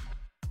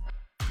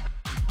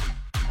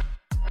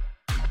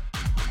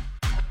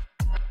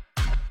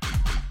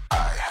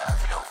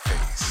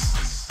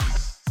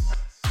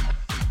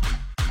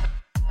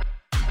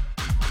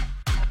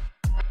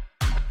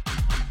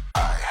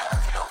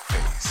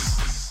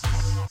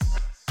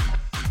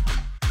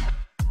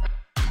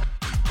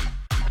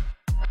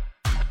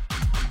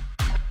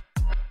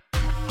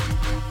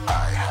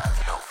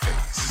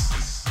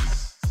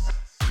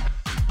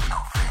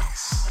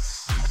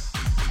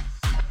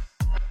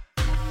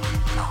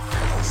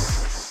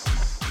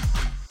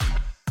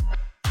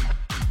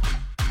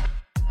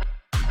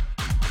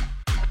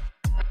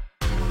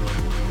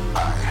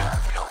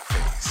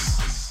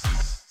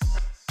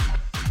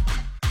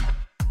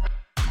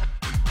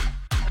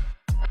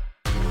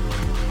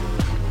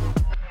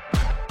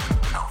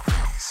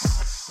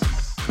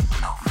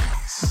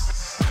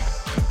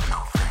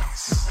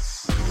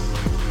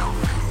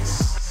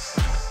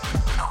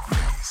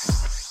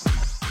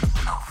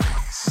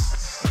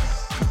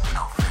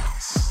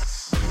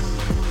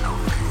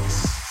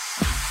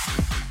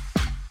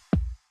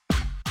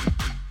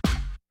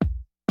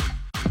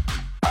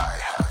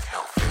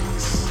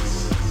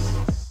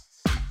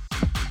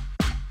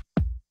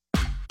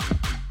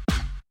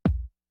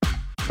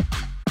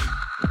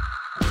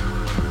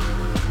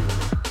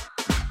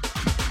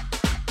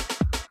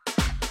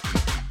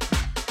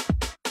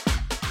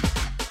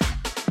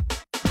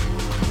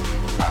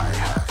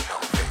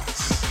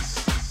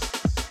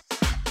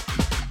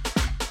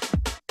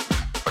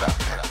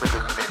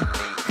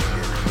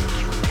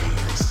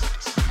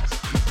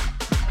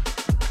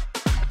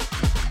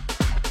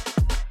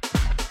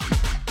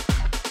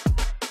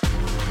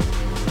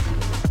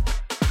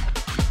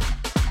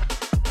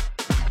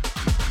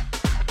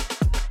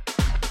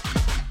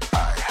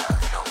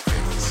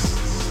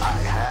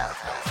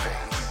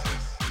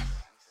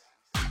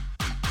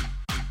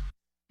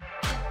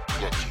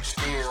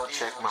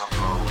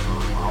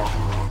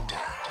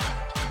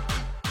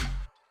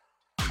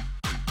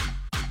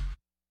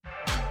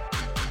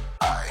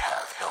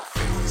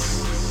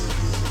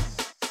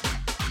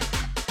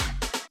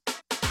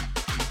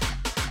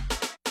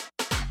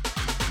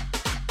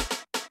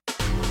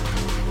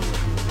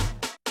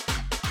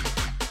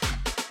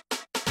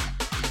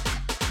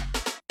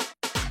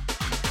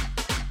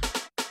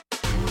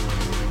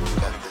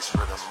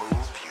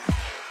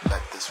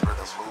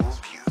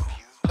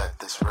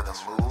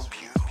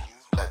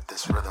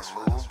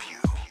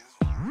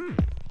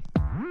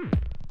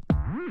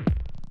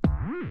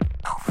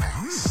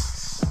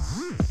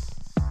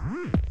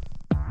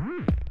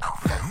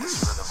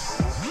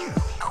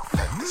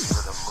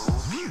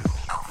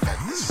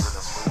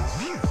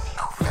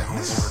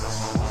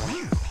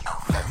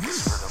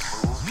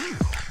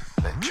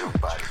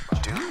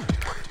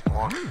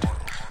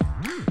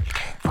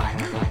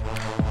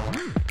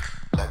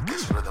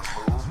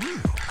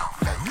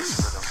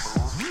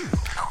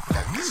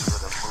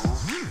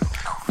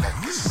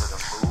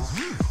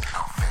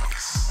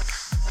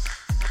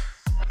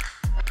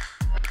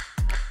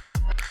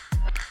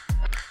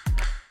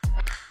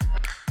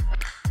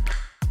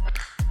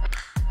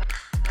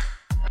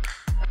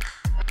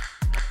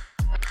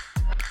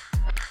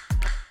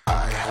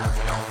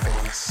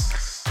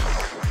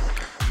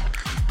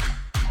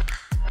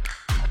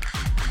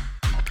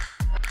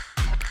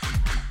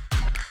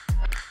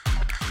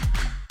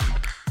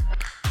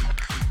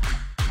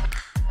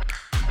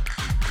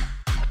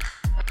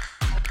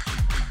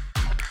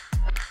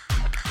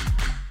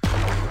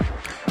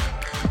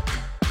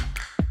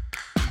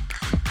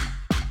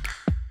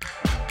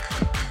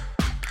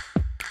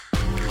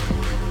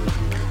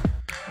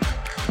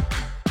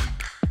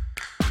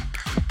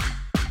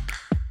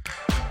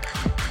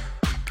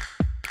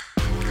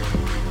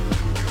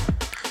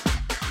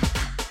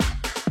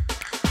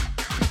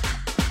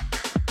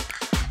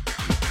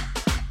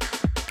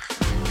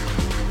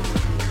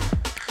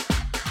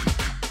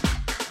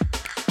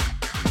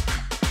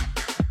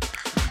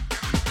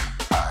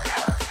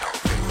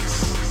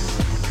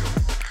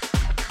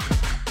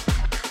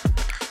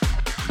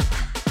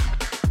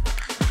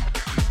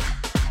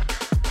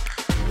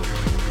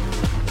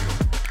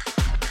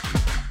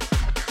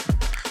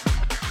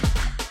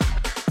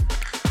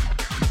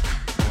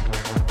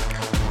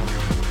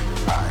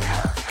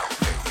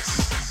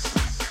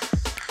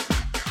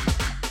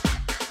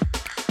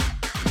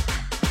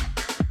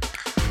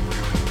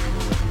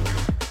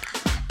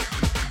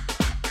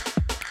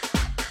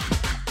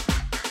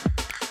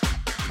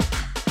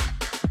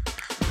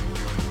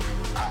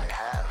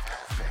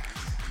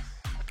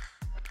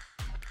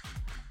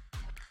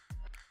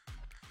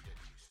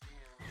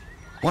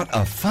 What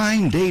a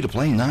fine day to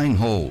play 9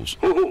 holes.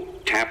 Oh,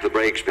 tap the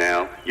brakes,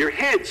 pal. Your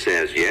head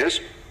says yes.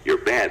 Your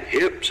bad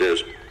hip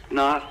says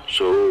not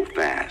so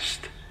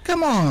fast.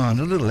 Come on,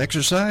 a little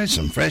exercise,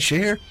 some fresh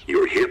air.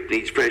 Your hip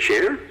needs fresh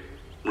air?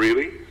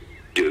 Really?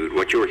 Dude,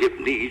 what your hip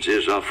needs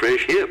is a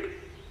fresh hip.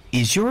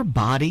 Is your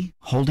body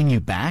holding you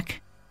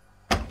back?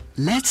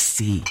 Let's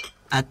see.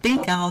 I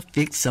think I'll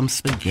fix some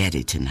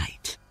spaghetti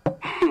tonight.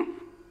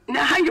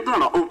 Now how you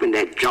gonna open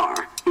that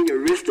jar when your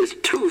wrist is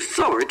too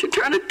sore to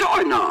turn a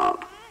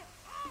doorknob?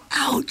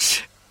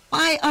 Ouch!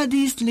 Why are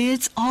these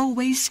lids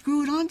always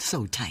screwed on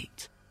so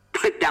tight?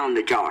 Put down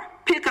the jar,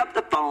 pick up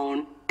the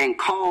phone, and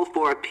call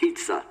for a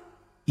pizza.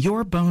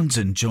 Your bones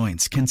and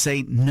joints can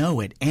say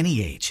no at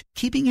any age,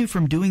 keeping you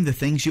from doing the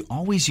things you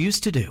always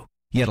used to do.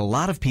 Yet a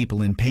lot of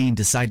people in pain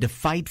decide to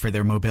fight for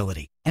their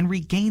mobility and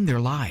regain their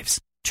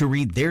lives. To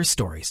read their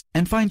stories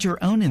and find your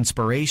own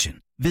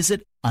inspiration,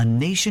 visit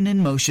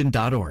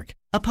anationinmotion.org,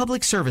 a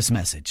public service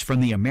message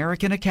from the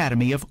American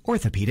Academy of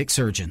Orthopedic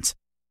Surgeons.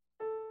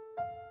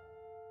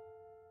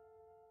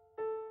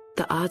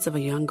 The odds of a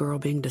young girl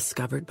being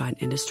discovered by an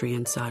industry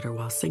insider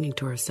while singing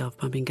to herself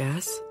pumping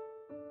gas?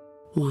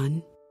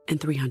 1 in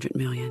 300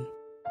 million.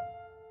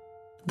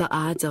 The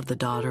odds of the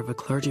daughter of a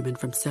clergyman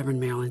from Severn,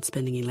 Maryland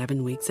spending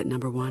 11 weeks at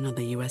 #1 on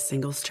the U.S.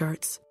 singles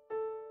charts?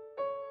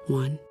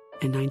 1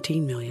 in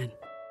 19 million.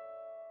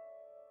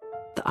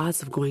 The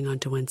odds of going on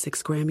to win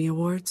 6 Grammy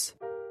Awards?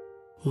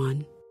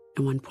 1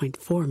 in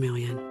 1.4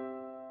 million.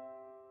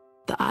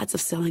 The odds of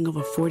selling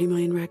over 40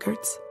 million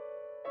records?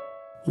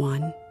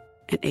 1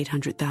 in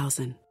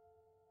 800,000.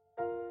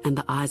 And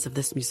the odds of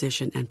this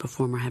musician and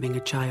performer having a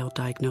child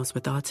diagnosed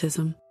with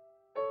autism?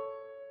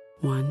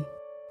 1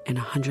 in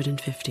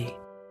 150.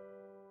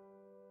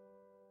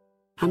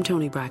 I'm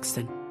Toni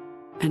Braxton,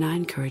 and I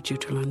encourage you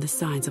to learn the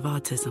signs of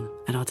autism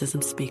at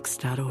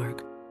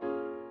autismspeaks.org.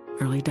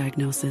 Early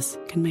diagnosis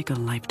can make a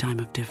lifetime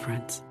of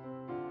difference.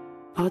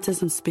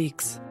 Autism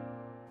Speaks.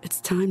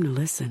 It's time to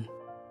listen.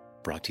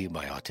 Brought to you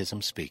by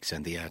Autism Speaks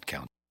and the Ad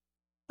Count.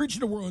 Reaching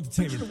the World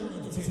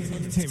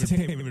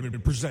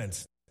Entertainment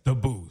presents The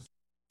Booth.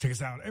 Check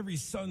us out every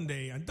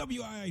Sunday on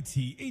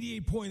WIIT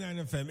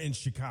 88.9 FM in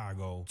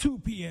Chicago, 2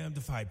 p.m.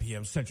 to 5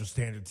 p.m. Central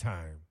Standard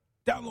Time.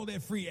 Download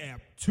that free app,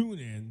 tune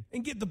in,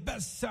 and get the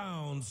best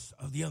sounds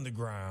of the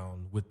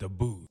underground with The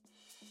Booth.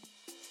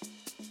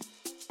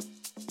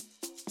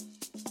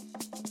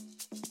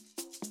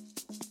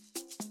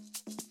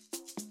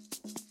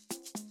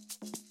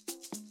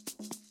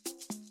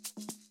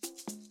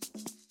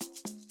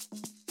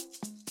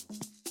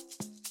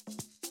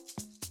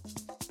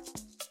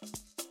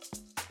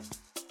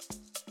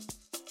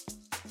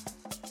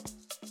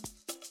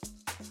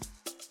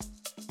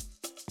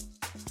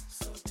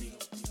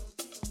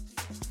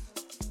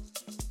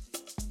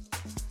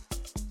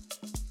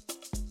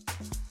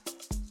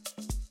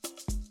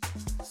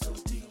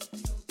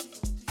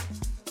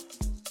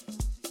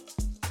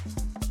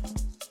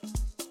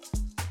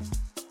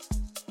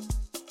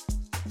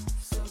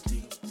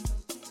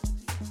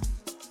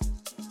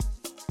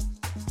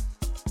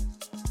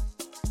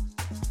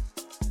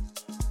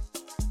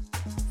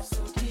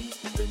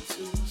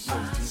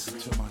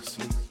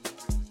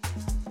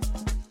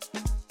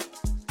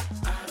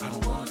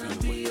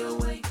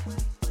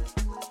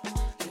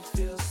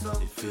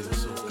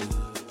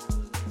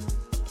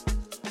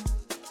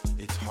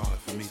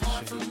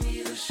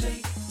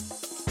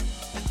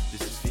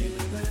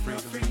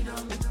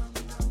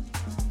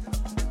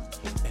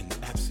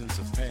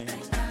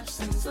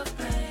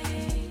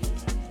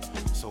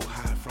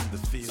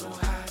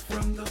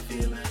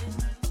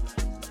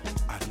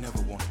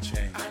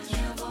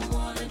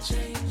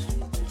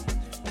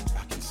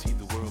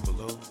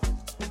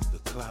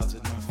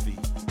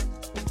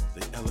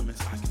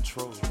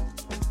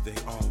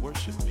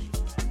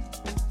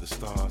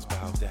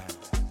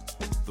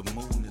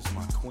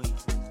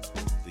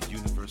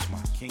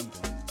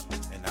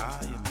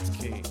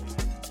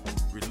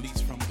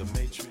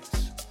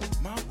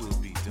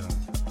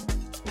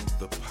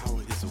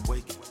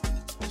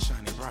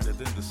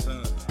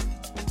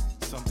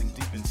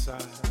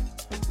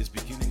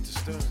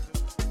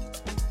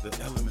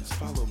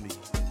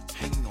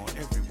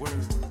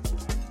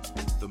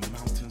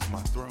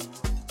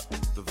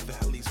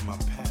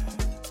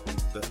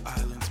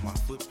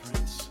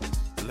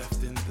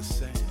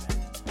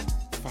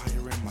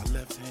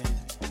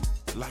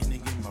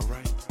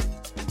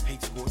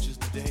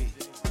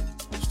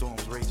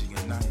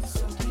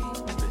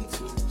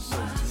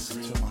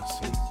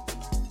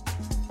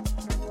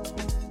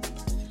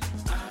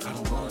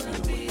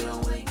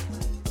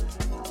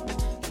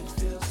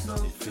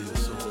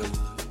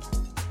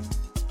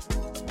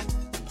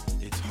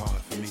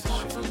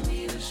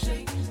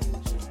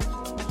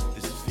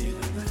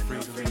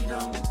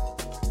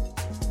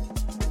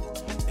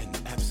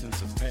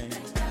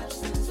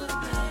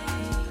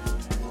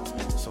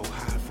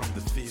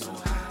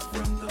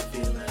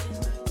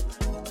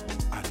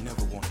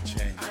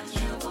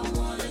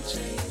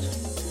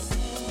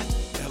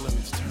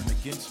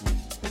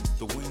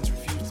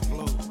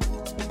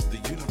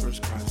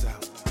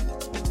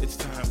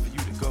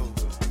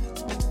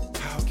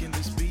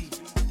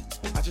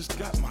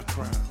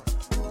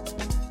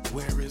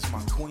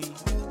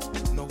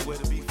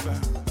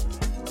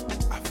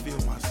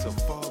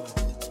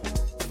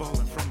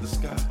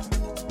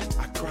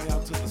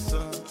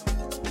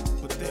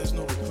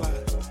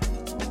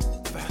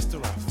 Faster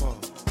I fall,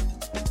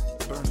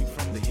 burning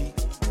from the heat.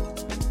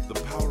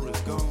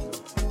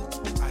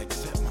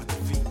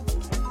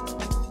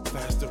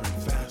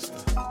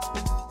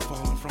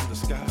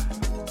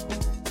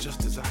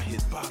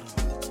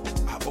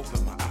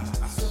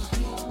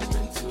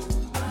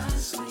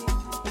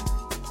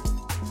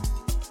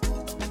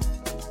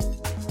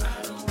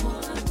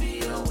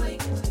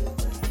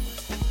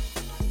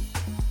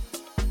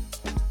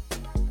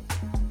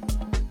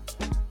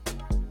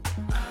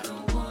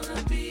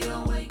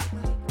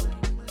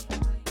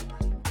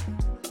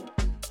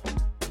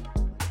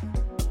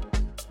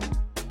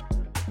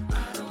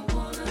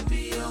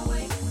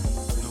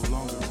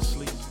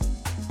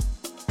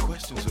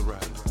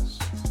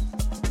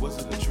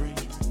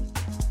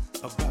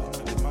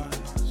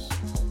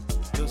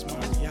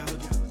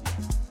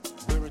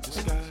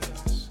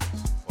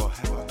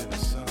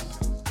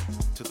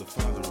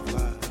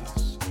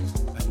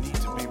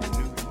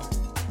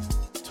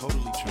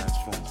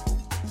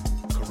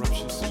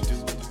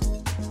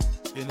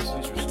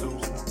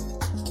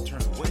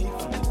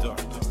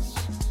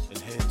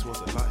 toward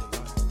the light.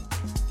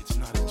 It's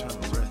not eternal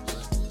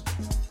rest,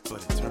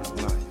 but eternal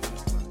life.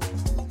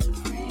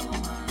 Free your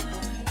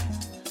mind,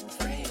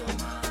 free your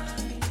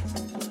mind,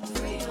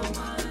 free your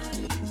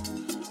mind.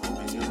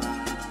 Open your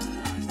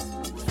eyes.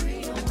 Free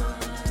your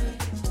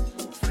mind,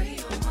 free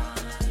your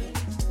mind,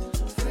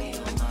 free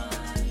your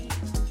mind.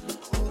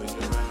 Open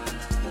your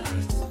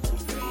eyes.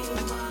 Free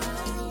your mind,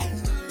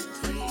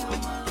 free your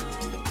mind,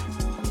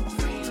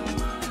 free your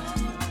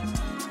mind.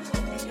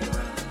 Open your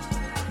eyes.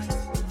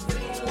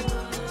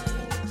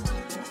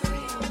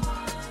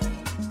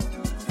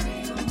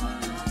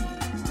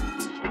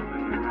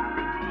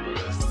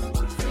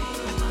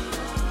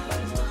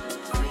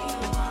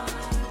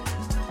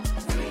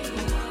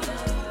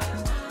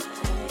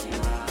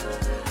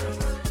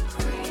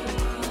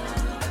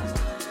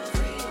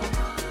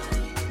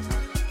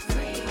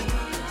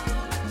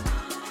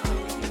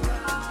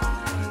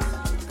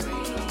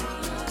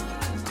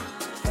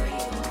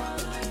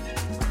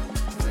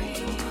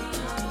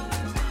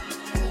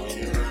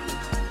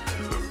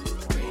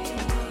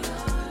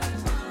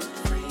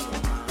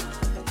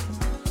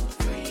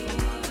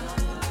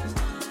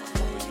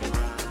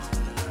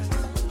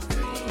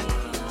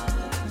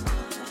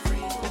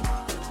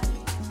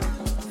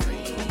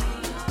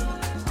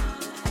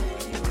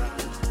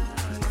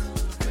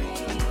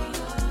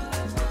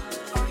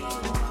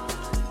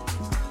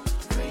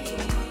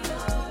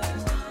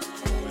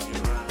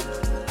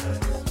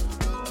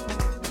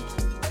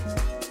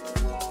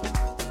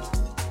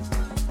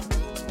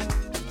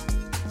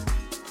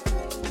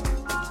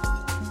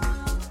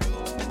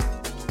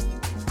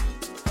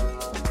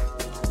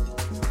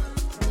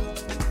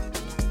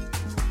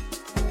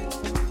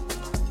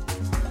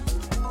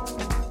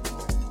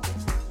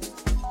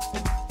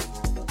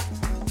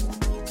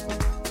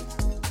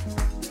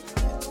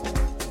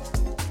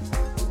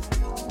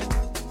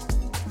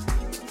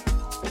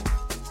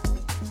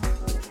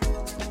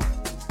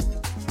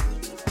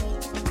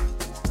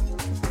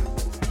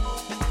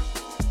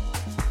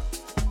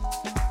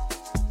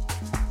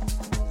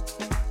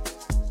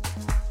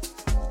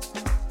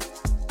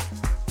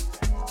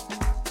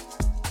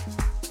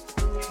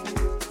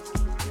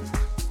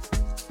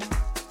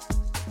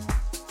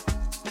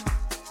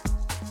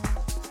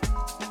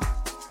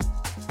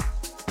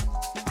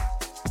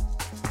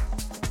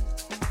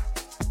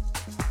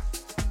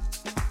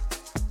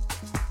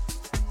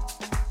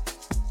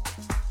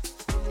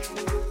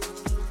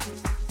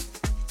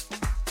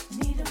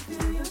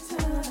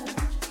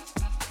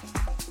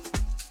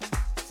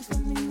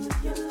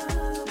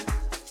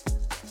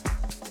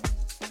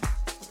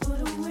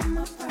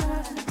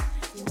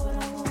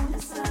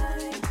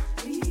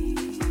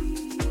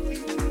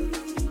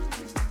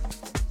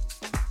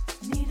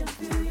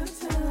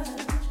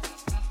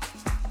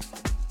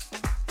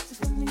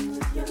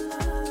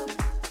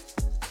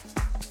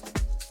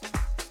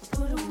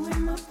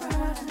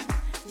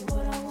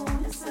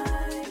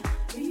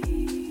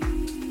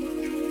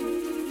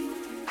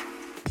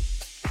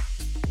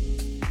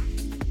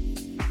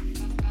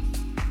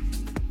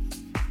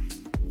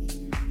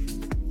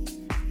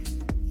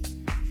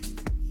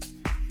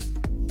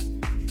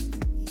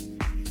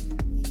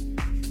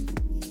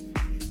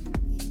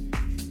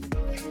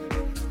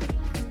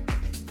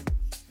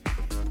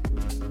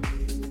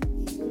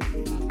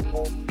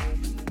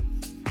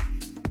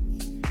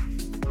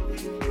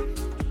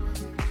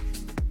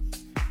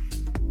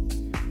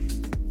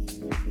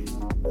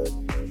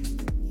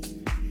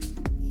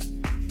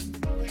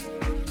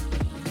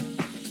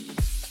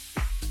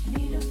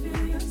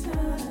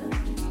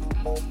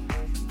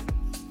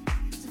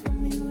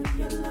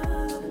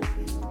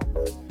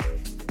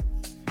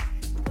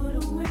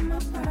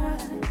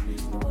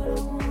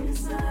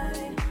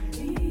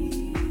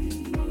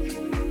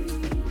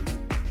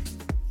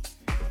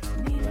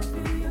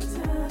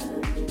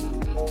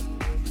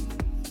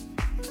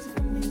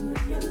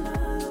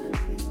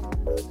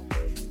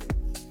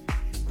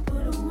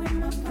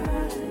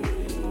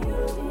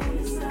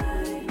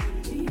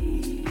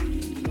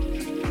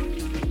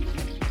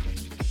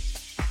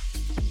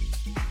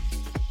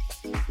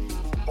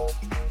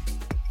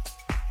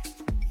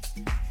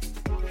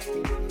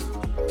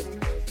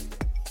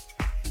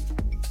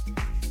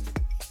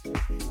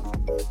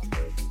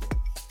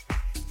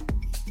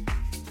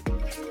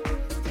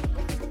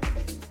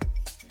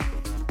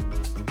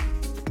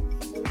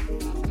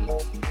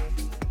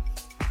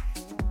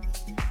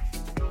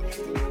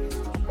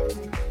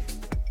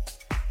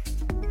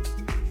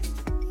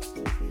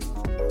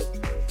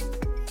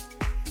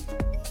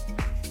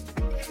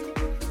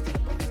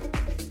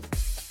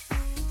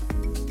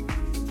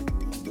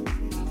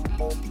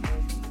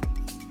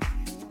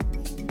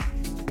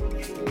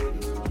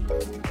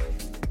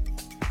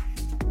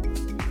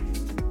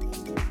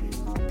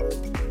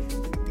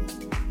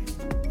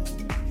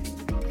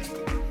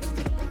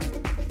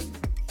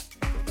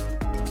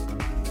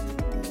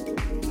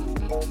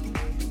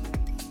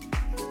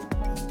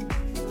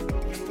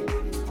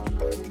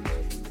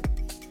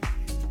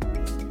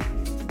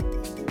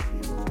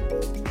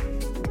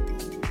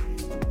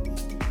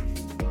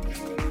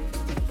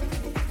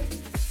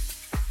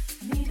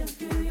 Need to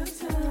feel your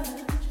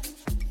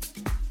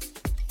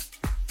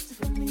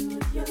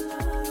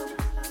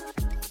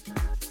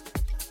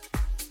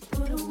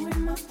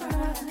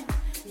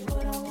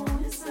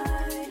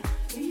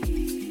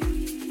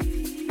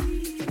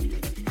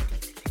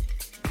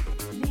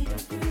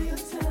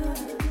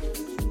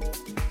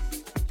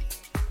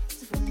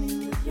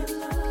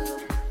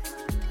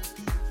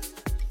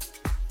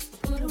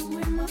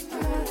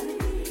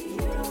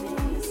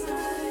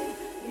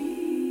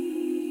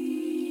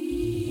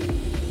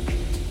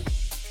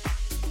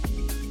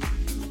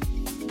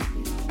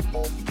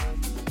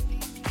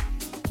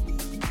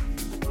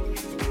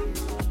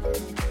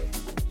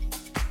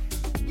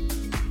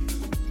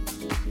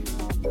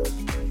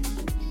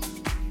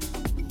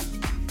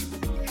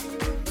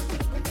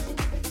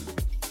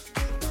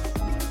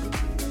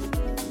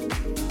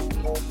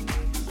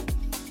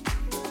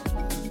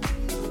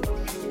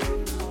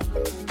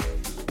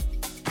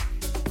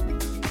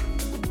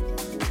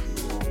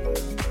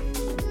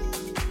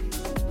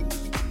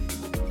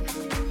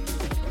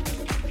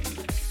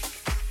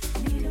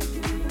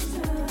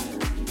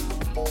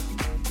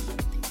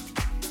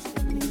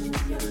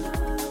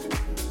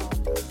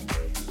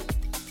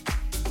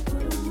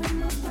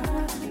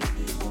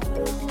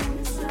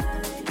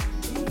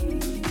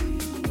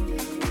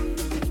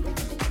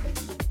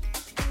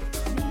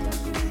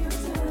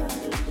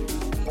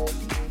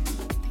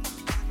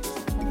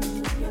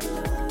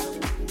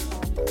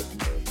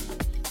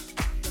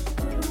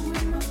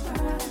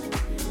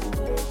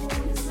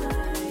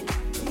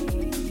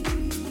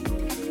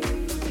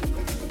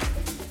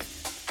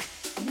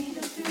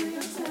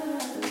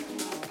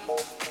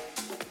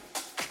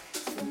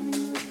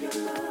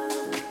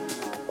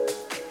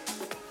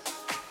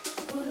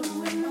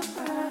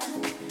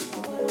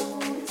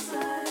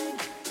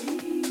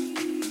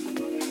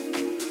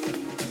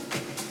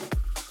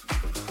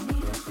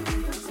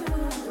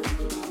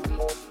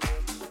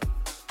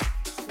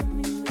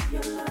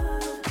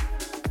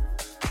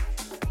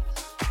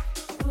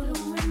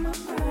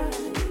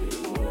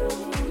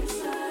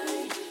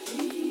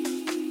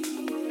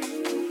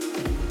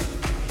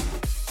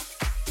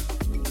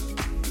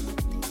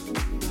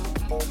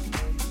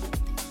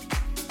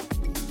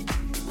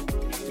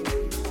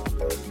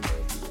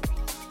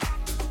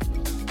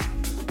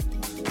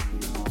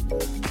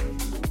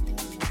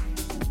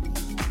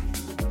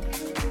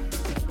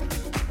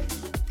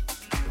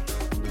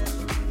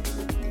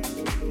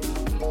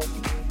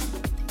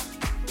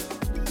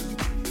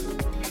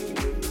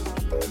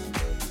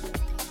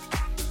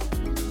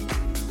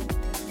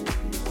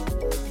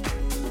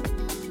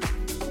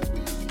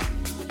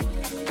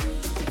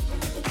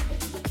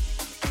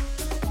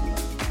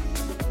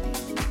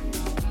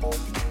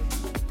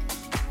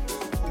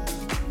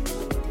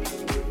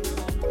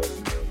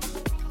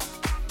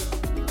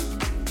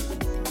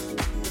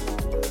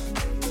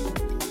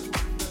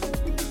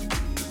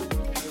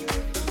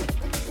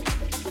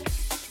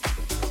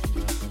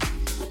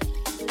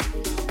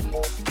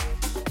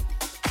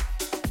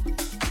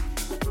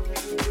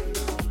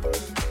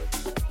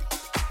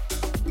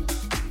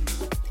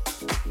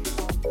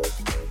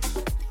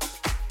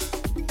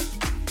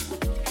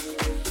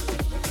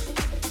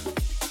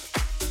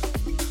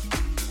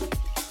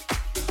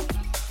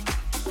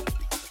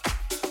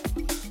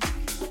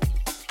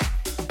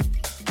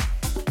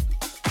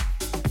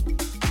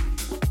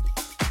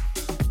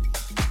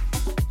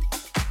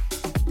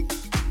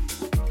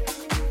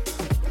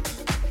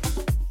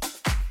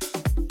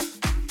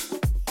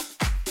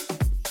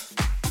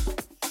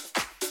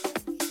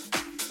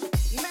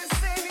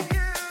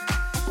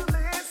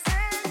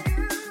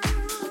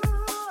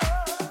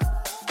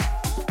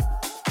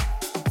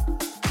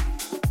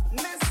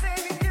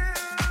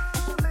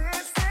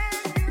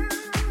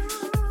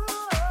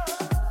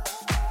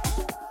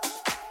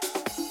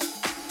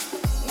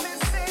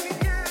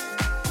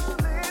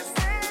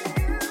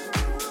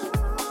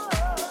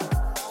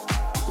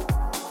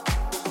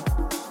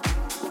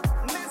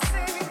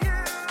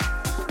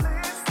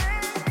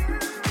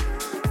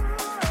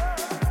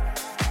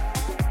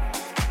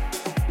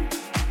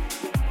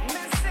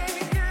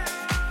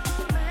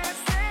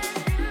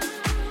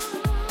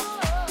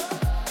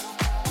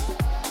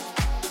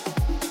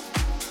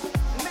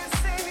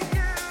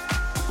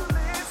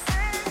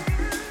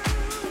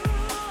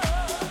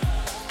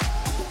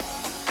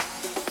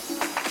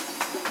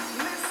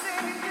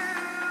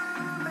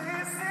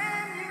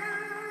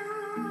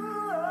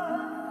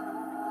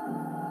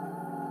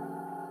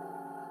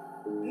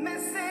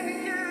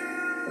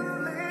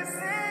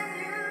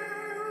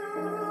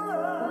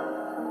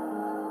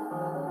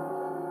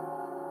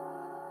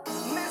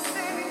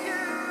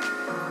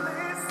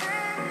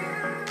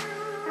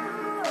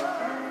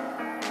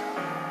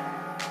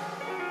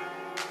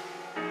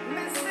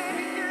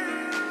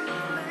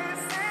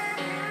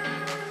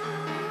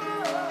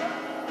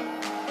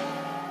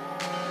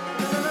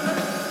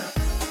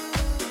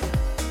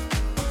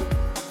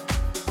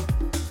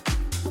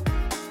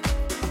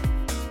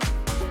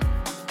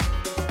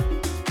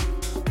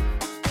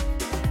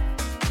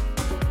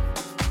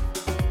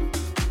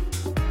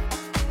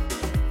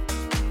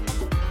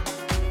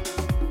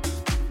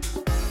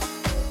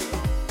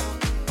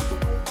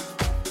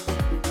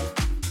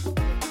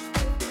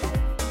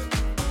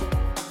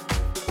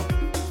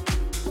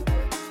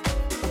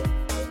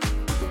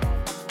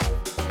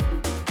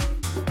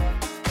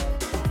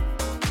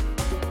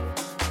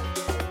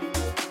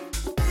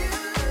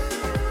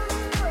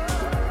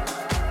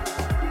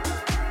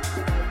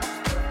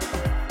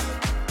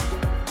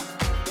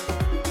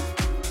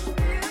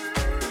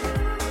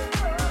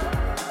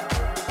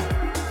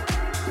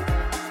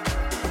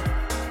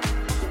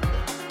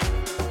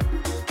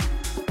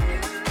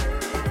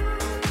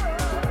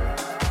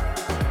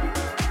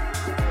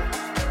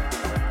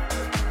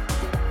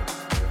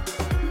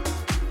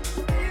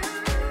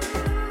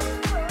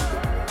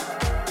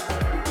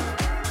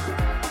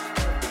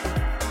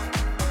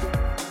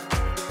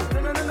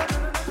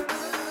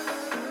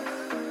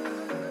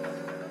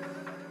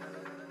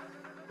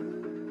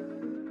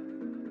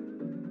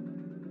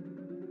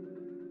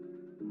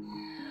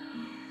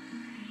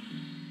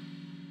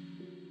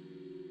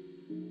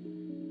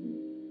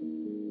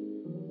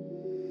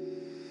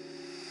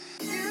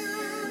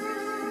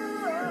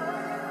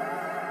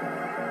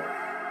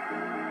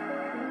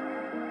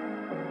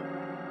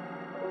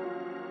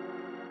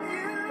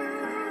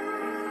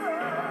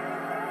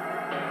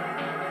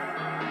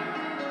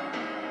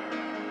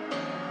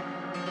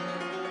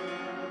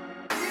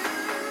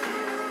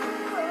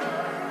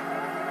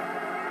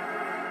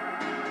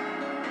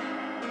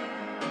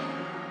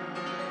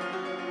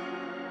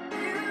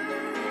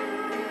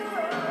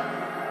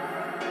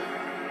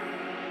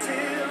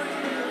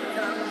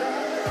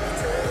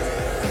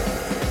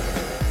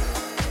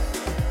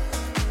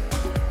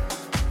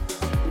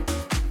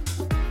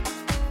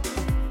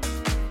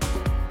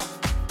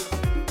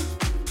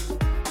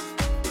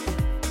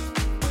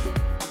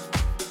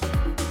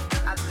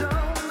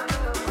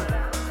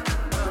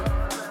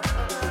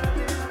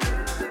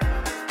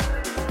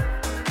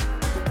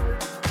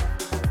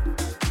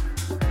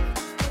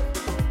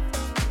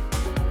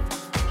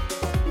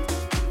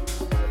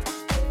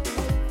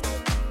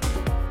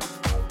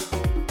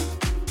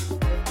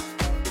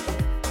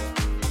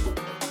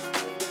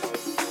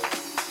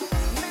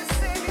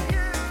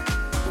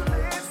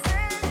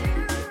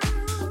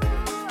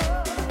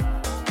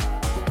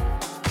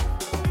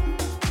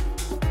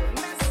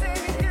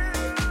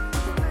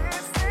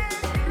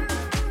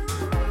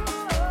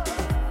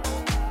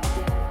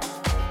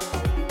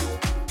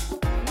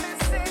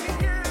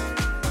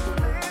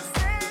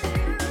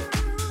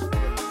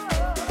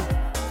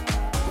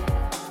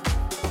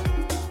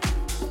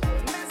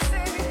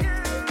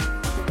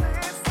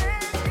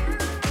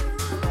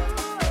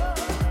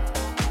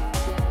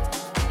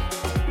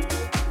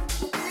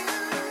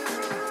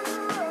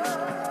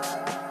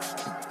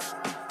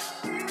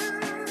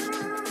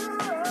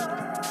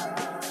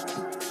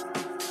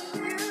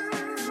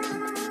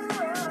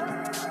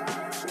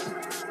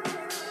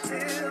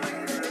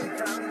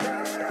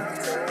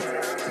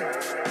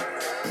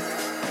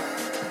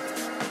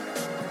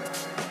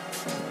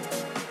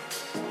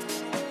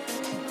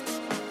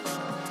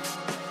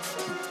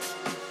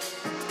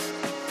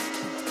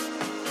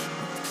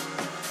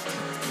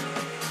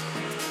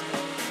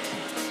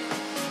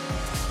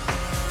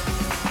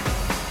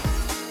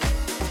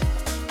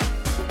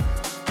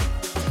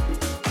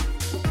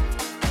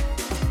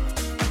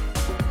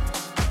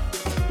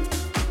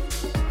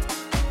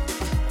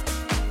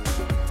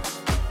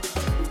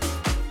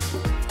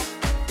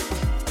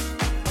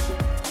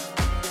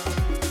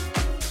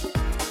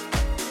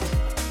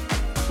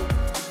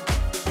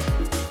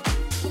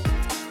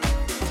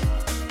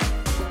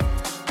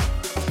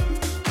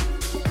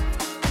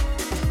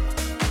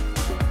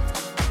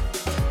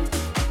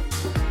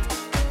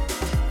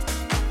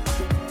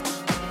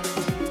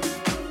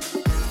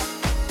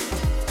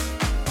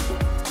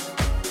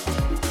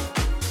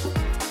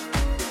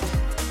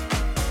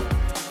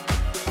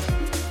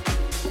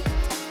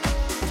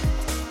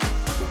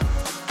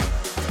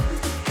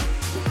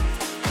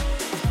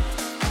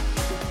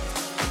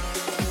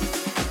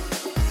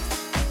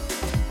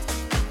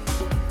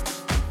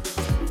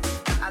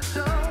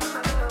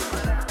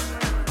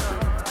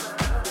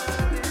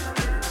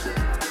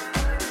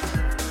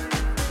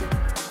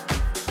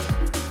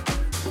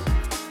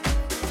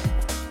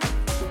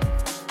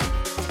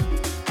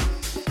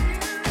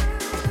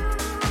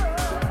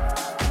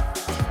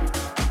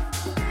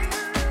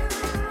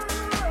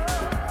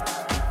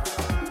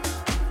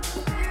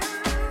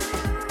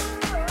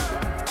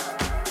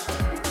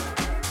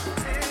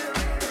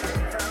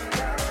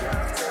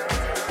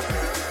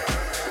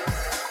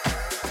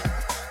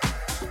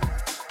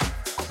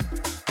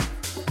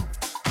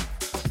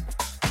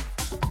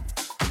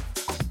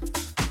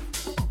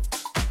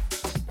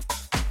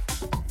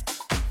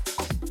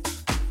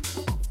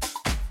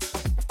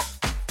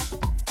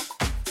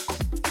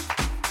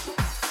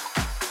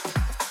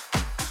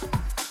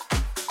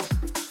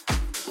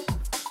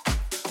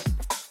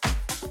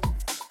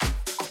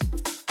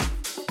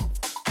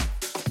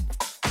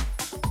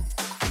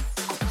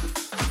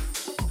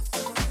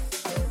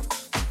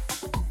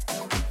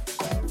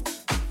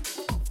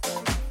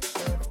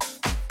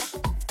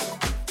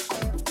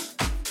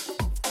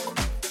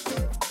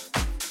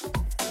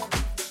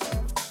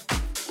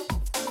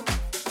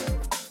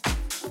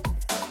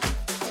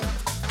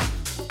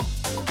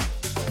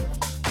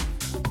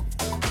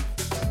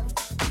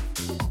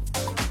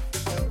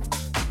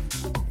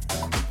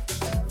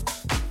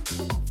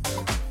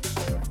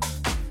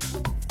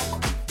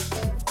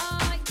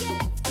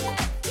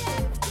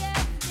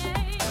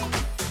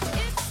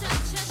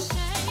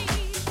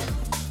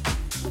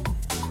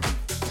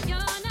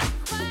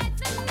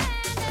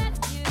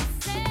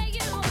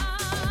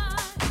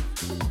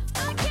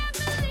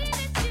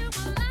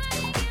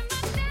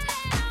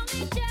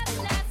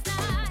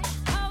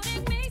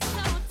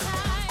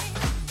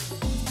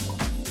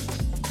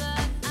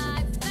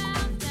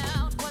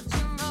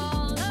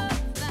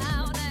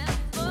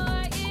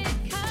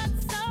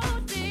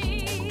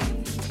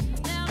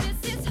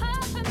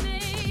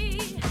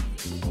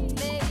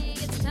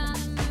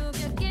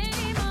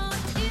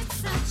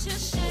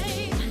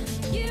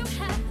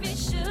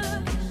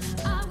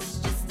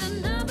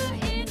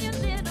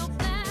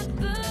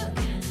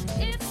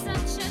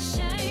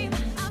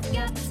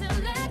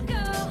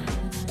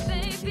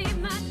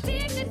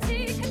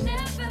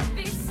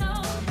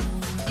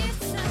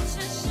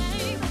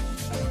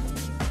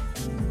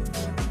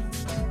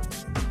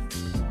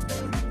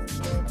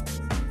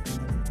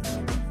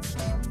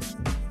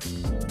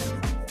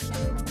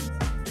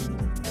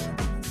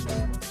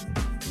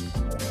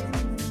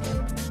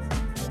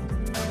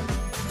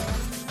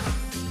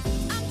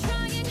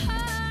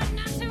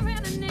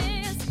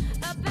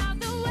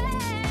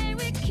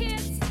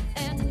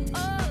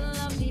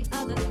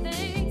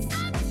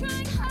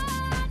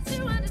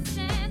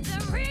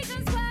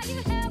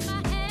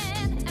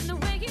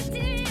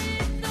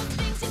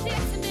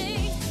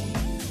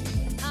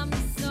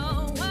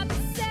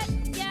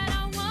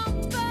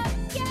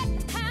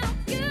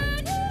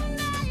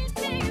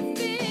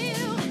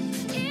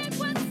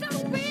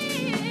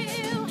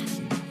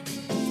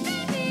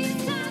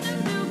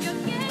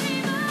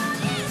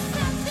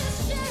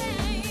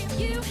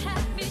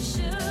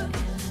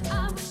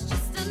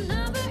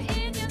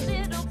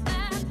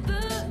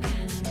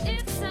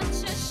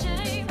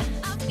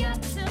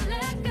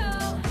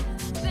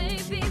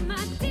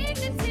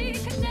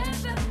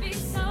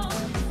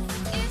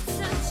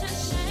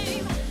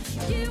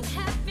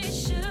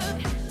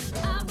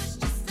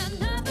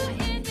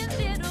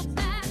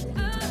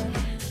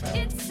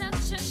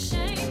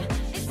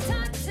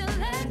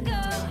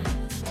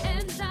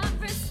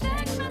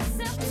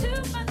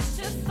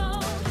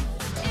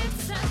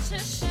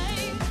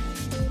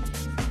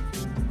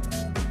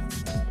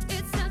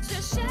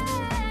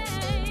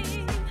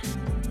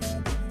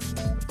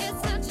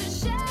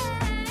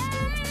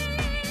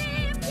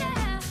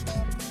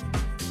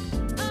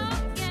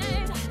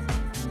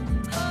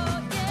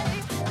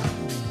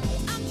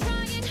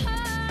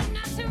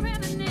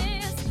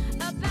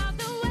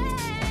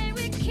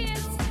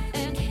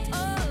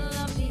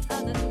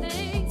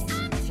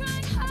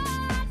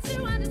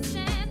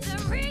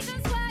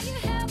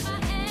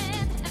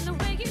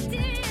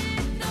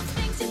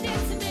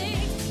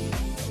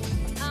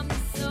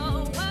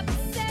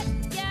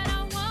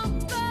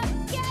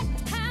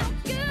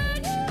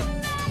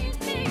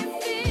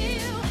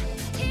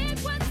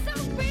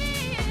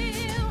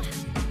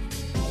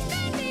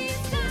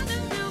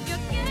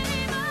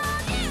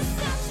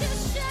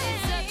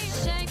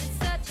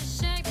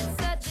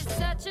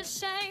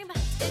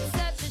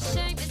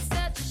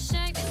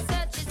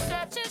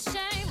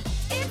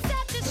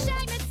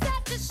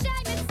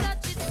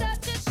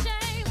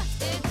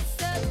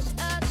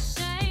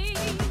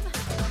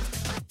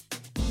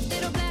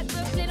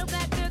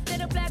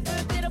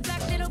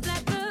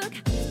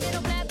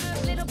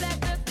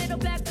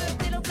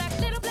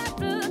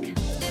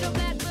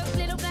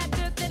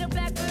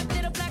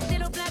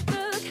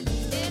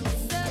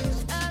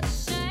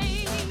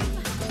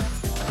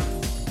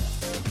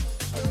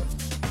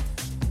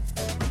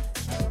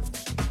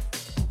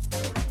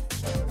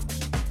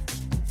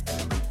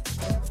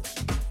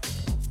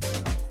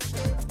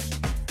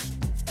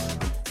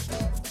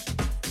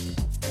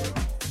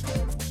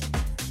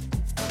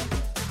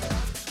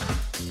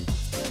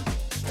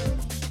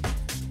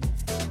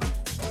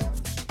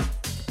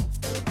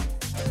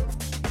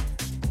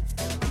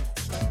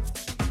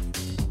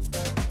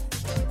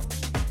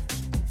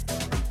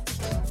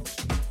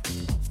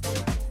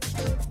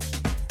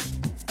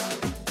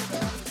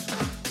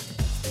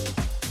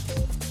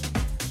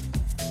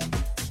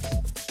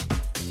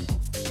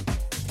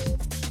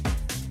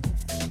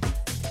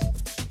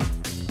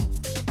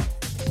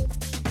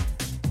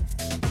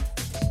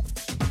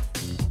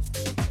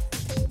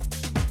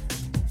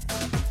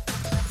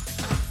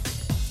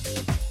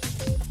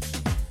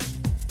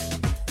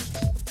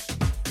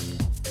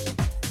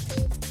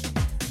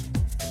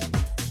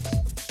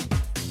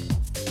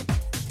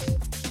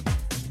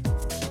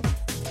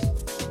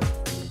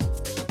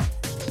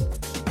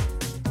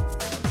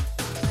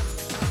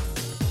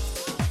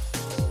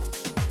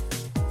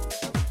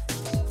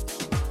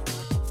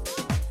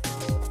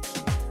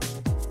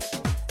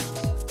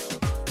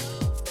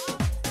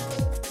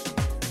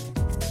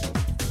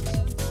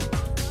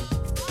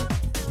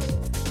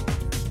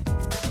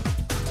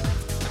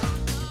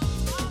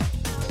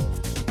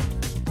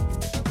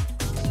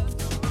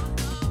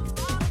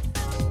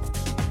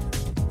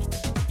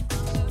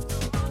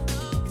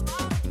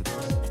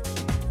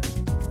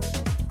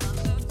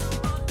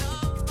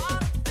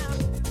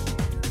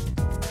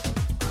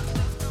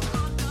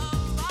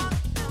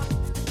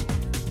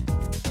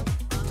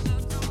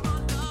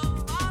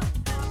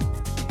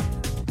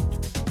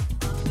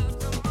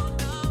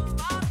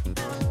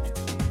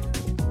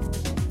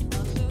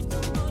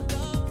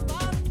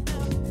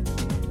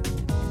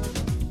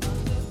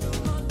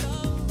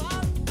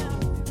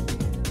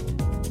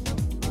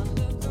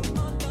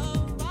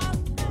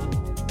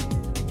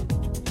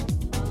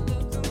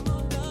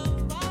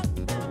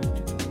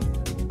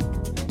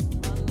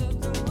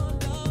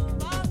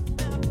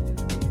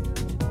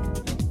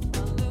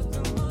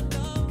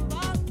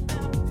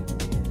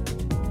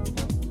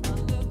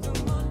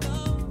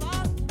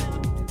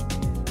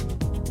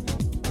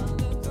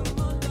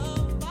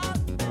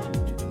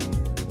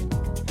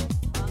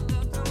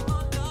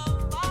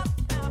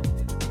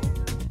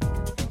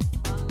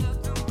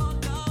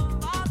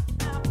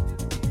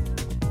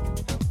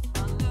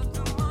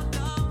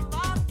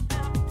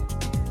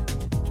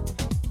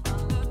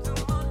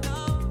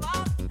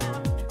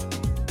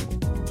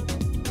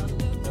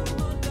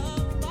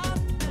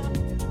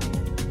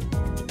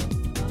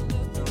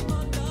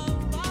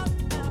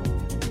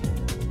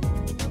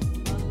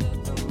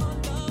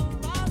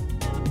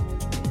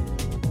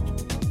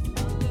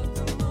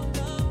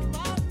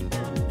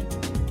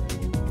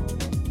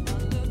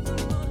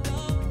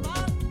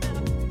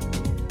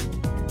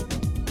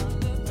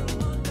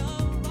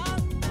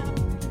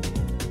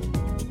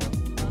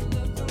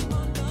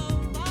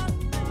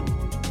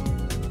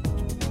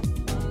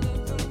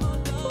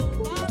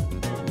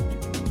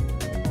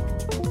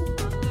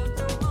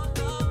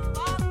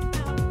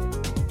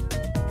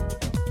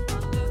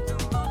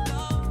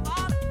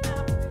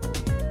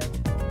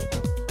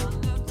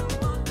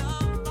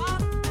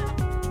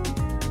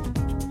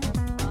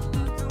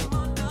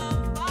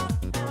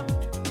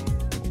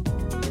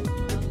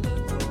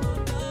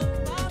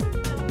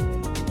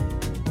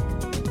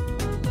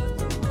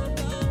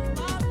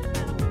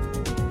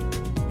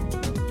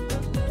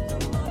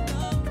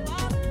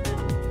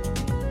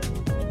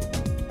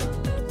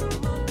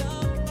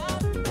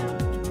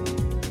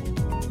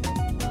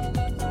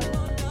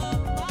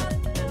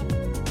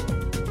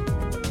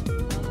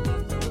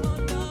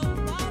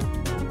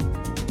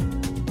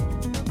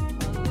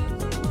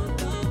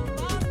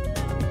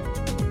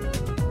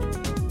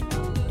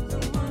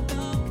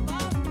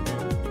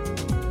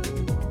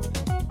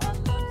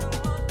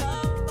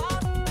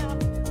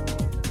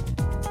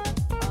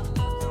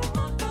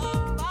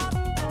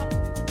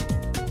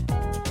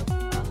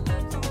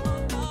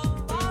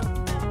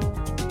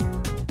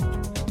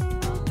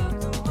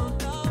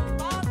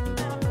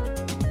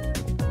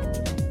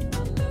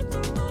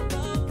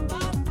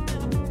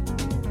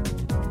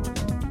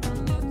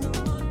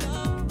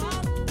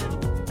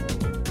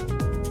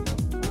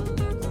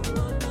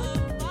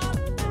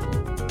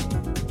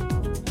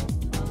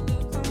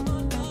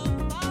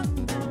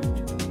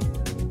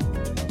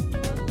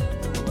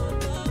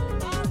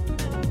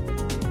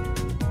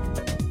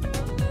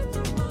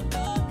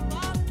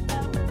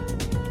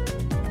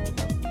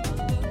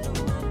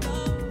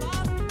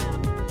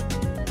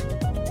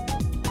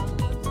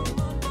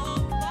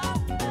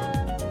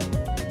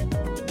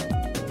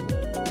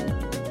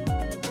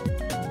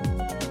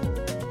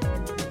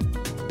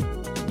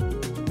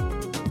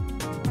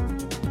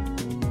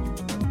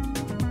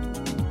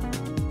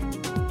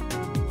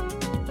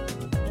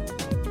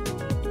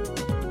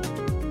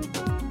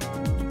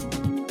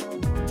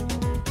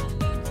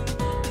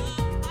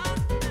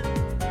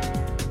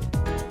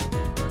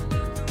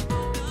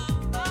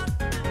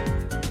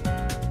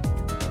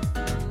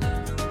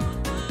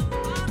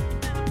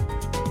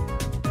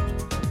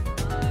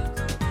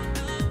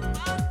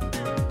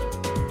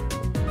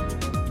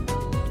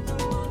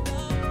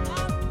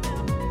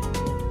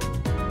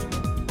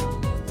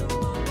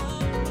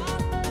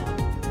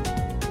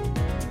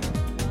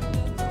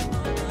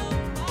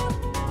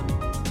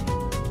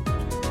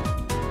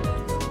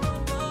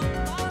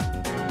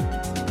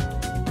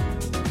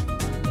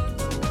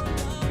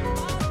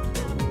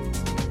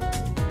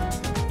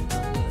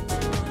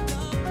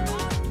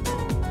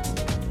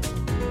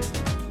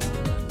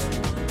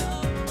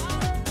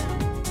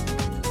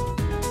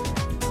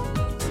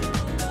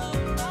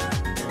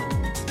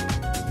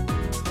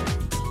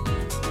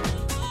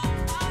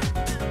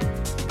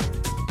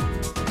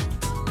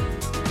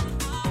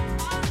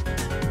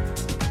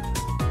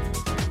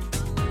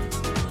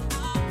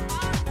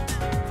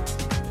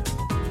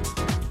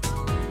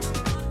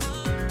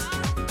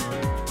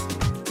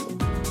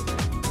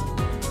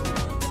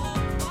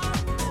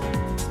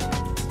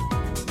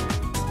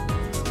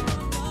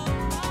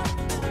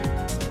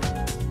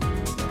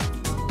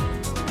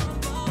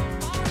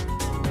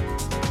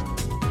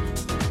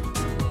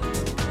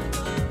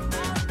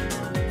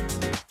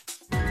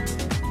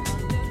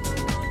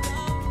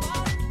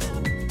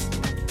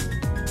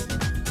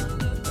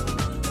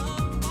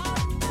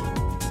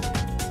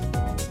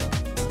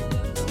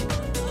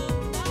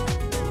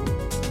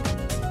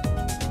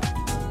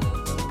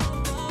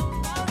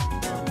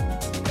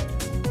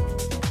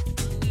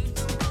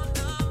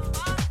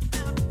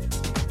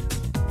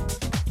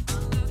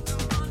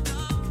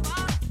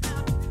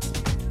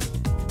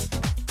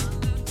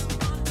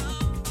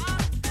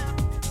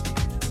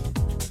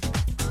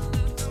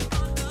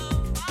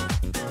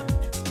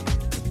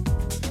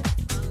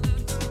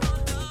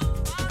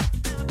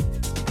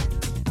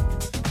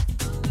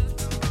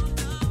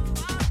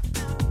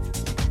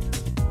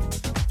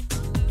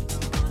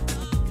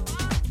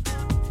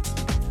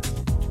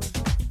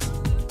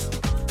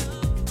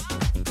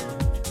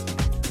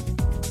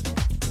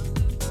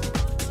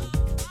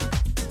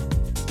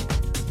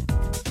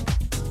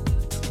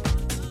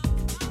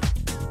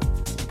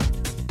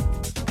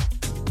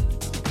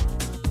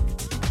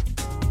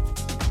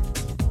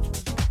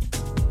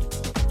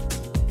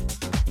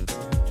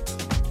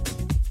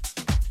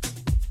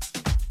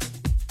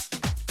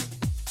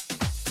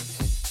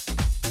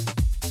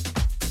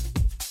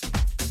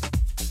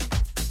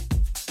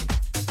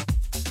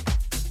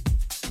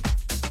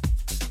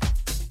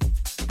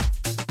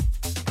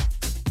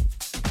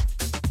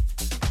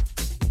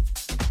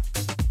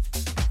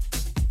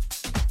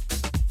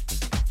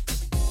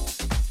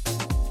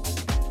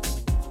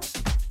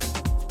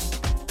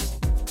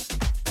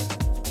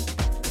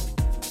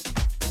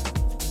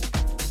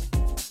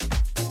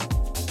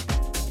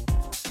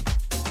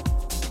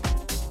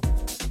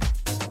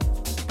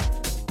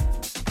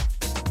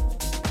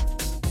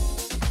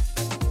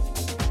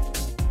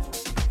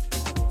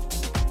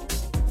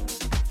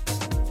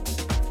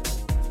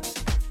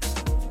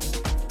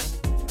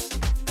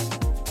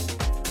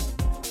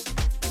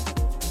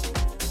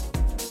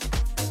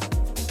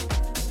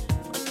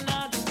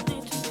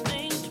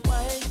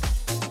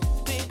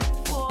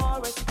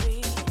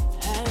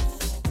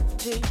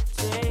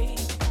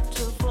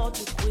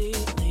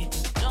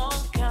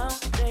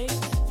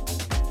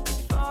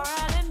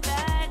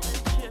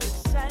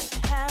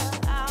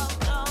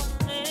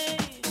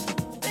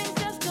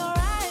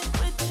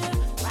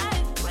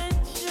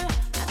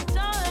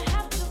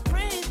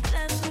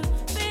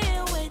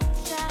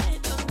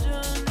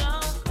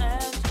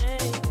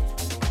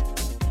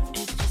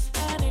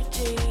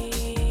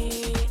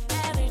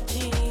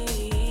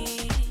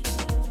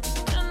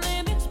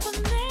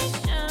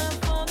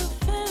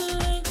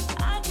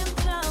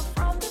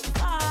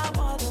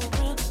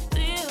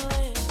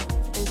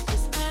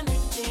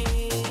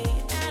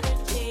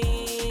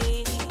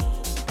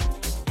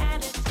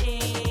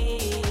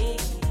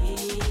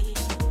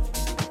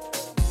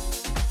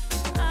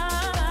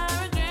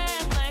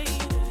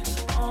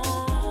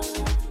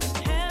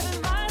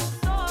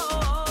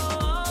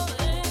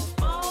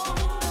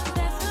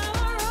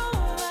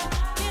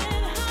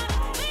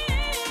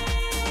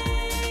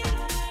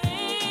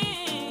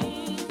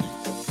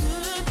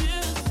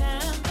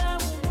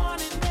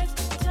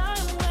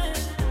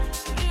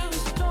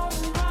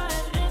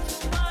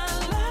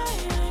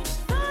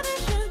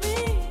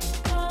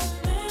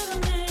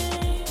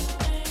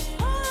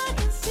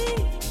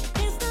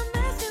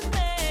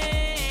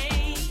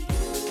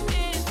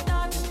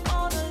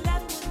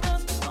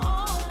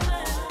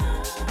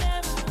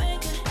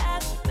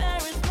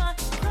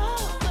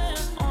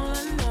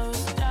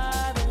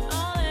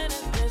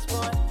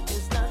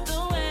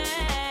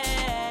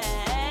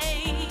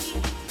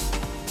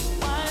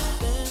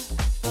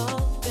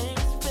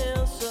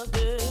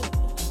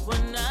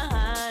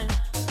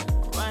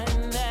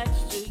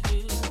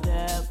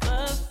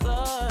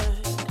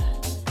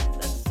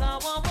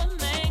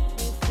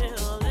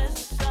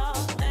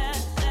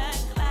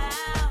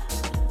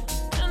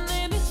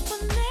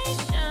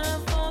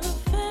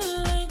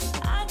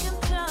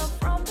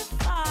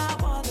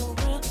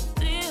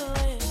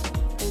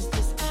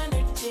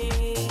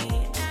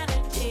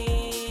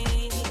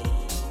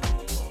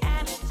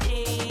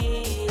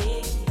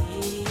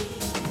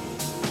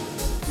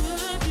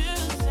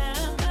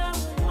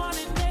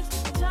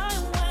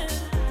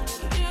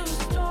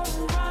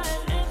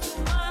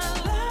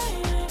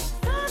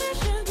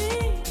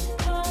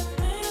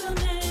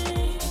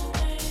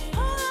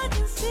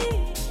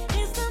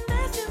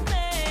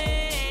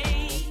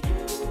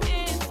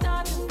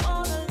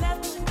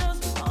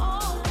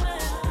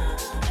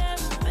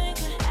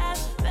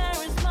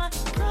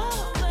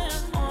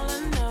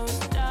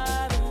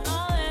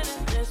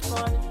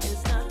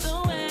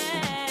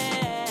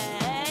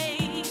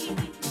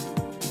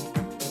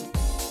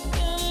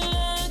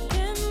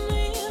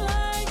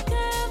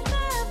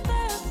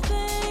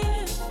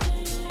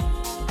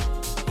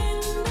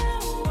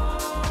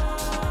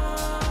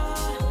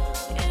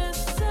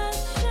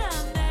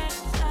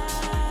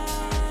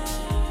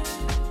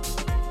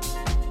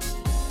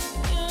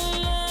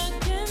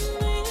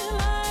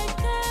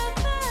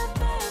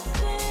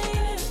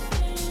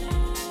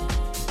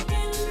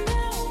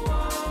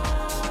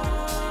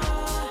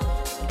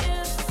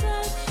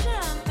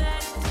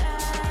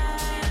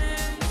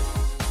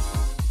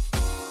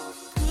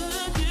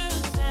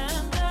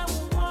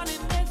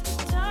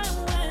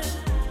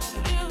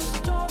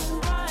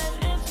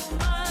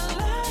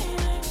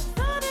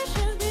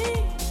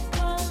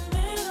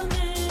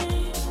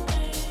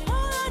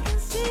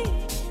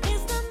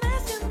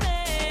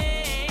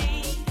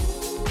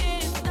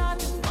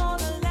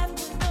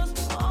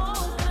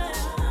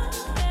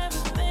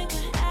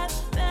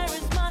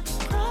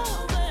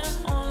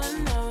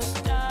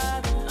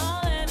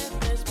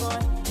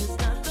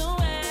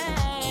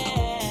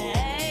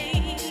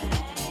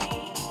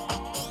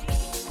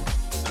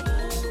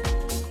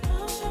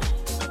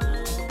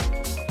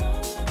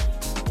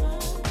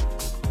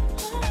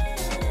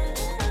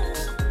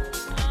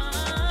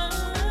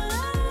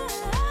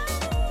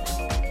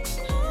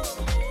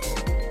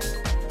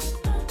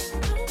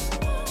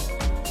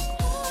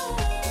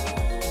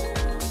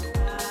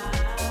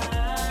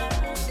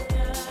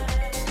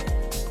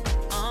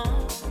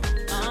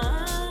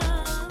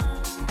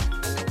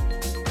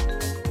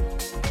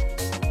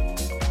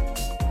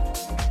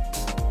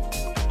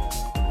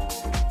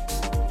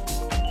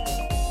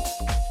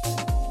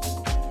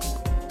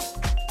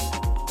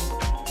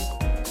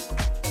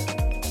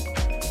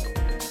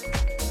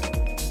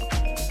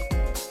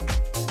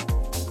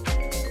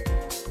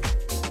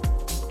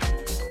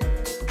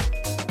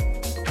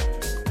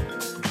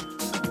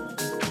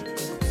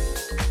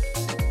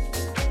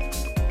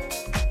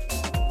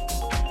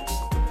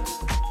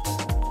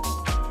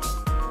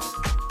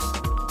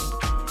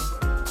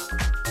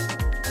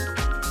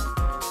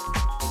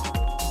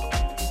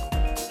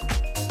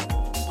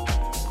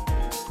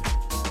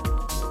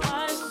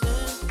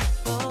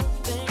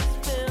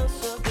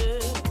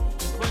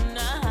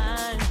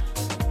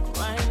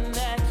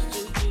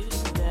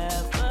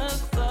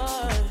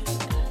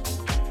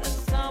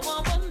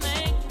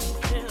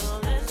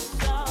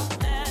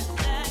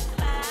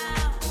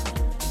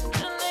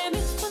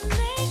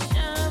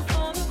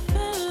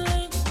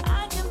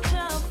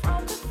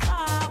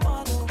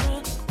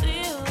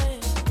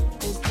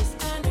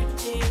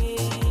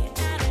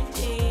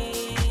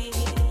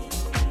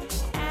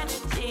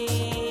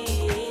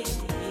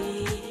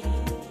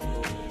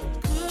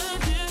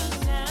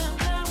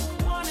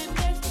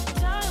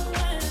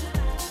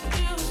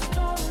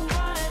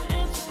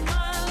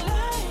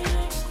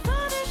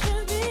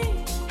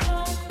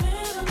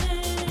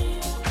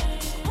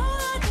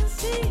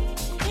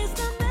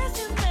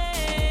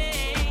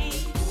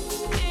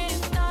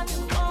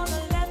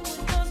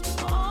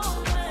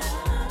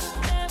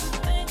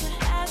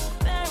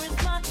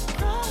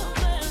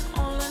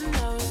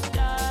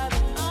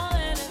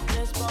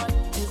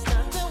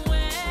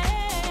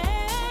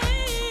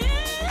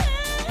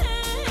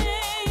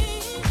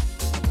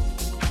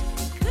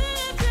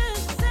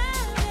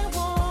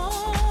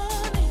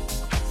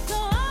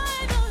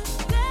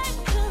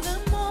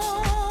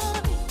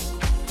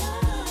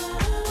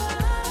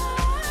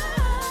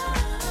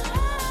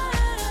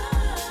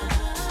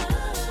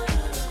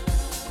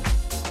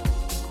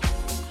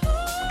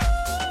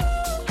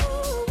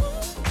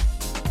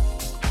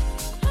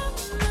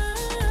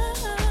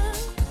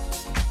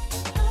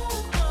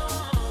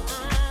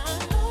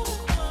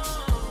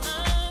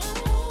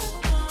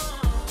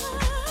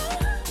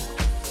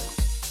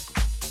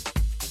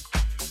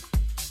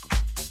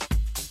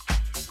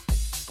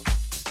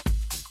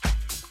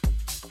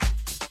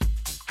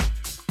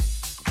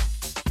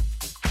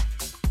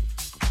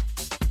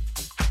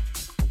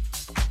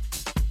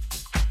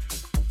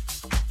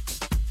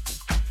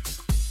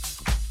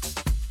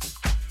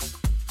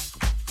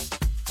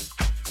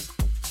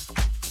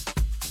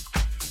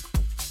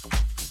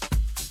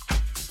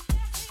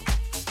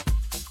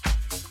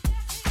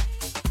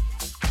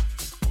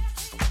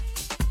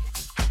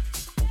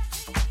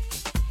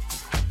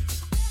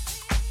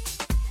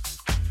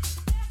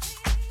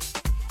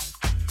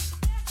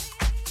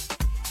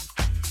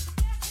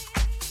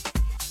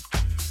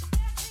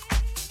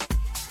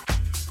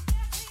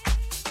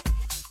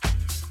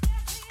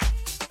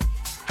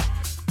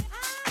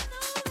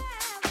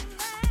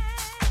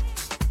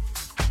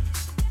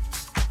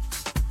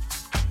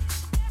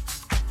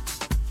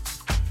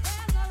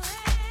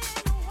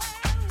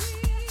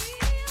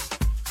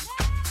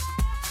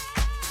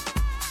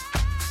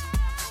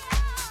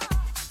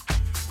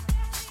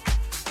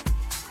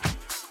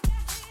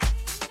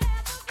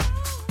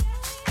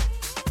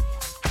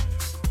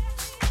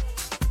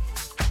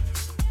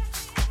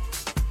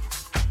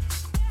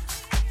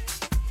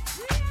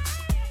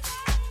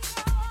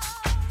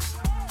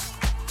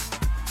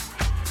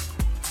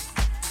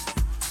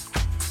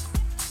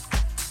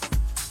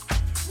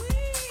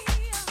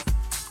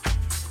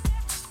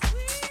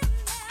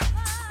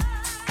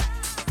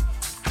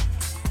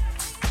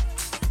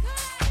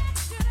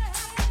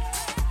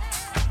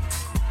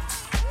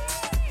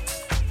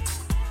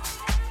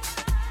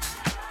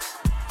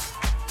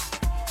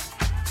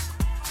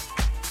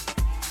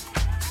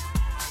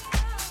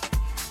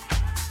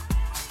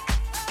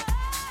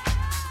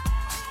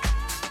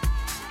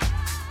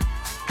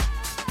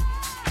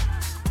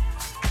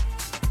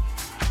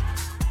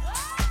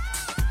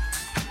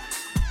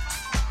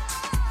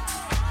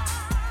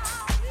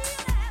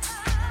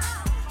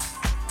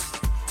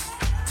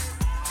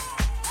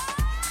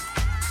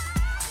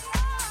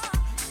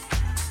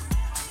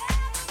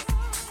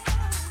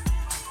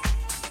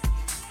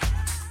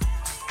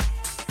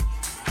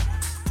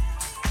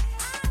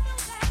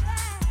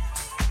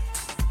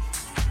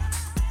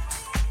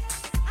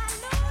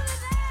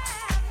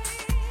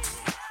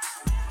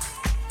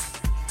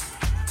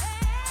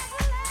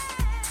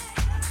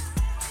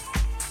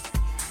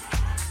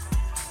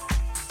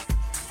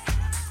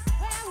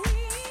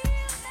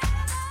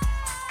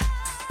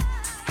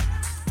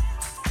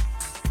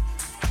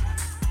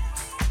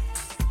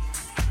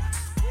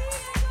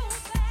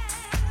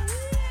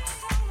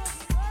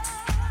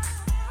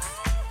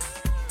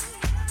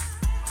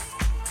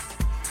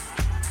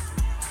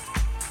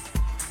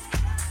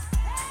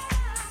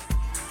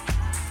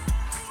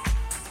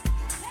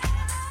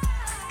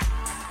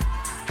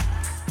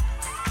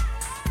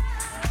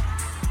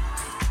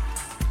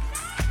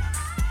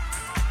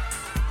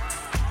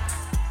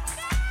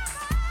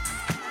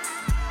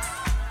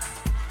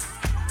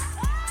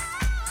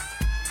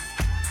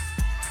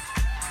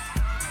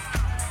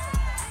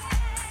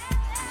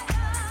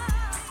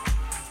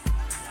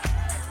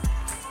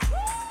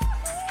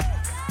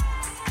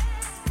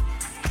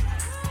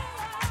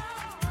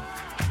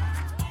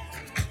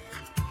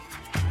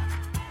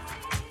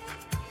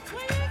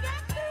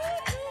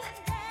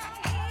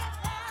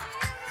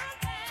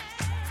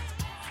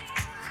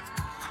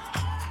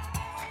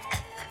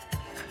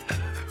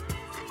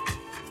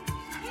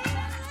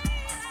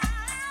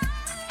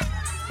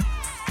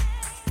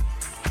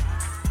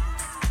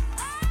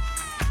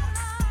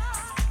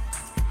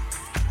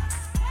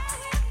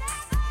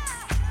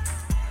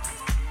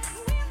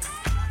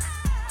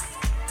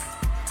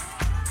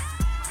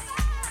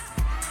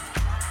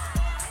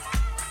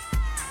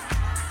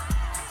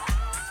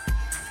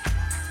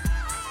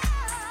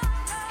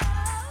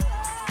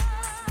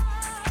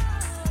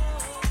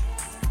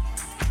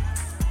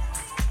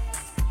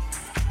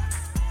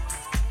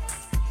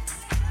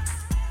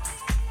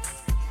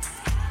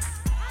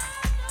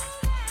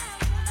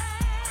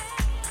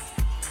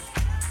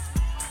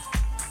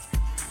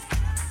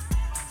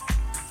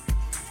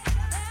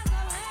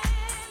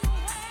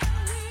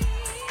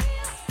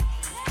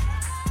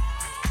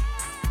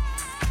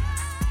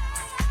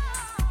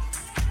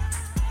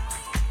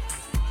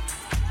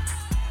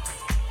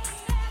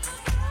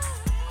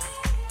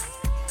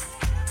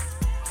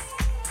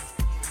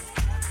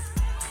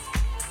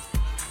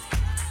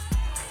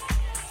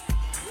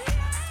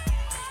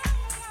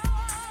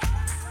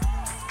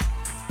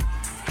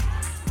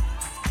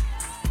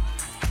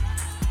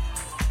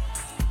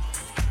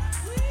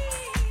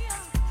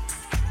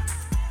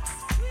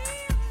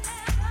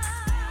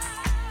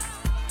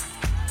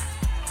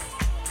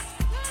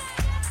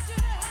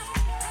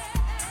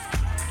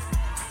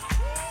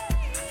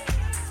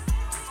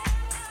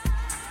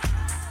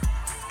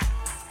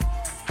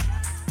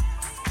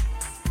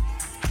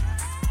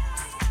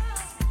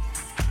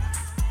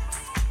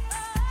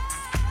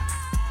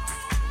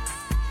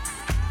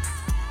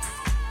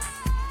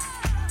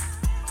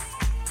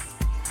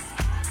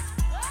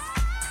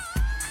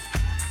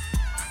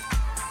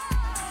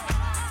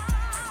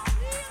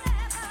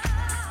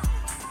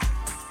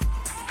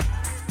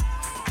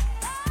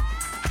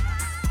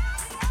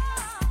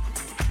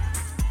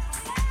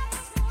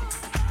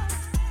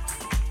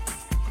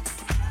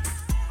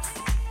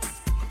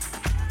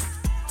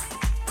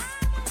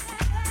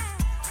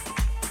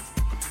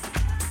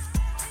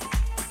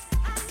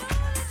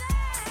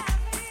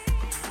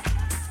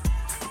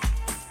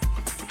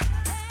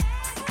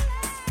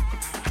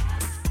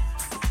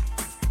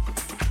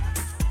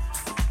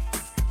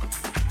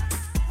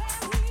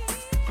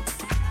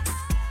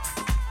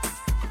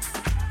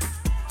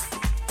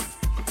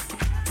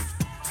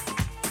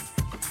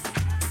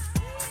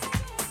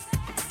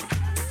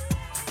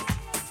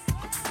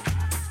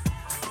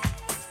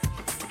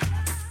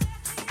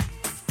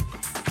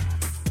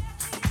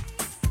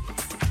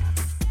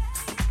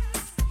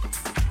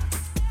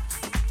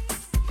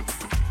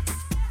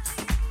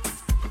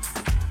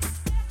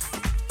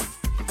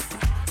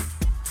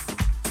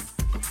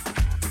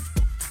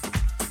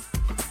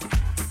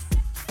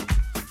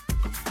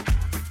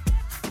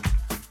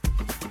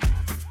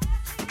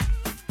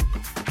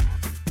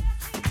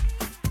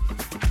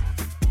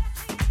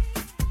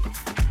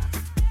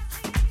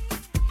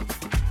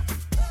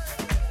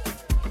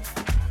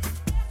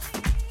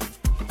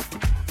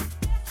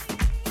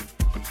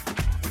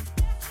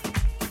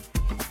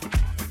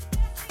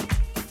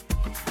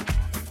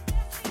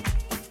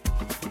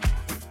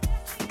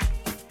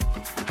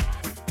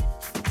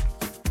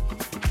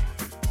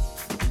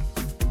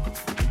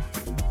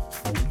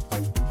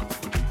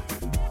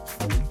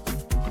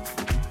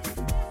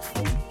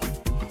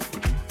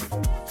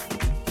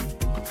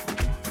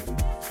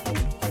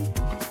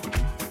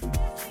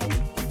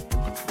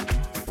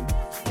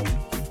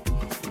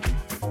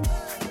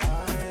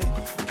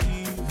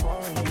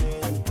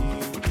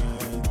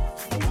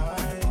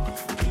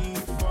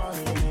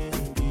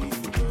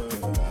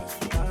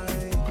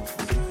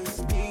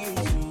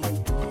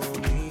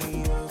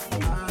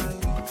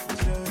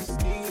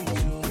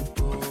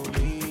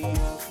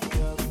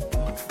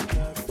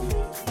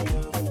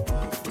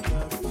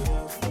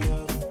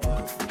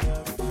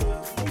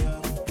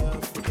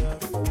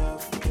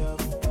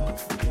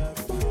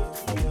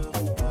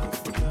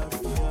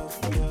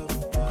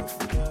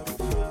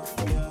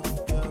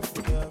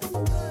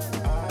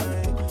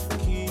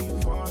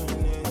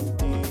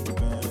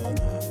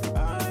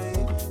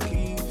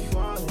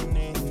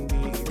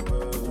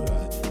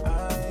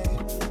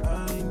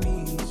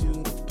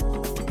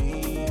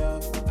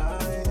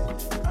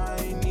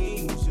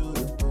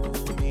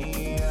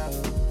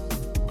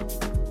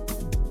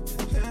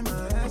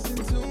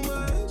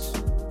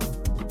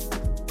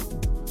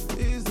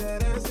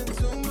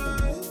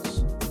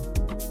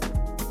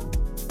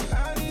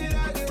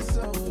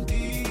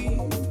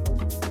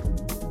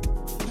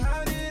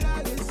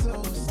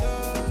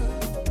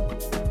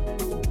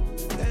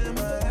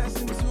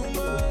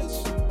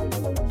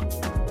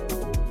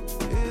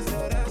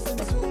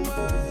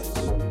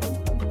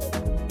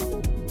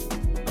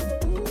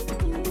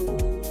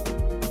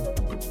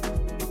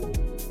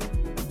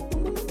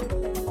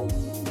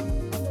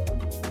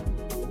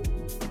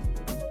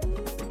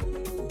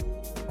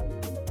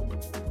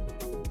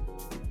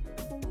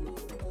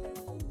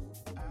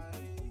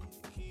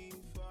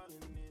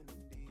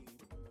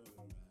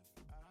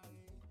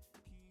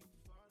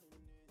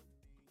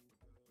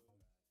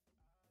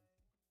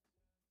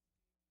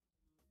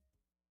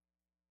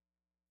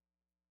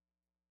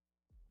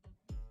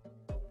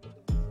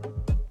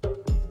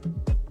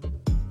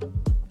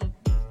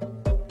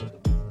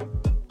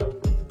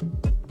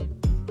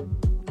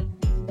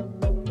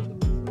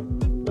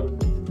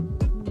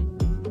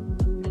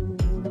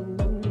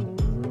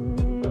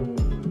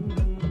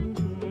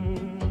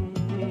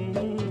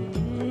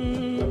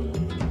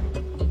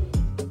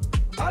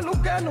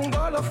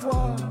nungola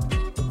fwa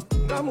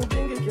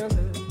ngamubingi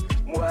kyande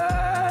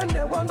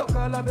mwene wando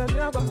kala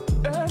benyaba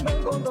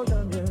emengondo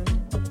nyamye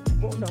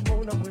mona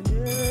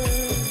mwenye.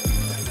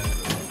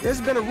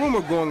 There's been a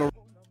rumor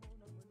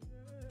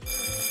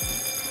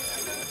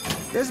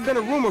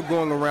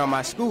going around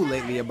my school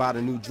lately about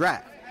a new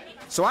draft.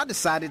 So I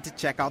decided to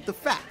check out the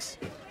facts.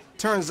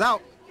 Turns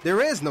out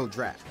there is no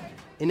draft.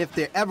 And if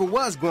there ever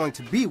was going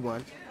to be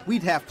one,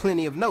 we'd have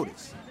plenty of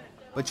notice.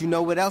 But you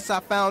know what else I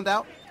found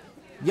out?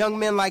 Young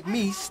men like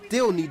me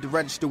still need to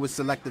register with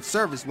Selective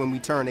Service when we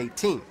turn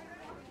 18.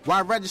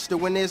 Why register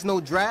when there's no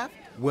draft?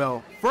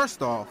 Well,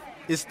 first off,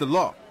 it's the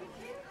law.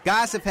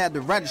 Guys have had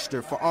to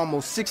register for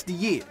almost 60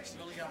 years.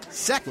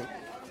 Second,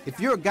 if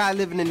you're a guy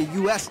living in the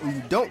U.S. and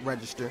you don't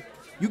register,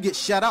 you get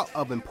shut out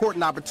of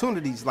important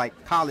opportunities like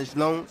college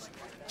loans,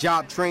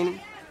 job training,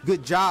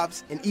 good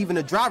jobs, and even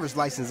a driver's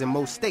license in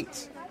most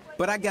states.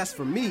 But I guess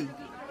for me,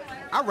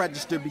 I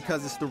register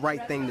because it's the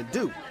right thing to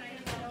do.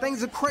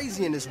 Things are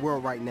crazy in this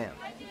world right now.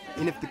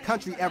 And if the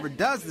country ever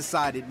does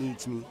decide it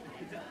needs me,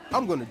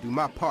 I'm gonna do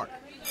my part.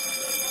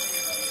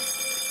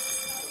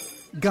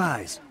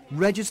 Guys,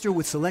 register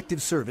with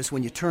Selective Service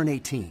when you turn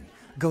 18.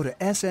 Go to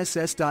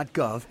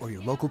sss.gov or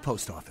your local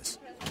post office.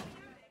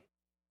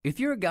 If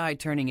you're a guy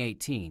turning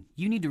 18,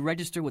 you need to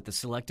register with the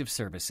Selective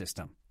Service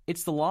System.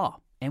 It's the law,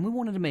 and we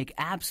wanted to make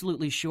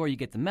absolutely sure you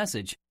get the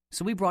message,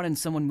 so we brought in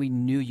someone we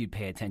knew you'd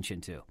pay attention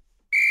to.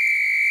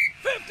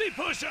 50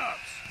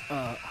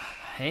 push-ups!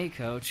 Hey,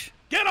 Coach.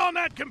 Get on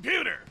that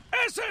computer!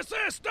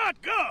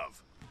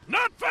 SSS.gov!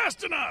 Not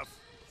fast enough!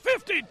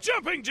 50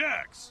 jumping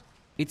jacks!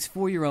 It's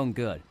for your own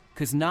good,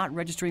 because not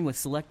registering with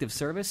Selective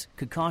Service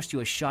could cost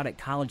you a shot at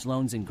college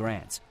loans and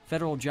grants,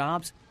 federal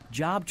jobs,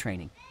 job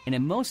training, and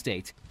in most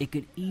states, it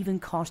could even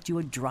cost you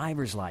a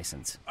driver's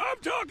license. I'm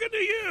talking to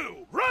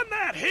you! Run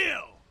that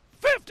hill!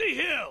 50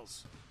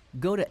 hills!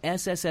 Go to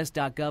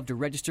sss.gov to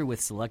register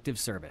with Selective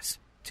Service.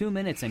 2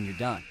 minutes and you're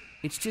done.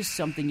 It's just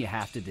something you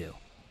have to do.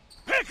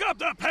 Pick up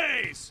the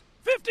pace!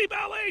 50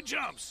 ballet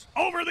jumps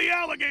over the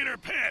alligator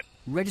pit!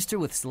 Register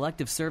with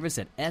Selective Service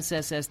at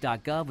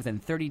sss.gov within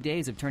 30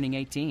 days of turning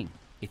 18.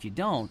 If you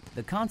don't,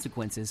 the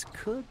consequences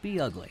could be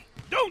ugly.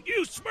 Don't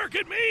you smirk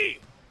at me!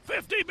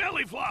 50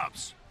 belly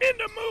flops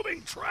into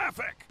moving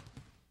traffic!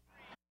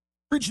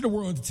 Regional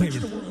World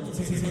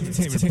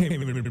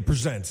Entertainment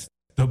presents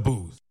The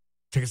Booth.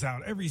 Check us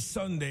out every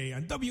Sunday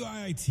on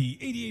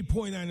WIIT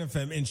 88.9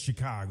 FM in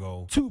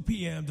Chicago, 2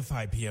 p.m. to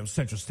 5 p.m.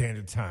 Central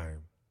Standard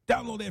Time.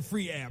 Download that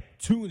free app,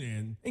 tune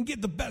in, and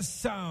get the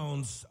best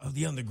sounds of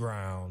the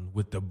underground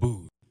with The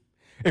Booth.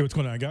 Hey, what's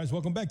going on, guys?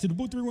 Welcome back to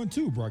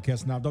DaBooth312,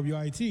 broadcasting out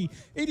WIIT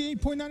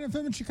 88.9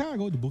 FM in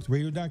Chicago,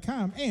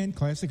 DaBoothRadio.com, and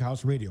Classic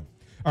House Radio.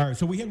 All right,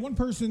 so we had one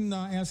person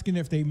asking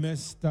if they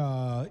missed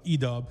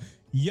Edub.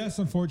 Yes,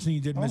 unfortunately,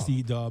 you did miss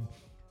the Edub.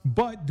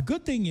 But the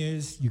good thing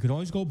is you can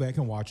always go back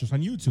and watch us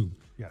on YouTube.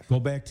 Yes. Go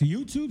back to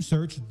YouTube,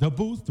 search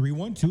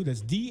DaBooth312.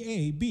 That's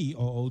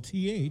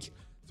DABOOTH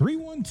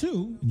 312,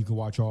 and you can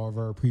watch all of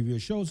our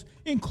previous shows,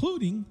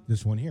 including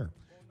this one here.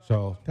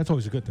 So that's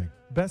always a good thing.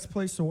 Best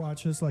place to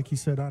watch us, like you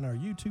said, on our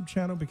YouTube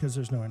channel because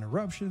there's no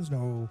interruptions,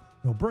 no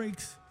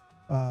breaks.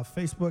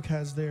 Facebook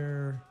has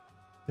their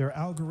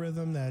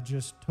algorithm that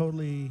just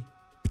totally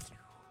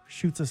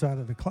shoots us out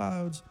of the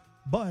clouds.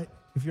 But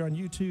if you're on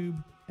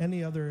YouTube,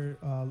 any other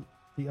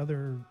the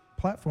other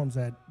platforms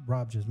that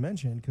Rob just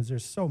mentioned, because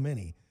there's so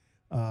many,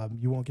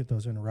 you won't get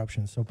those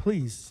interruptions. So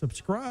please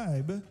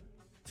subscribe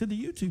to the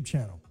YouTube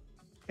channel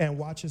and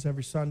watch us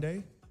every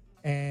Sunday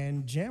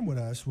and jam with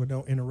us with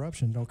no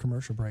interruption, no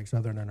commercial breaks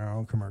other than our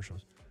own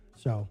commercials.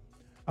 So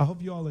I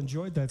hope you all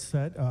enjoyed that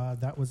set.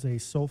 That was a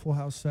Soulful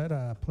House set.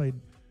 I played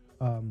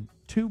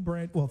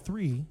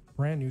three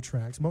brand new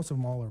tracks. Most of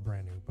them all are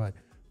brand new, but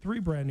 3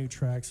 brand new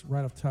tracks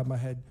right off the top of my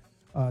head.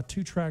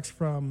 2 tracks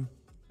from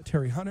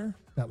Terry Hunter.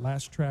 That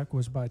last track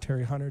was by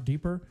Terry Hunter,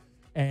 Deeper.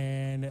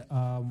 And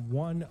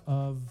one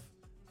of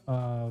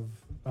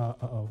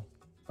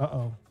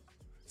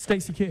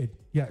Stacey Kidd.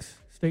 Yes,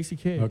 Stacey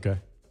Kidd. Okay.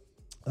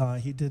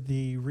 He did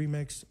the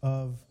remix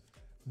of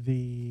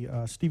the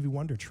Stevie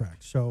Wonder track.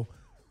 So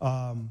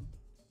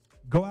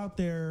go out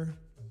there,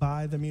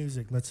 buy the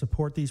music. Let's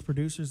support these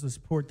producers. Let's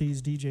support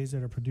these DJs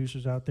that are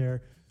producers out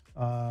there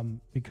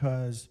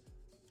because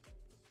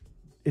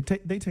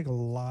they take a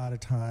lot of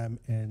time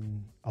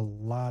and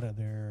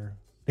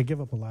they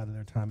give up a lot of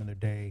their time in their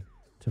day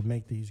to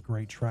make these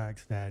great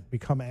tracks that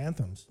become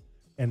anthems,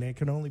 and they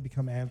can only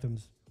become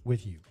anthems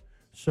with you.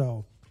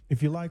 So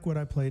if you like what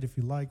I played, if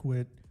you like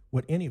what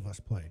any of us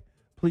play,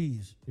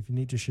 please, if you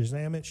need to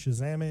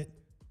Shazam it,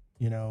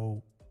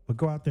 but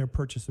go out there,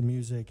 purchase the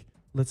music.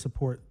 Let's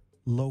support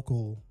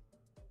local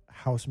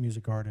house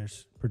music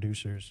artists,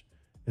 producers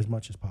as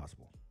much as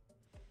possible.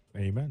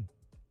 Amen.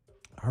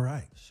 All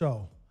right.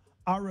 So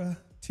Ara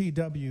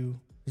TW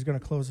is going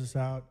to close us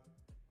out.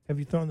 Have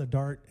you thrown the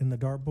dart in the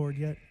dartboard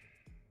yet?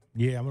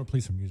 Yeah, I'm going to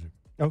play some music.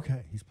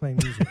 Okay, he's playing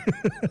music.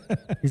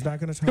 He's not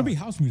going to talk. It's going to be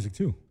house music,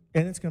 too.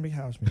 And it's going to be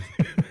house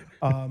music.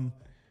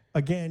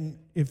 Again,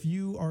 if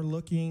you are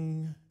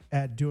looking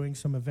at doing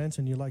some events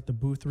and you'd like the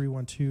Booth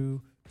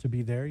 312 to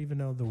be there, even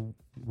though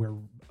we're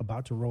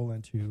about to roll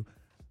into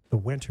the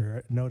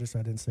winter. Notice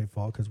I didn't say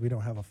fall because we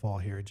don't have a fall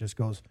here.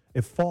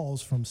 It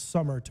falls from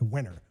summer to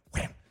winter.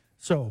 Wham!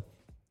 So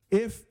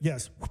and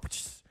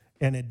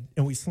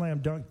we slam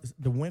dunk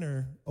the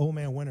winter, old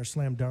man winter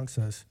slam dunks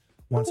us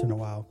once in a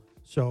while.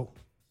 So,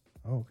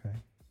 okay.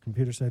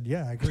 Computer said,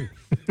 yeah, I agree.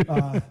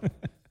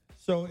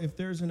 So if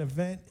there's an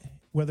event,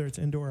 whether it's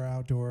indoor or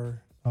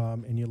outdoor,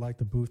 and you'd like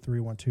the Booth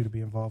 312 to be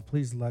involved,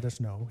 please let us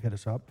know. Hit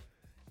us up.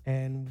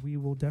 And we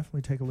will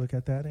definitely take a look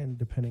at that. And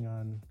depending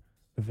on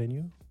the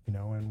venue,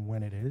 and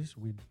when it is,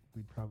 we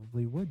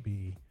probably would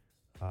be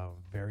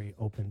very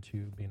open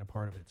to being a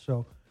part of it.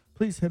 So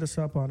please hit us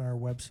up on our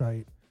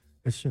website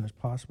as soon as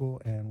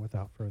possible. And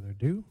without further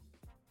ado,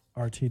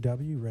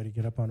 RTW, ready to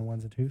get up on the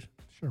ones and twos?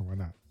 Sure, why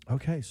not?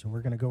 Okay, so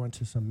we're going to go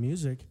into some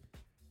music,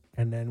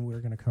 and then we're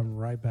going to come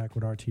right back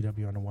with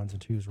RTW on the ones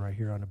and twos right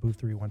here on the Booth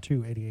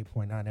 312,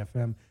 88.9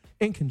 FM,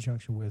 in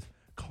conjunction with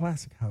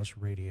Classic House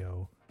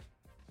Radio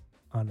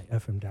on the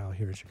FM dial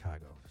here in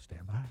Chicago.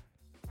 Stand by.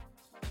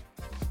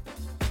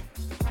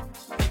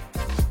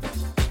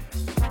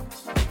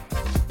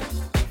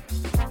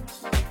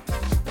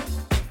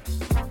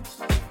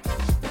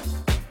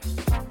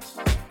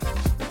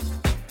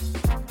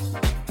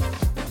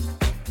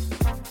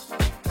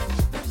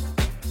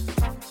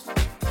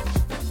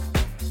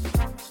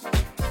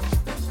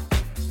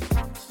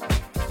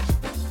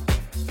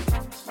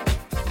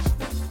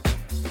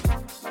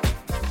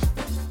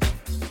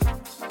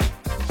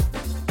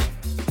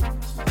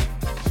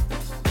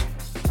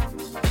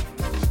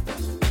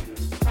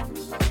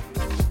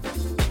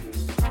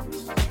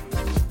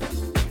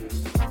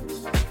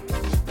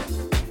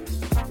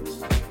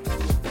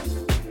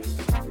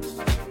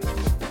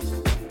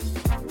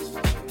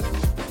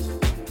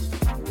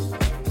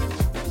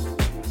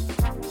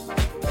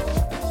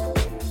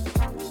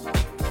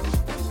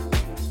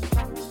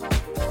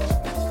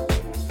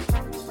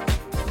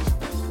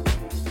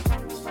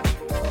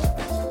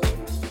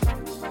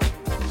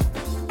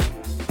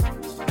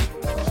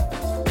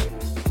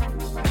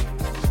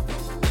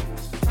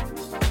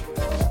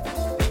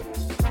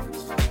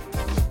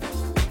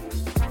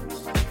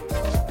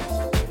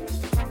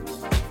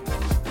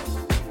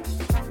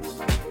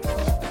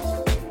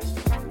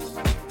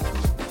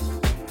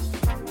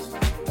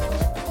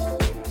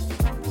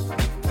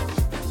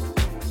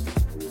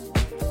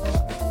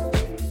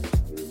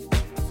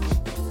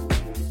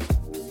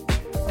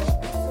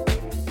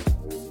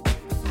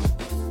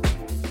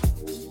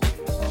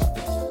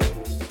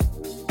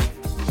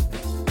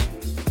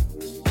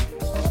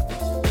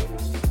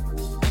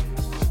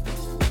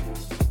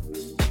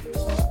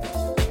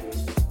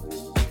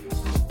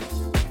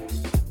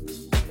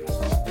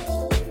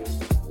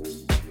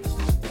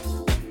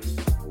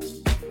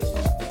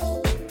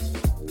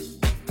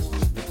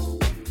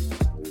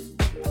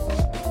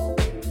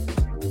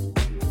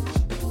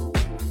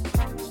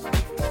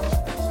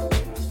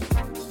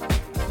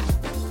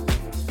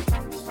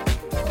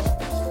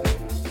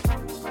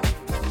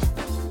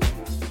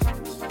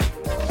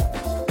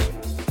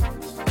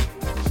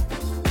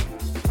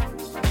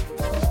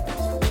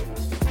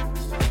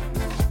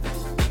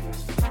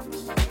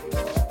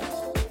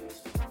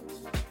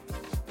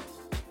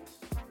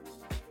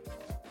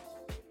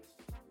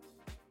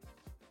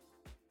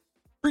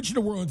 Reaching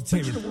the World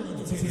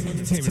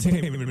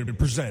Entertainment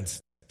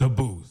presents The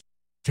Booth.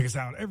 Check us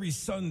out every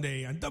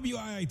Sunday on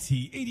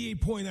WIIT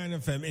 88.9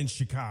 FM in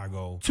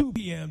Chicago, 2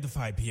 p.m. to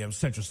 5 p.m.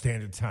 Central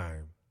Standard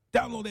Time.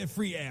 Download that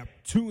free app,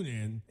 tune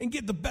in, and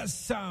get the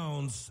best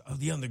sounds of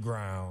the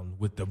underground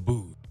with The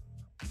Booth.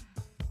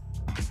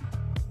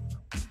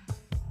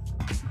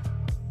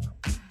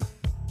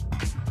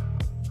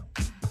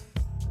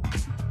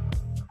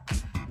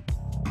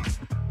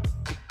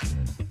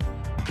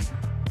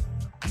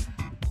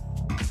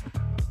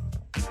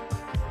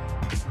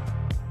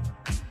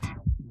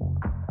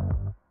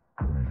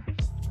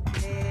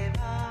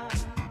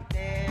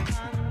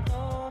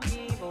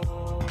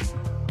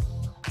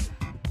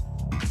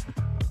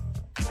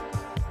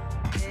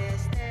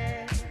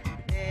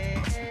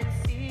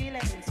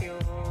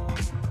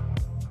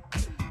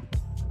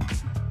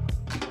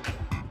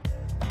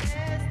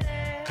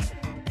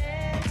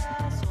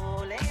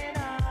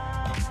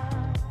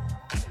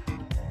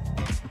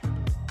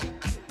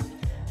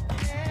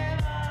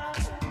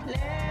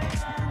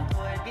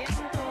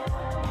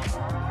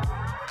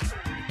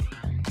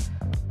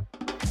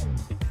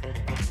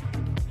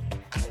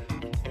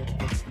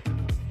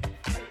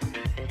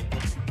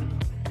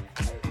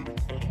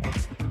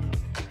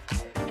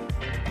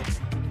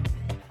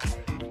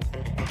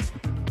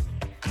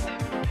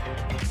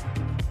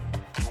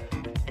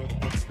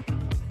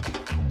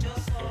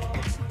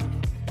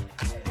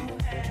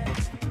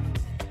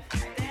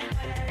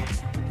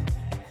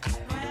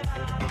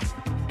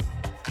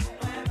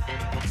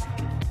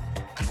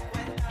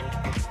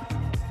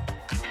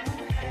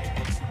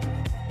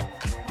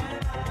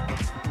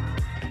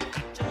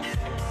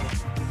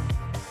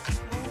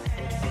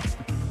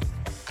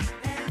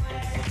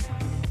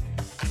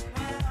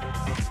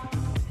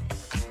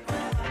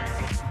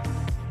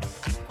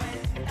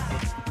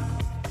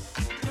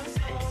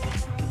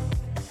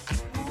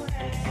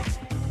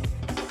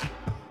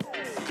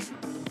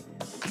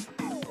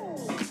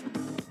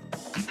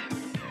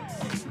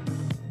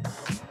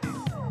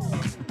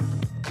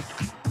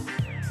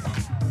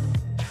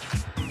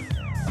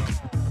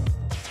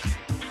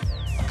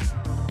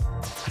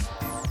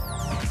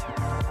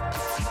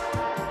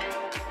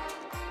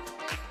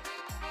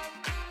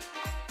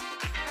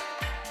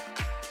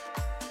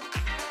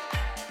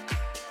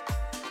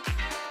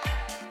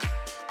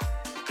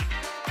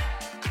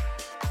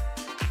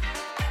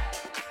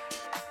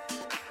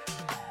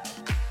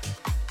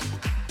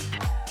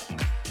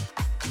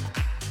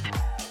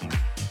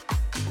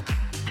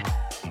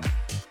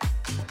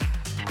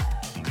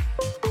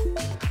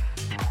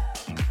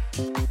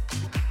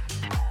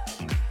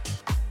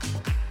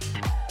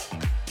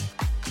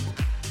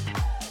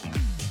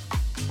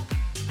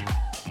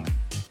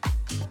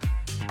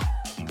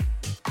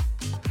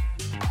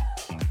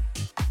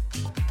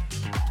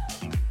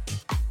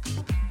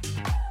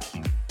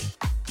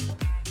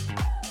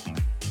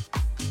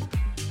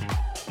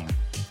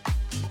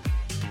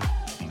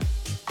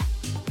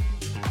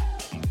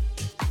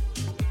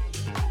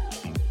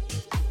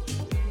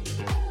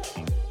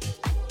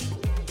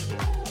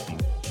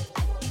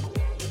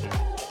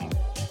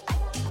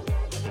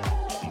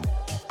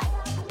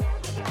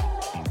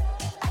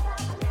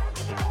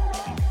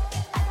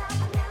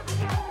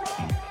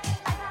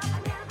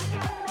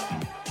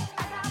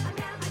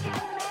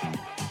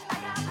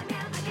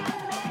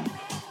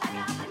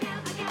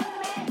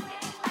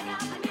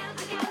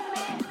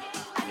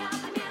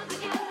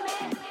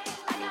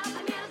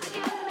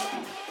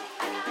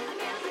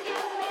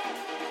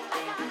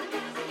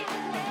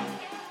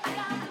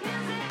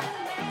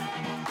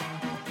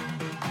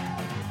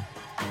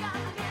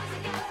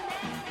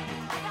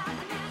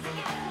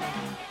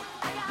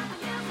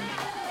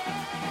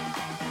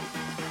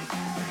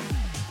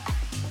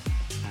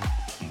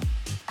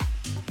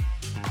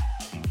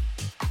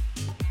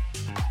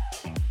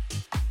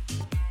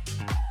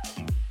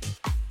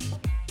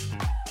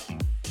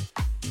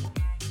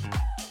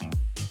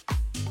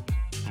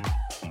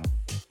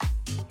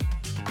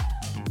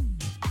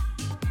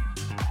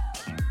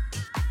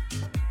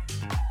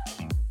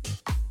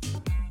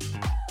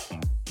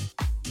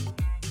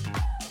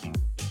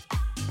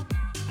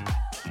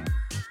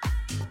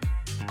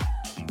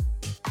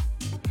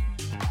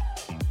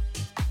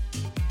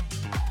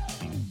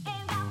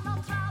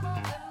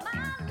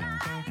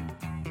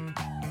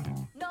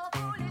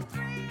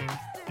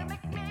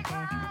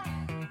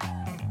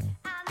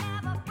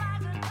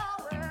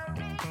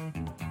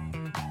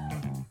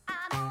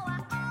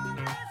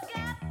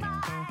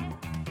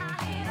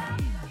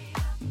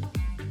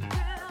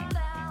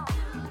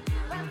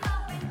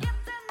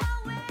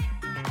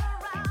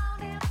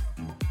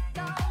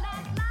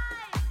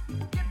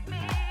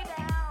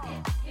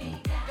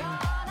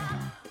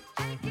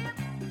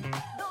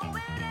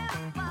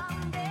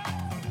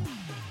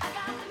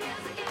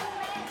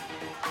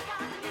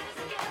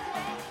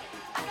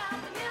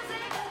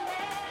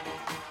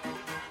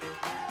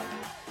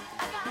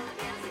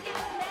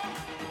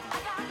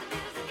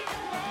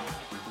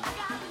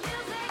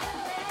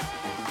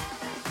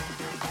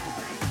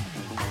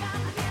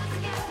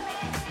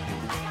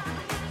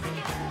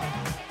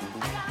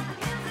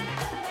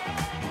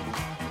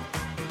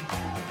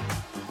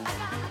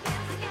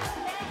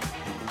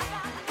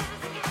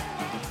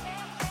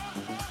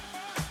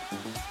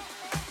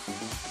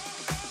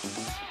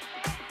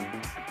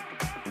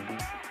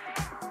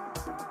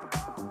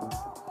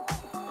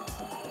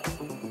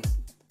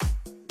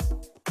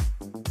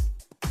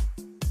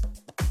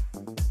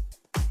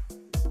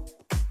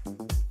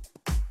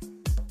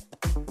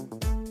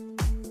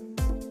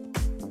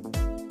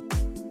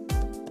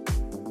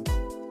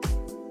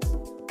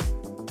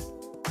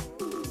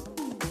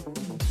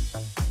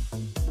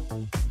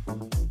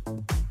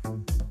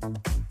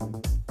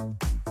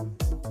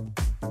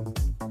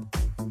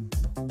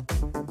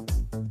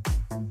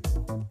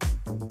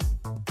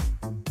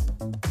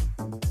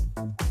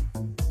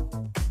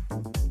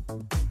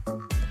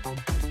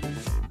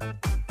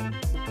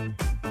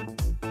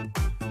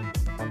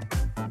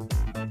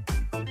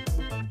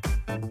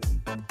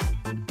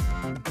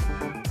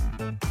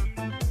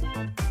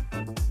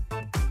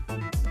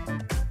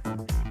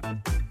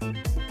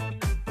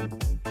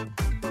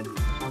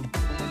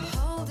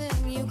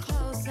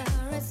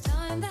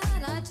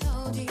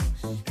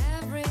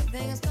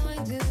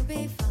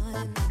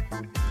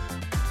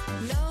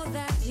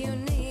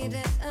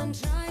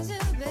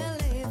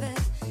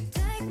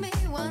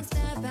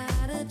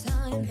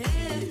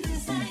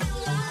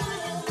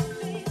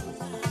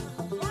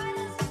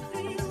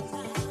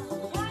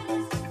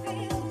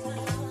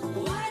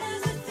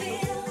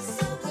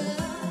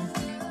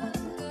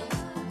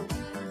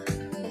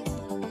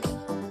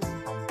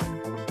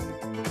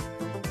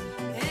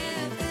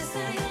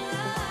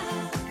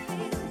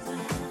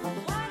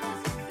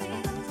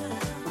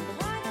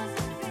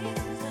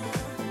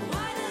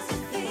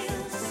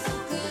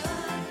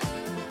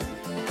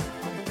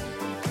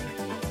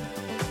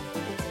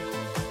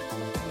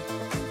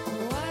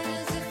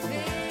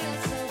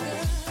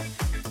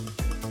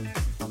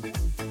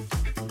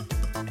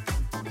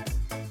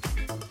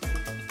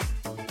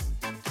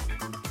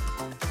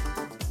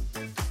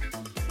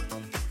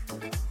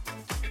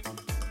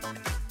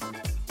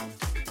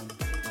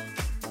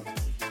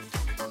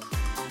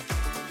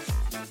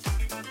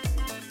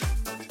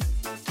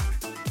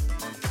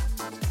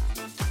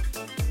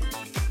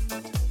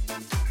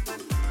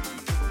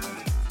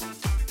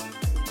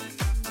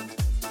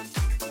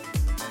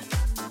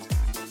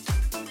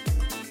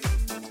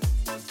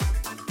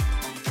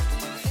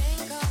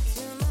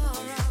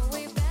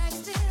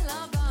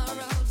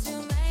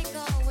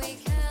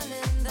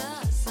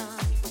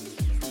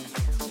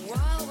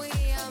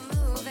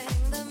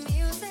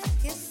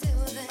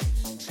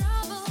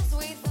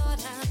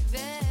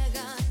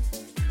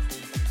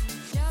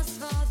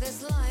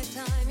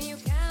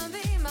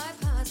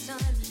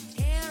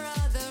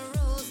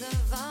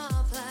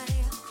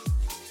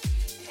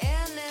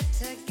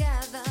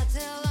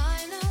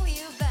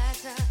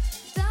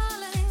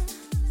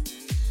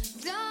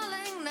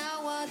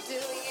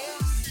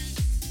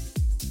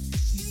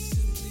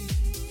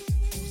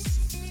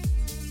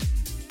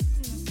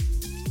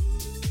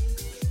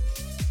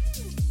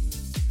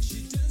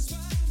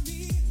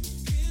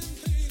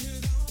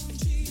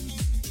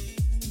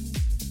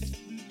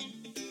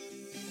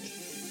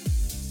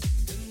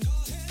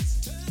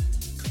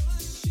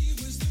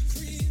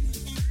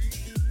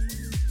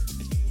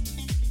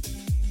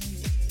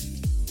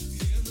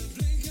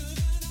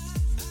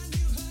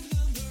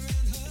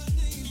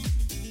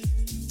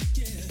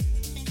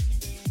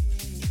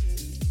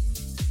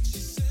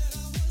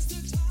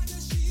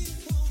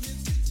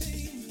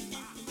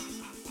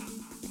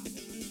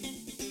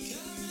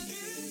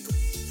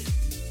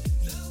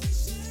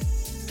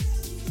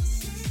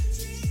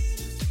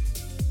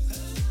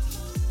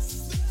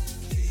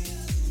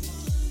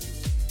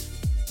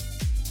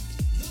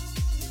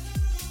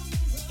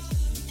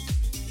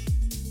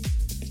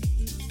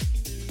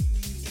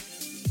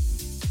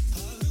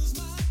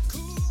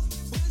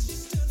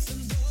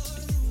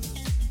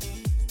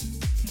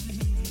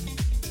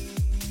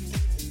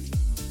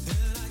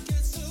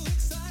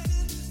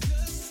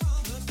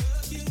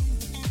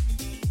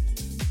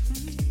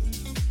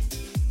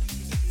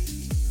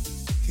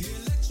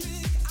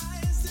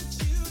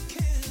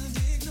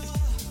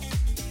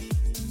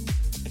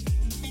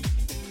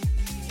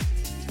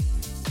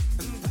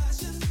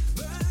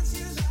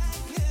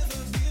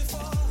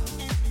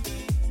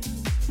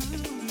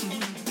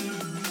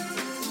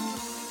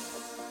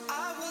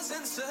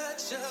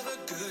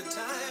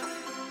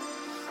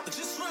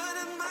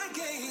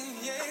 beginning,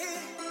 yeah.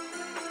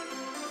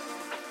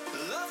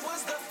 Love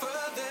was the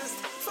furthest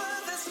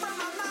from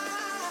my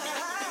mind,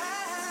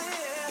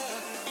 yeah.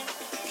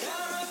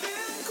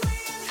 Caribbean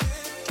queen,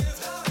 gives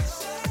love a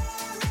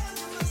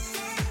sharing the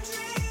same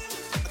dream.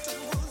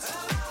 And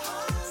our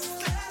hearts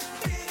that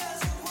beat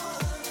as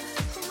one.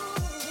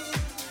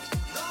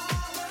 No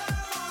other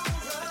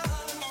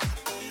run.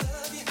 I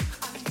love you,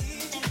 I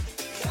need you.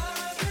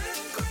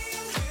 Caribbean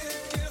queen,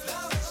 gives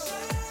love a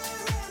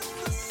sharing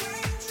the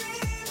same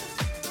dream.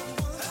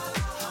 And our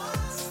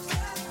hearts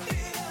that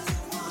beat as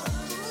one.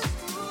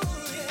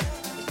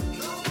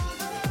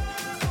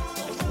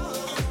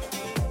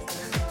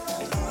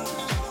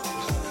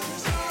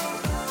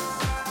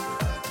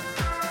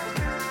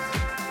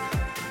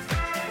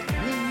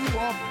 When you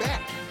are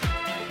back,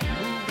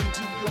 moving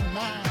to your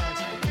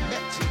mind's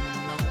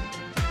metronome.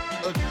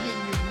 Again,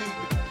 you may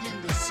begin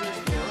to search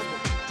for other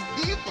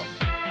people.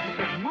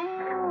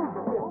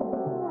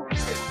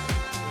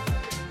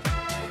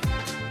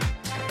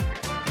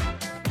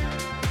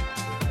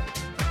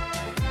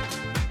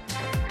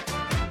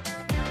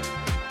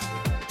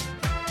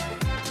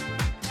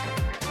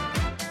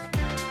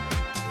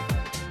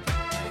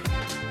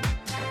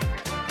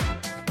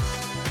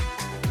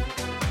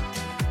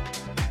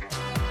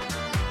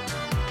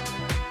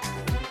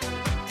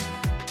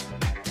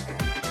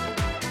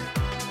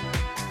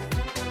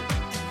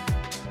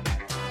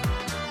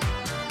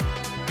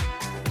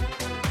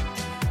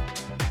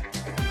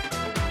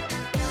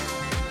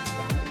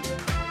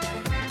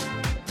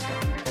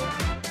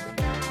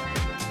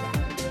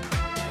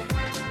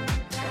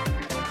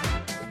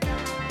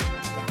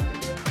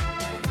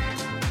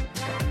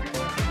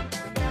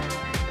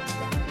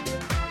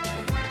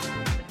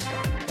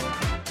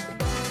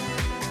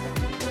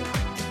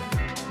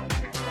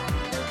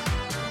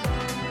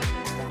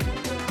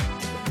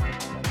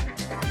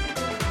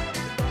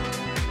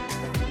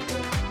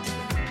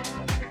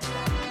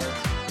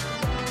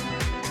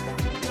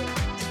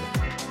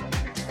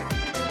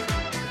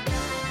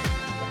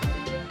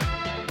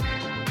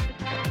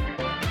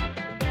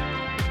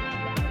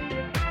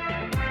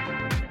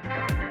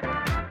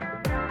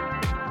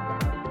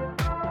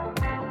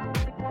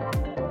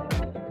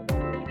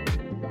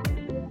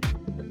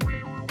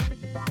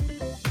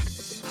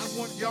 I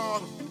want y'all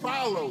to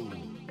follow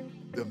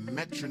the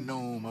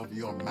metronome of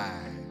your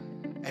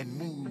mind and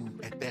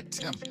move at that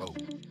tempo.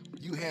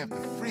 You have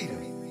the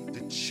freedom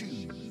to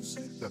choose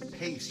the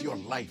pace your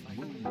life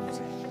moves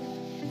at.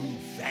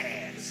 Move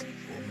fast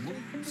or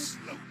move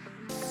slow.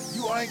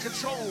 You are in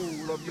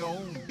control of your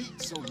own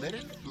beat, so let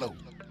it flow.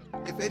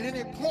 If at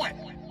any point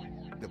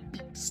the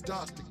beat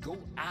starts to go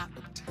out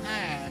of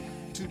time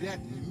to that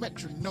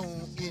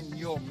metronome in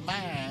your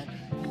mind,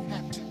 you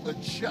have to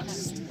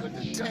adjust the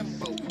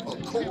tempo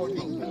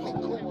accordingly.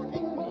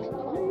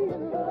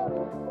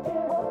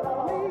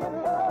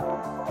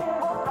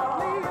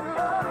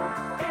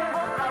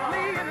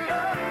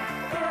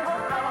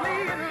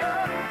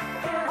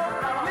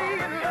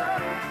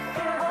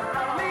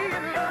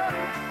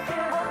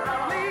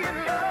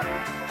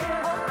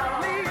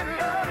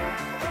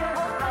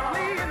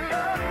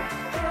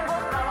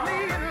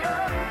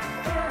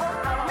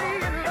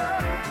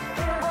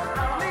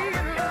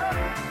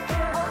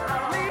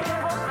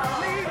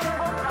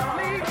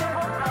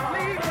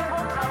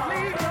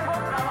 Leave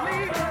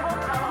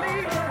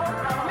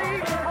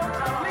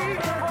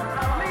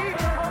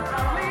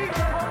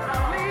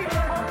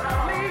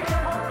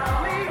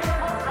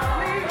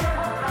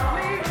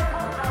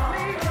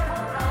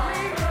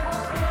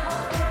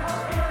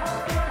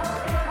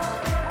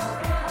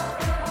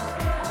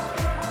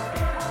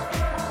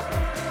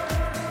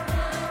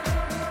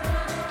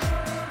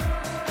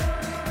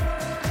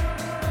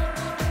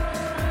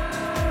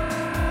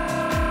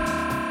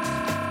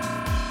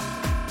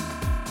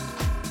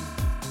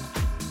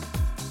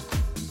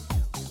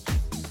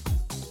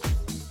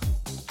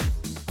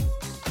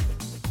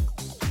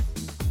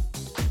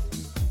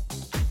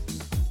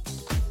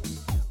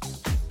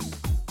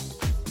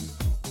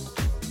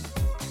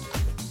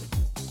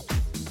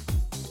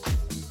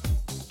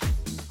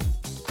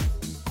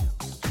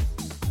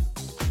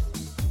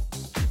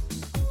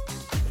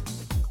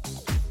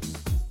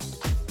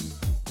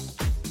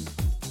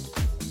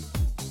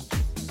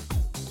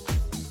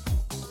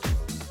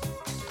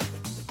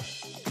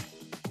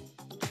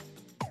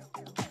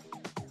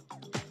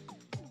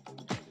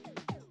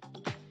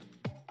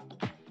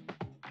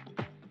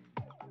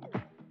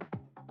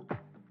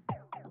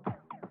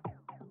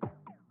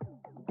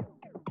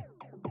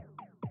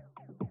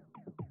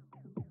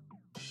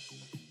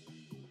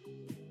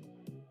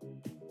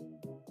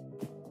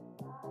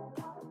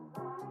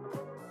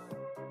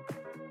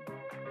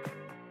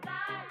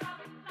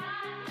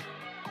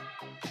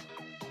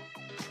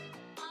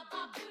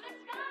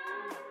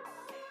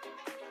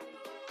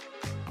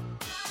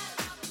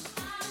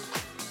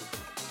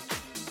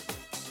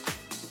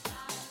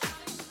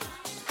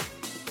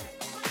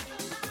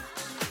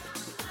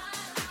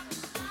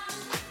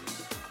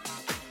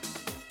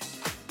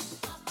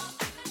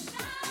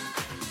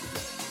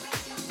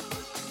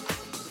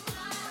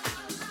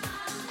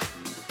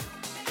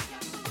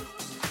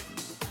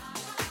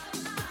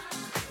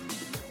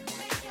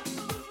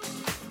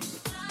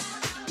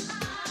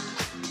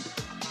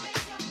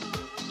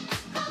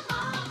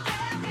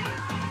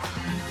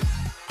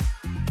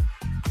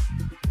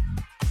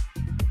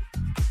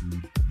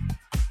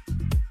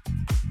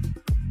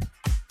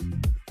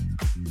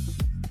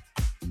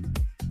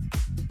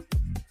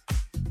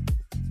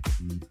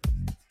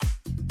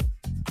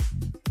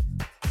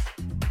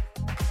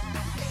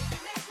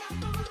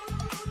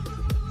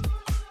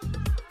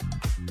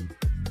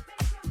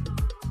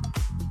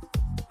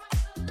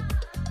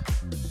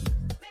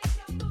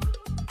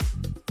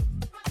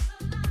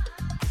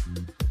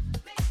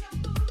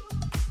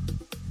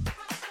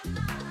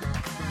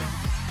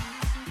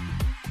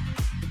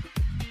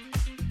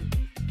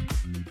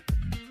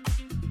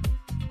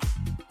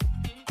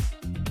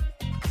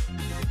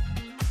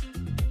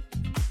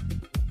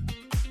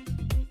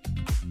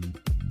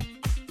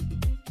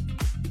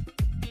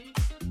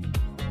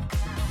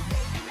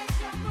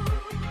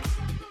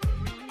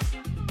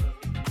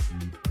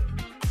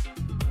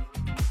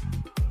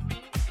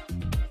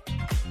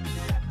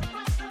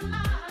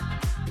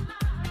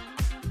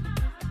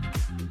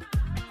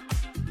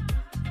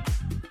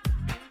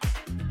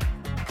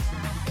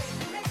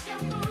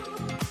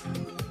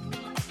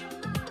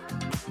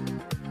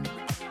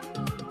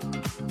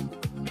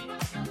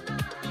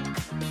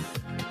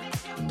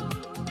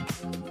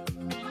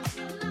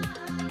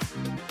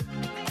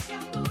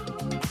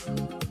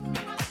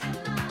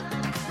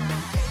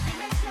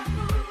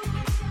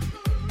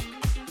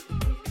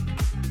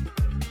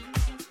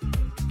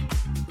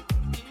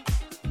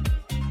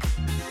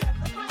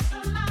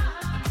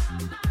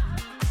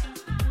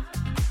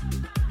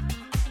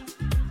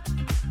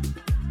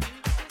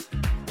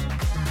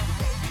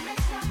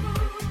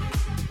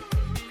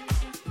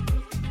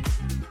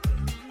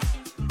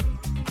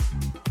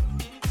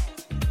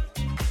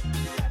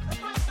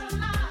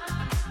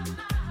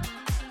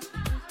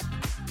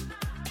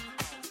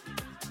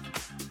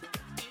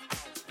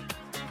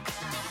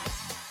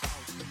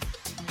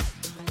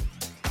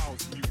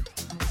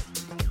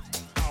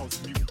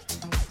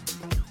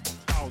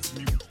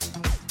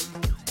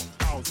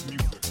house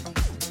music.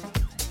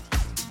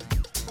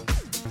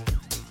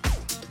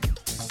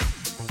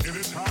 In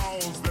this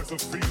house, there's a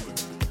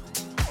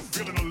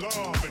feeling of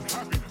love and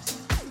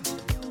happiness.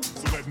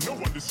 So let no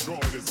one destroy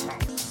this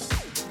house.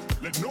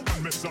 Let no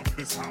one mess up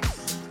this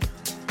house.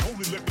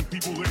 Only let the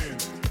people in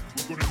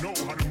who's gonna know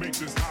how to make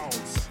this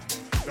house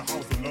the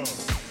house of love.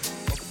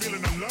 A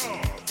feeling of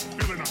love,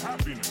 a feeling of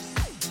happiness.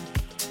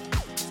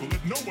 So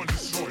let no one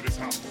destroy this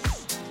house.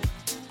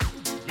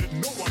 Let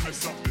no one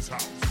mess up this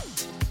house.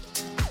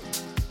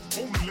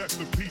 Only let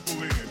the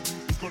people in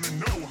who's gonna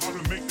know how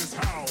to make this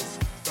house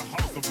the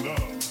house of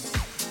love.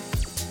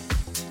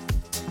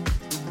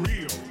 The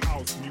real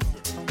house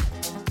music.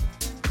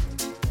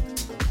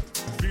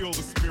 Feel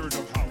the spirit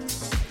of house.